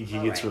talking. He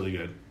gets really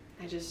good.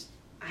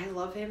 I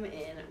love him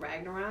in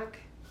Ragnarok.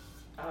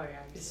 Oh yeah,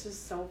 it's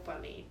just so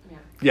funny.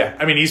 Yeah,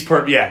 I mean he was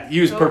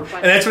perfect,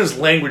 and that's when his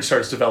language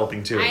starts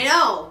developing too. I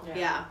know.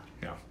 Yeah.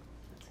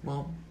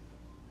 Well,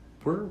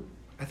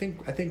 I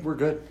think we're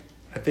good.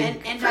 I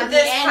think and for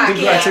this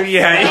podcast.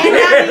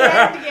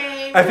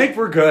 I think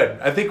we're good.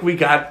 I think we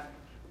got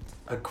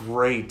a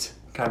great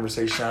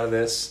conversation out of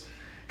this.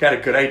 Got a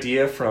good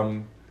idea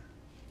from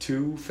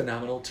two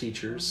phenomenal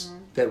teachers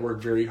that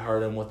work very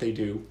hard on what they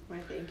do. Why,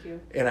 thank you.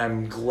 And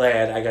I'm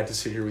glad I got to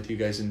sit here with you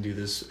guys and do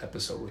this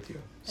episode with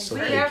you. So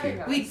thank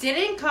you. We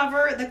didn't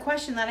cover the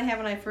question that I had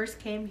when I first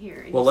came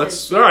here. Well,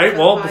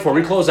 before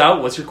we close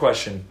out, what's your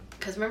question?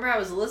 Because remember, I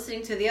was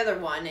listening to the other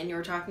one, and you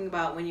were talking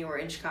about when you were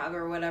in Chicago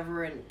or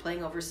whatever and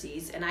playing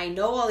overseas. And I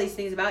know all these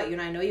things about you,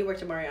 and I know you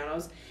worked at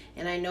Mariano's,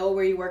 and I know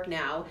where you work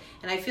now.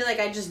 And I feel like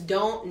I just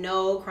don't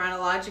know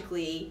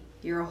chronologically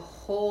your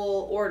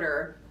whole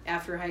order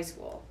after high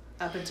school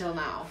up until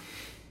now.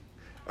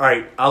 All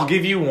right, I'll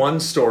give you one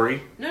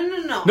story. No.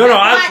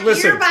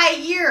 Listen. Year by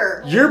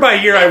year. Year by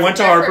year, I went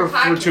to Harper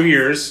for 2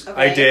 years.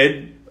 Okay. I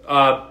did.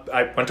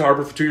 I went to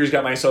Harper for 2 years,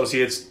 got my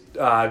associates,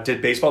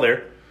 did baseball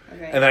there.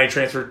 Okay. And then I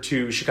transferred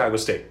to Chicago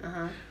State.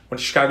 Went to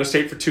Chicago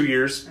State for 2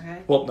 years.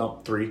 Okay. Well, no,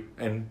 3.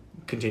 And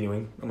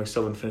continuing. I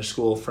still didn't finish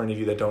school, for any of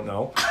you that don't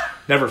know.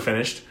 Never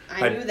finished.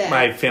 I knew that.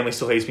 My family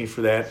still hates me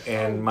for that.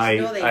 And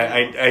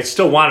I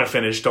still want to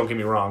finish, don't get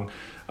me wrong.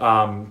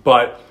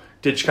 But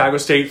did Chicago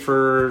State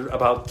for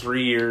about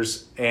 3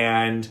 years.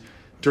 And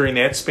during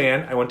that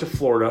span, I went to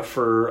Florida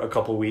for a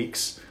couple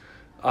weeks.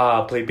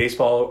 Played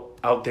baseball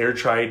out there,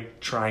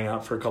 trying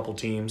out for a couple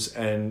teams,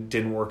 and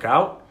didn't work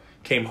out.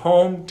 Came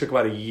home, took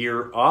about a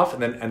year off,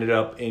 and then ended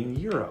up in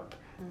Europe.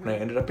 When I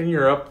ended up in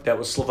Europe, that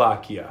was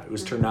Slovakia. It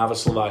was Trnava,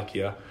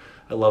 Slovakia.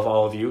 I love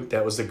all of you.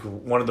 That was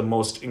one of the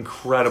most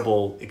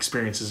incredible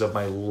experiences of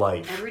my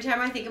life. Every time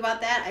I think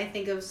about that, I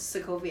think of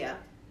Sokovia.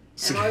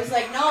 I'm always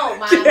like, no,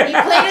 Mom, he played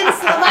in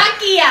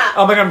Slovakia.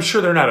 I'm like, I'm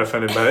sure they're not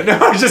offended by it. No,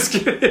 I'm just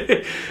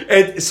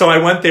kidding. So I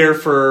went there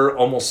for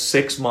almost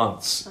 6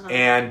 months.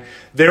 And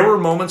there were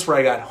moments where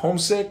I got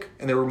homesick,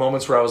 and there were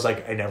moments where I was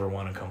like, I never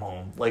want to come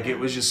home. Like, it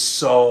was just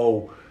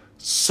so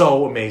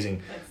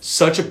amazing.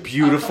 Such a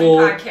beautiful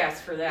podcast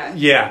for that.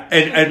 Yeah.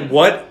 And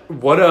what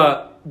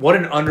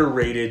an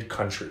underrated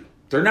country.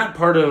 They're not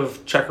part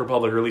of Czech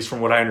Republic, or at least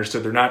from what I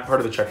understood, they're not part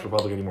of the Czech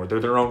Republic anymore.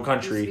 They're their own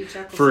country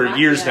for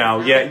years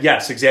now. Yeah,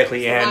 yes,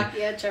 exactly.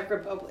 Slovakia, Czech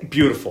Republic.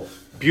 Beautiful.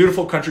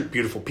 Beautiful country,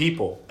 beautiful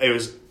people. It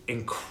was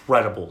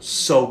incredible.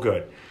 So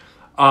good.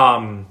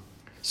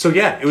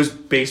 It was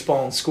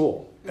baseball in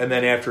school. And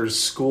then after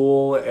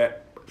school,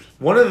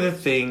 one of the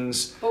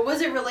things... But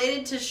was it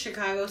related to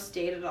Chicago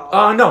State at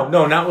all?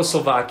 No, not with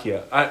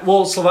Slovakia.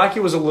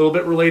 Slovakia was a little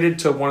bit related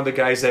to one of the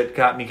guys that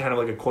got me kind of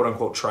like a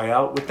quote-unquote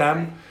tryout with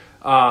them.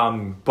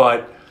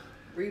 But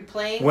were you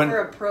playing for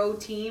a pro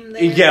team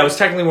there? Yeah, it was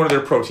technically one of their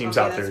pro teams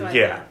out there.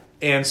 Yeah.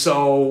 And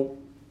so,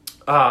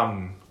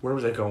 where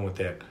was I going with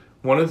that?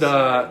 One of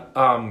the,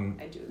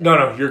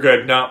 no, you're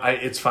good. No,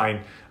 it's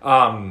fine.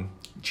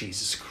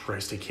 Jesus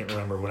Christ, I can't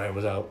remember what I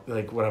was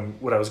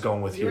what I was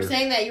going with here. You were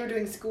saying that you were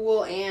doing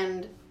school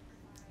and...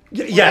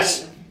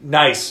 Yes.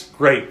 Nice.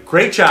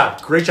 Great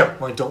job.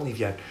 Well, don't leave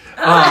yet.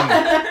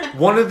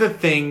 One of the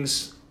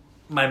things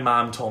my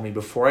mom told me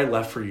before I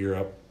left for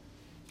Europe,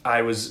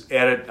 I was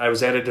at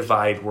a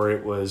divide where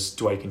it was,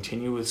 do I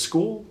continue with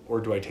school or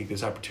do I take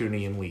this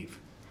opportunity and leave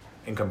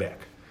and come back?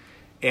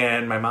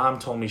 And my mom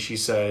told me, she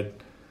said,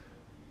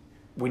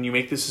 when you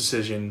make this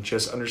decision,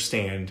 just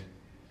understand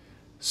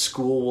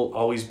school will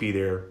always be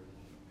there,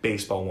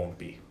 baseball won't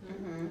be.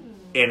 Mm-hmm.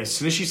 And as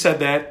soon as she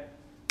said that,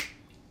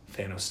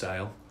 Thanos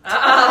style.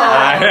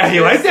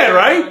 You like that,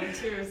 right?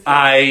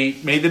 I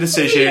made the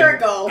decision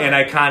and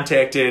I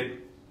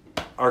contacted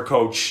our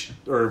coach,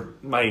 or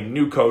my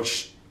new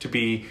coach to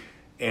be,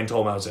 and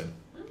told him I was in.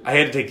 I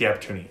had to take the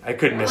opportunity. I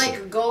couldn't miss it.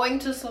 Like going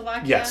to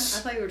Slovakia? Yes.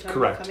 I thought you were talking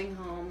about coming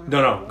home.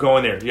 No,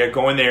 going there. Yeah,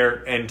 going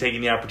there and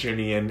taking the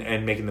opportunity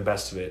and making the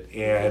best of it.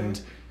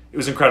 And it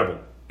was incredible.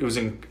 It was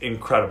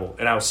incredible.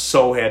 And I was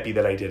so happy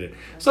that I did it.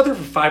 I was out there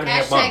for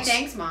 5.5 months.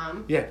 Thanks,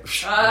 Mom. Yeah.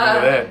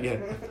 That. Yeah.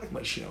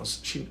 She knows.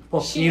 She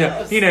knows.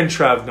 Nina and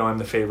Trev know I'm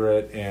the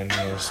favorite, and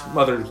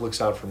Mother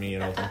looks out for me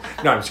and all that.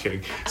 No, I'm just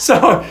kidding.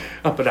 So,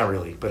 but not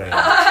really. But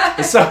I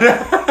am. So,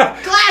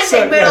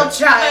 classic middle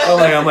child.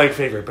 I'm like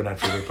favorite, but not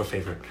favorite, but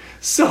favorite.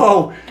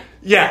 So,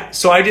 yeah.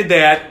 So I did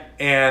that,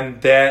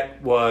 and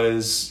that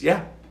was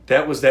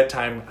that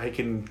time. I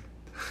can.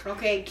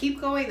 Okay,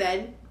 keep going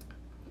then.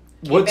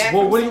 What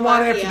do you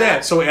want after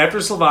that? So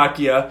after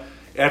Slovakia,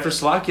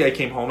 I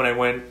came home and I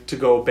went to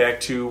go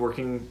back to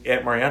working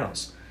at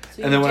Mariano's. So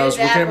and then when I was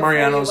working at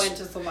Mariano's, you went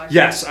to Slovakia.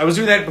 Yes, I was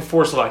doing that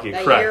before Slovakia.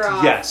 That correct. year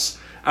off. Yes,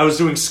 I was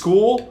doing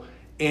school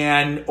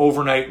and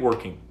overnight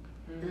working.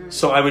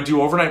 So I would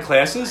do overnight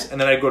classes, and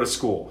then I'd go to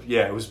school.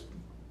 Yeah, it was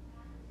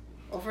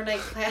overnight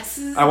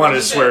classes. I wanted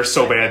to swear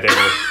so bad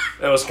there.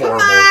 That was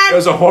horrible. on! It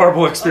was a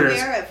horrible experience.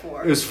 What we are at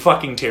 4. It was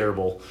fucking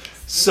terrible.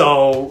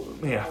 So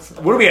yeah,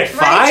 what are we at,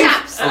 5? Right,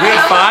 chops. Are we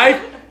at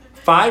 5?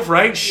 5,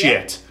 right?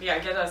 Shit. Yeah,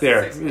 get us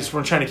There, 6.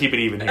 we're trying to keep it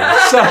even here.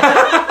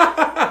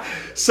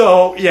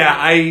 So yeah,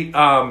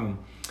 I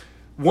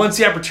once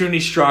the opportunity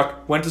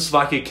struck, went to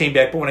Slovakia, came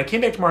back. But when I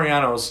came back to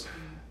Mariano's,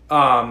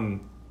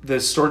 the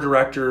store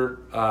director,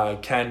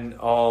 Ken,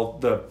 all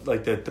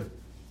the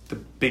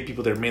big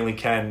people there, mainly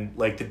Ken,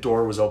 like the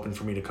door was open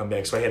for me to come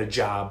back. So I had a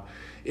job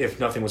if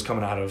nothing was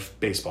coming out of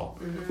baseball,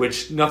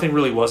 which nothing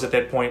really was at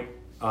that point.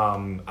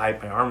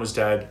 My arm was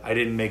dead. I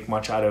didn't make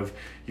much out of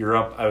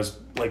Europe. I was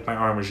like, my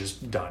arm was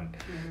just done.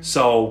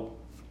 So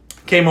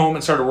came home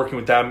and started working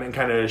with them and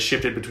kind of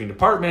shifted between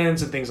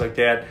departments and things like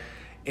that.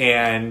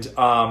 And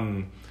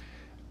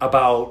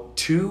about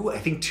 2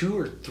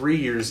 or 3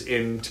 years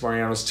into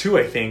Mariano's, 2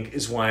 I think,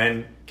 is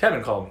when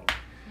Kevin called me.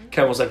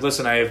 Kevin was like,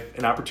 listen, I have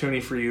an opportunity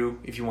for you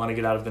if you want to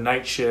get out of the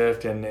night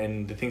shift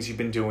and the things you've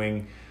been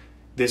doing.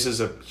 This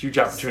is a huge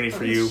opportunity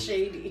for you.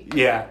 Shady.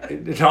 Yeah.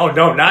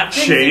 No, not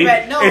shady.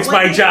 It's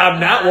my thing, job,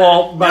 not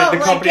the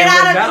company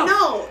I'm with now.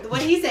 No,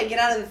 what he said, get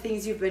out of the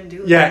things you've been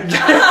doing. Yeah.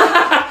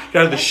 Get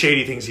out of the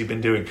shady things you've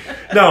been doing.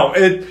 No,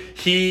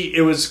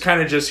 it was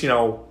kind of just,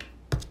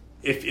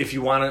 if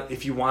you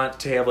want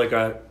to have like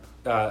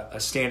a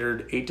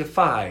standard 8 to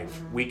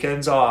 5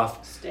 weekends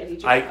off, steady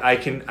job. I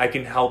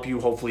can help you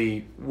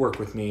hopefully work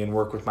with me and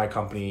work with my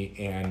company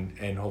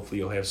and hopefully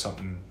you'll have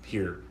something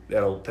here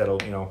that'll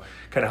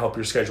kind of help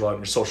your schedule out and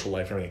your social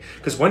life and everything.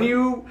 Because when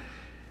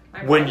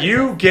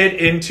you get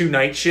into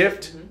night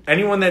shift,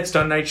 anyone that's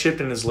done night shift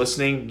and is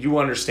listening, you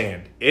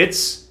understand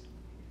it's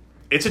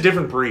a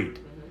different breed.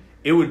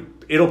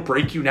 It'll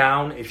break you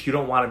down if you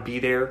don't want to be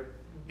there.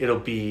 It'll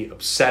be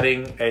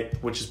upsetting,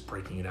 which is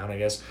breaking you down, I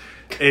guess.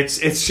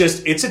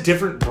 It's a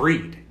different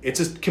breed. It's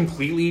a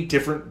completely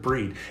different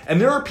breed.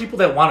 And there are people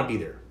that want to be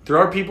there. There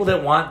are people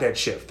that want that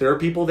shift. There are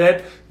people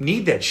that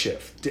need that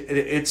shift.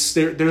 There's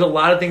a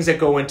lot of things that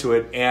go into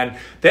it, and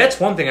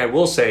that's one thing I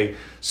will say.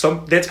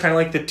 That's kind of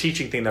like the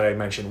teaching thing that I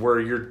mentioned, where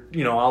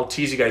I'll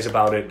tease you guys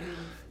about it.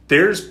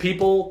 There's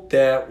people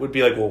that would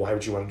be like, well, why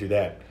would you want to do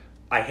that?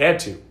 I had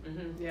to.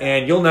 Yeah.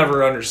 And you'll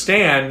never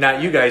understand,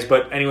 not you guys,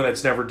 but anyone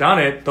that's never done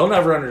it, they'll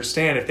never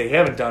understand if they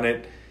haven't done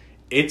it.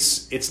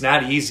 It's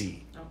not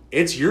easy.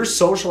 It's your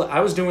social. I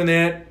was doing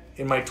that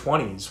in my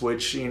 20s,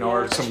 which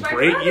are some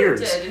great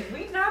years. Did.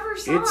 We never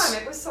saw him.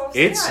 It was so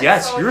sad.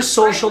 Yes, your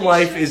social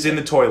life is in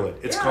the toilet.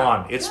 It's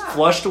gone. It's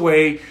flushed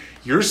away.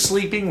 You're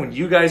sleeping when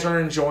you guys are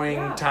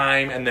enjoying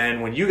time, and then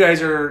when you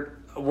guys are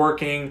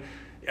working,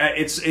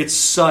 it's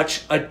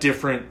such a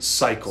different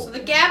cycle. So the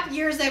gap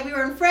years that we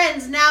were in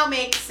Friends now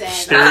makes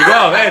sense. There you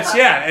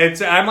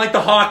go. I'm like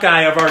the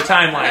Hawkeye of our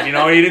timeline.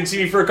 You didn't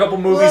see me for a couple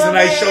movies, and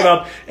I showed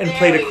up and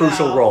played a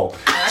crucial role.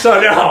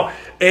 So no.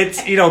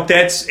 It's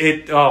that's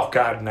it. Oh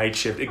God, night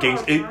shift.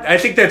 I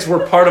think that's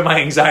where part of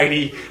my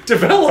anxiety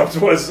developed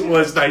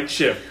was night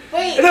shift.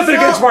 Wait, and nothing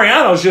against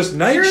Mariano's, just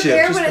night shift. You're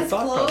there just when the it's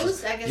thought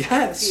closed. process. I guess Yes.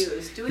 I'm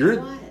confused. Doing You're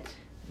what?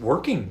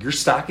 Working. You're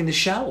stocking the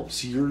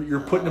shelves. You're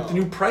putting up the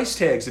new price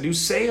tags, the new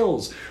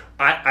sales.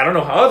 I don't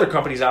know how other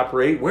companies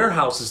operate,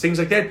 warehouses, things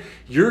like that.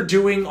 You're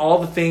doing all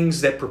the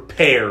things that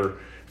prepare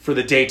for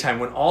the daytime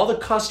when all the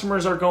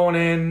customers are going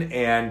in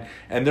and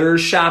they're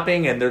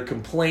shopping and they're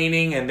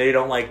complaining and they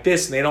don't like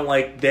this and they don't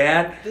like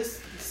that.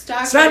 It's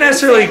not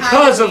necessarily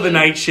because of the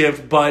night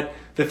shift, but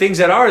the things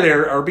that are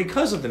there are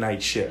because of the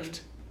night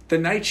shift. The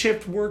night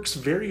shift works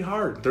very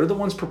hard. They're the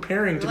ones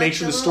preparing to make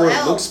sure the store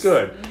looks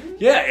good.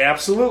 Yeah,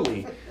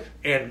 absolutely.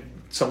 And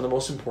some of the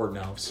most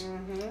important elves.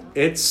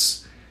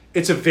 It's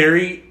a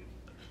very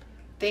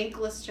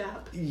thankless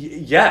job.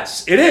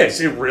 Yes, it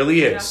is. It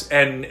really is.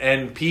 Yeah.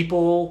 And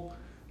people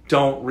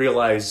don't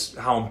realize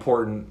how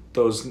important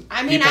those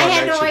I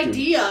had no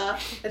idea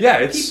that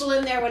there are people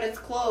in there when it's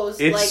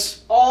closed, like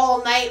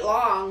all night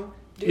long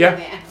doing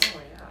that.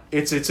 Oh, yeah.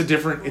 It's a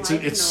different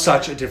it's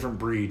such a different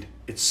breed.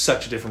 It's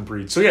such a different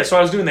breed. So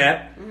I was doing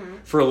that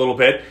for a little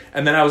bit,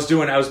 and then I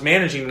was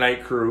managing the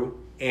night crew,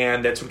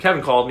 and that's when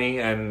Kevin called me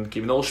and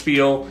gave me the little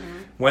spiel.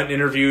 Went and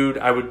interviewed.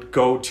 I would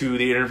go to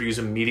the interviews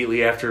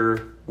immediately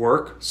after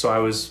work, so I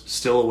was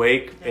still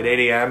awake at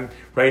 8 a.m.,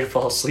 ready to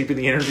fall asleep in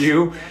the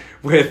interview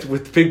with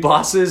the big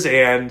bosses,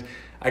 and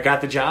I got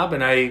the job,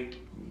 and I've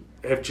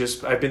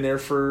been there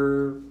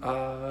for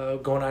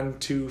going on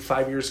to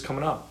 5 years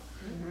coming up,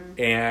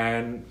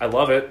 and I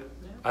love it.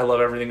 I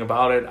love everything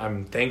about it.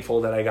 I'm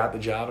thankful that I got the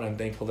job, and I'm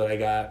thankful that I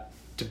got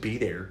to be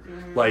there.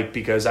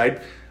 Because I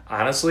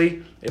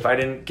honestly, if I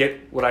didn't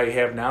get what I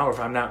have now, or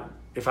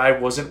if I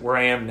wasn't where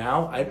I am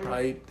now,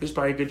 there's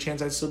probably a good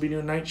chance I'd still be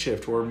doing night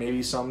shift, or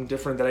maybe something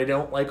different that I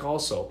don't like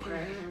also.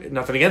 Right.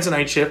 Nothing against a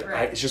night shift.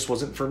 It just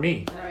wasn't for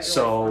me. Right.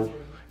 So,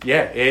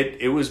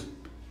 it was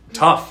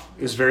tough.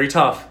 It was very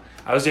tough.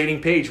 I was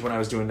dating Paige when I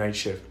was doing night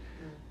shift.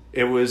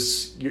 It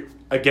was,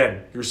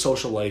 your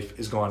social life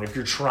is gone. If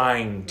you're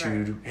trying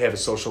to have a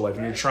social life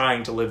and you're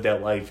trying to live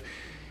that life,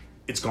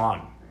 it's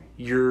gone.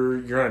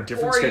 You're on a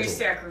different schedule. Or you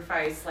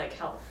sacrifice like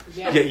health.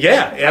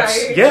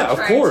 Of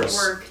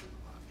course.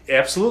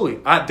 Absolutely.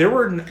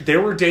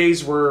 There were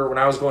days where when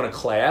I was going to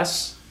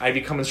class, I'd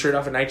be coming straight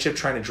off a night shift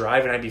trying to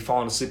drive, and I'd be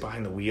falling asleep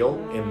behind the wheel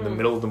in the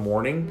middle of the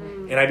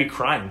morning, and I'd be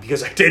crying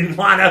because I didn't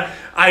want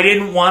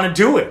to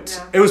do it.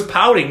 Yeah. It was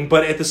pouting,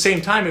 but at the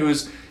same time, it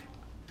was.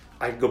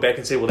 I could go back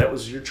and say, well, that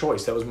was your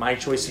choice. That was my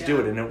choice to do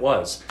it, and it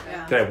was.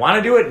 Yeah. Did I want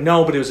to do it?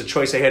 No, but it was a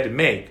choice I had to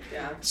make.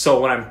 Yeah. So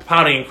when I'm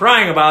pouting and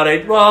crying about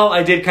it, well,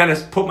 I did kind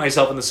of put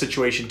myself in the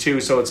situation too.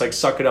 So it's like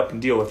suck it up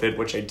and deal with it,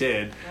 which I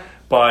did. Yeah.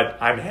 But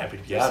I'm happy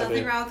to be out of it. There's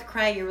something wrong with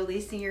crying. You're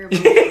releasing your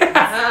emotions.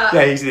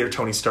 Yeah, he's either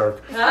Tony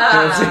Stark.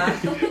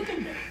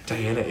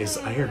 Diana is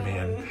Iron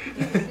Man.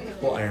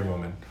 Well, Iron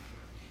Woman.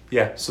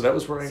 Yeah, so that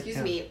was where Excuse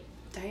me.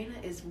 Diana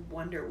is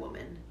Wonder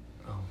Woman.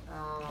 Oh.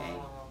 Okay.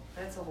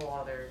 That's a whole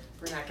other...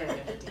 We're not getting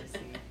into DC.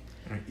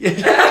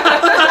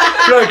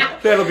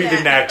 That'll be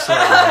the next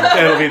round.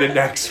 That'll be the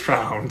next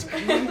round.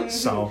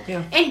 So,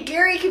 yeah. And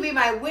Kerry can be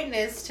my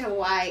witness to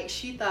why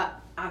she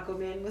thought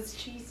Aquaman was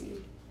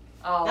cheesy.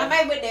 Oh. Not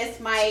my witness,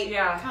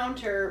 my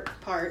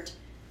counterpart.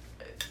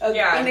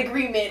 In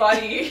agreement.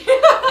 Buddy.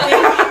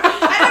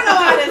 I don't know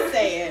how to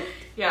say it.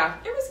 Yeah,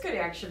 it was good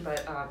action,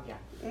 but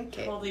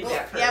Okay. We'll leave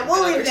that for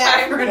we'll leave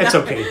that for It's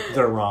okay.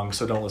 They're wrong,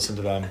 so don't listen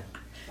to them.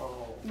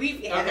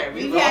 We've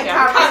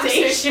had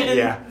conversations.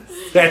 Yeah,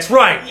 that's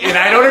right. And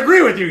I don't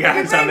agree with you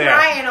guys on that.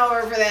 Ryan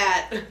over for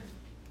that.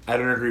 I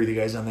don't agree with you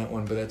guys on that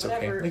one, but that's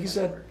okay. Like you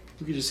said,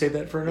 we could just save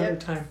that for another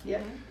time. Yeah.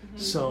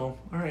 So,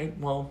 all right.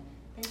 Well,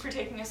 thanks for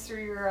taking us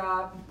through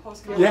your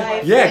post-game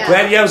life. Yeah,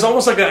 glad. Yeah, it was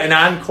almost like an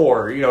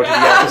encore, to the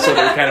episode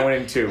that we kind of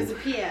went into. It was a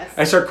PS.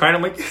 I start crying.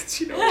 I'm like,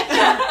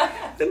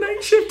 the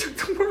night shift took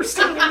the worst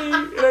out of me,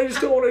 and I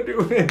just don't want to do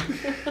it.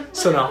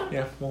 So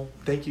well,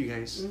 thank you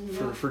guys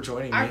for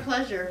joining me. Our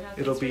pleasure.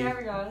 It'll be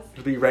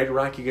Ride to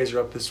Rock. You guys are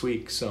up this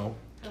week, so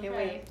can't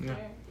wait. Yeah.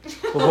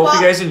 Well, hope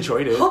you guys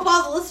enjoyed it. Hope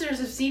all the listeners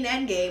have seen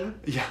Endgame.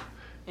 Yeah.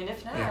 And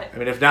if not, I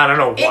don't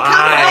know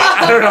why.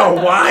 I don't know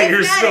why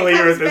you're still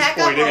here at this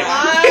point.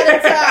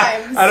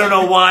 I don't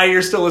know why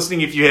you're still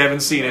listening if you haven't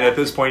seen it at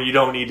this point. You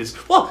don't need to.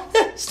 Well,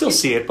 still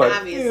see it, but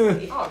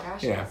obviously. Oh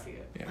gosh, I'll see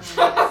it. Yeah.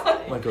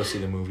 Let's go see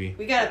the movie.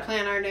 We gotta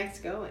plan our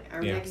next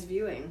next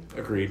viewing.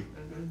 Agreed.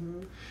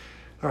 Mm-hmm.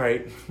 All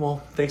right. Well,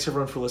 thanks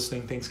everyone for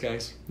listening. Thanks,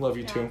 guys. Love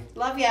you too.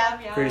 Love ya.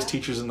 Greatest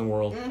teachers in the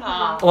world.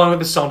 Mm-hmm. Along with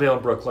the Saldale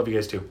and Brooke. Love you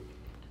guys too.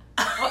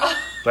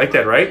 Like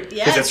that, right?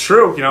 Yeah. Because it's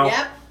true.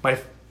 Yep.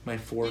 My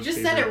four. You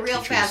just said it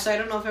real fast, so I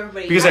don't know if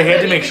everybody. Because I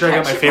had to make sure I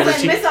got my favorite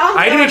teachers.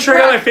 I had to make sure I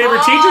got my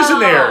favorite teachers in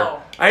there.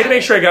 I had to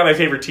make sure I got my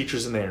favorite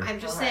teachers in there. I'm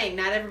just saying,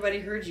 not everybody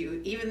heard you.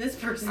 Even this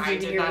person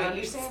didn't hear not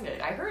understand it.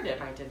 I heard it.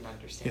 I didn't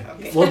understand it.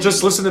 Okay. Well,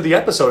 just listen to the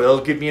episode.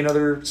 It'll give me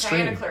another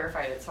stream. Diana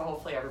clarified it, so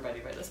hopefully everybody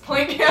by this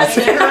point has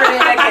heard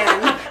it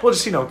again. Well,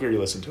 just Gary,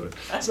 listen to it.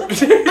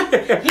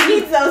 He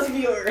needs those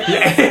viewers.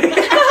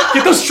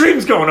 Get those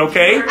streams going,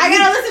 okay? I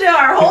gotta listen to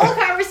our whole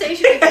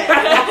conversation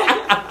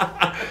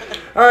again.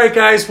 All right,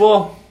 guys.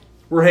 Well,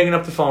 we're hanging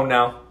up the phone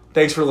now.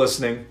 Thanks for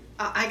listening.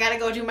 I gotta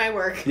go do my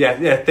work.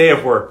 Yeah, they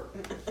have work.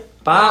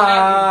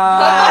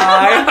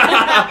 Bye.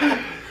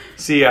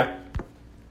 See ya.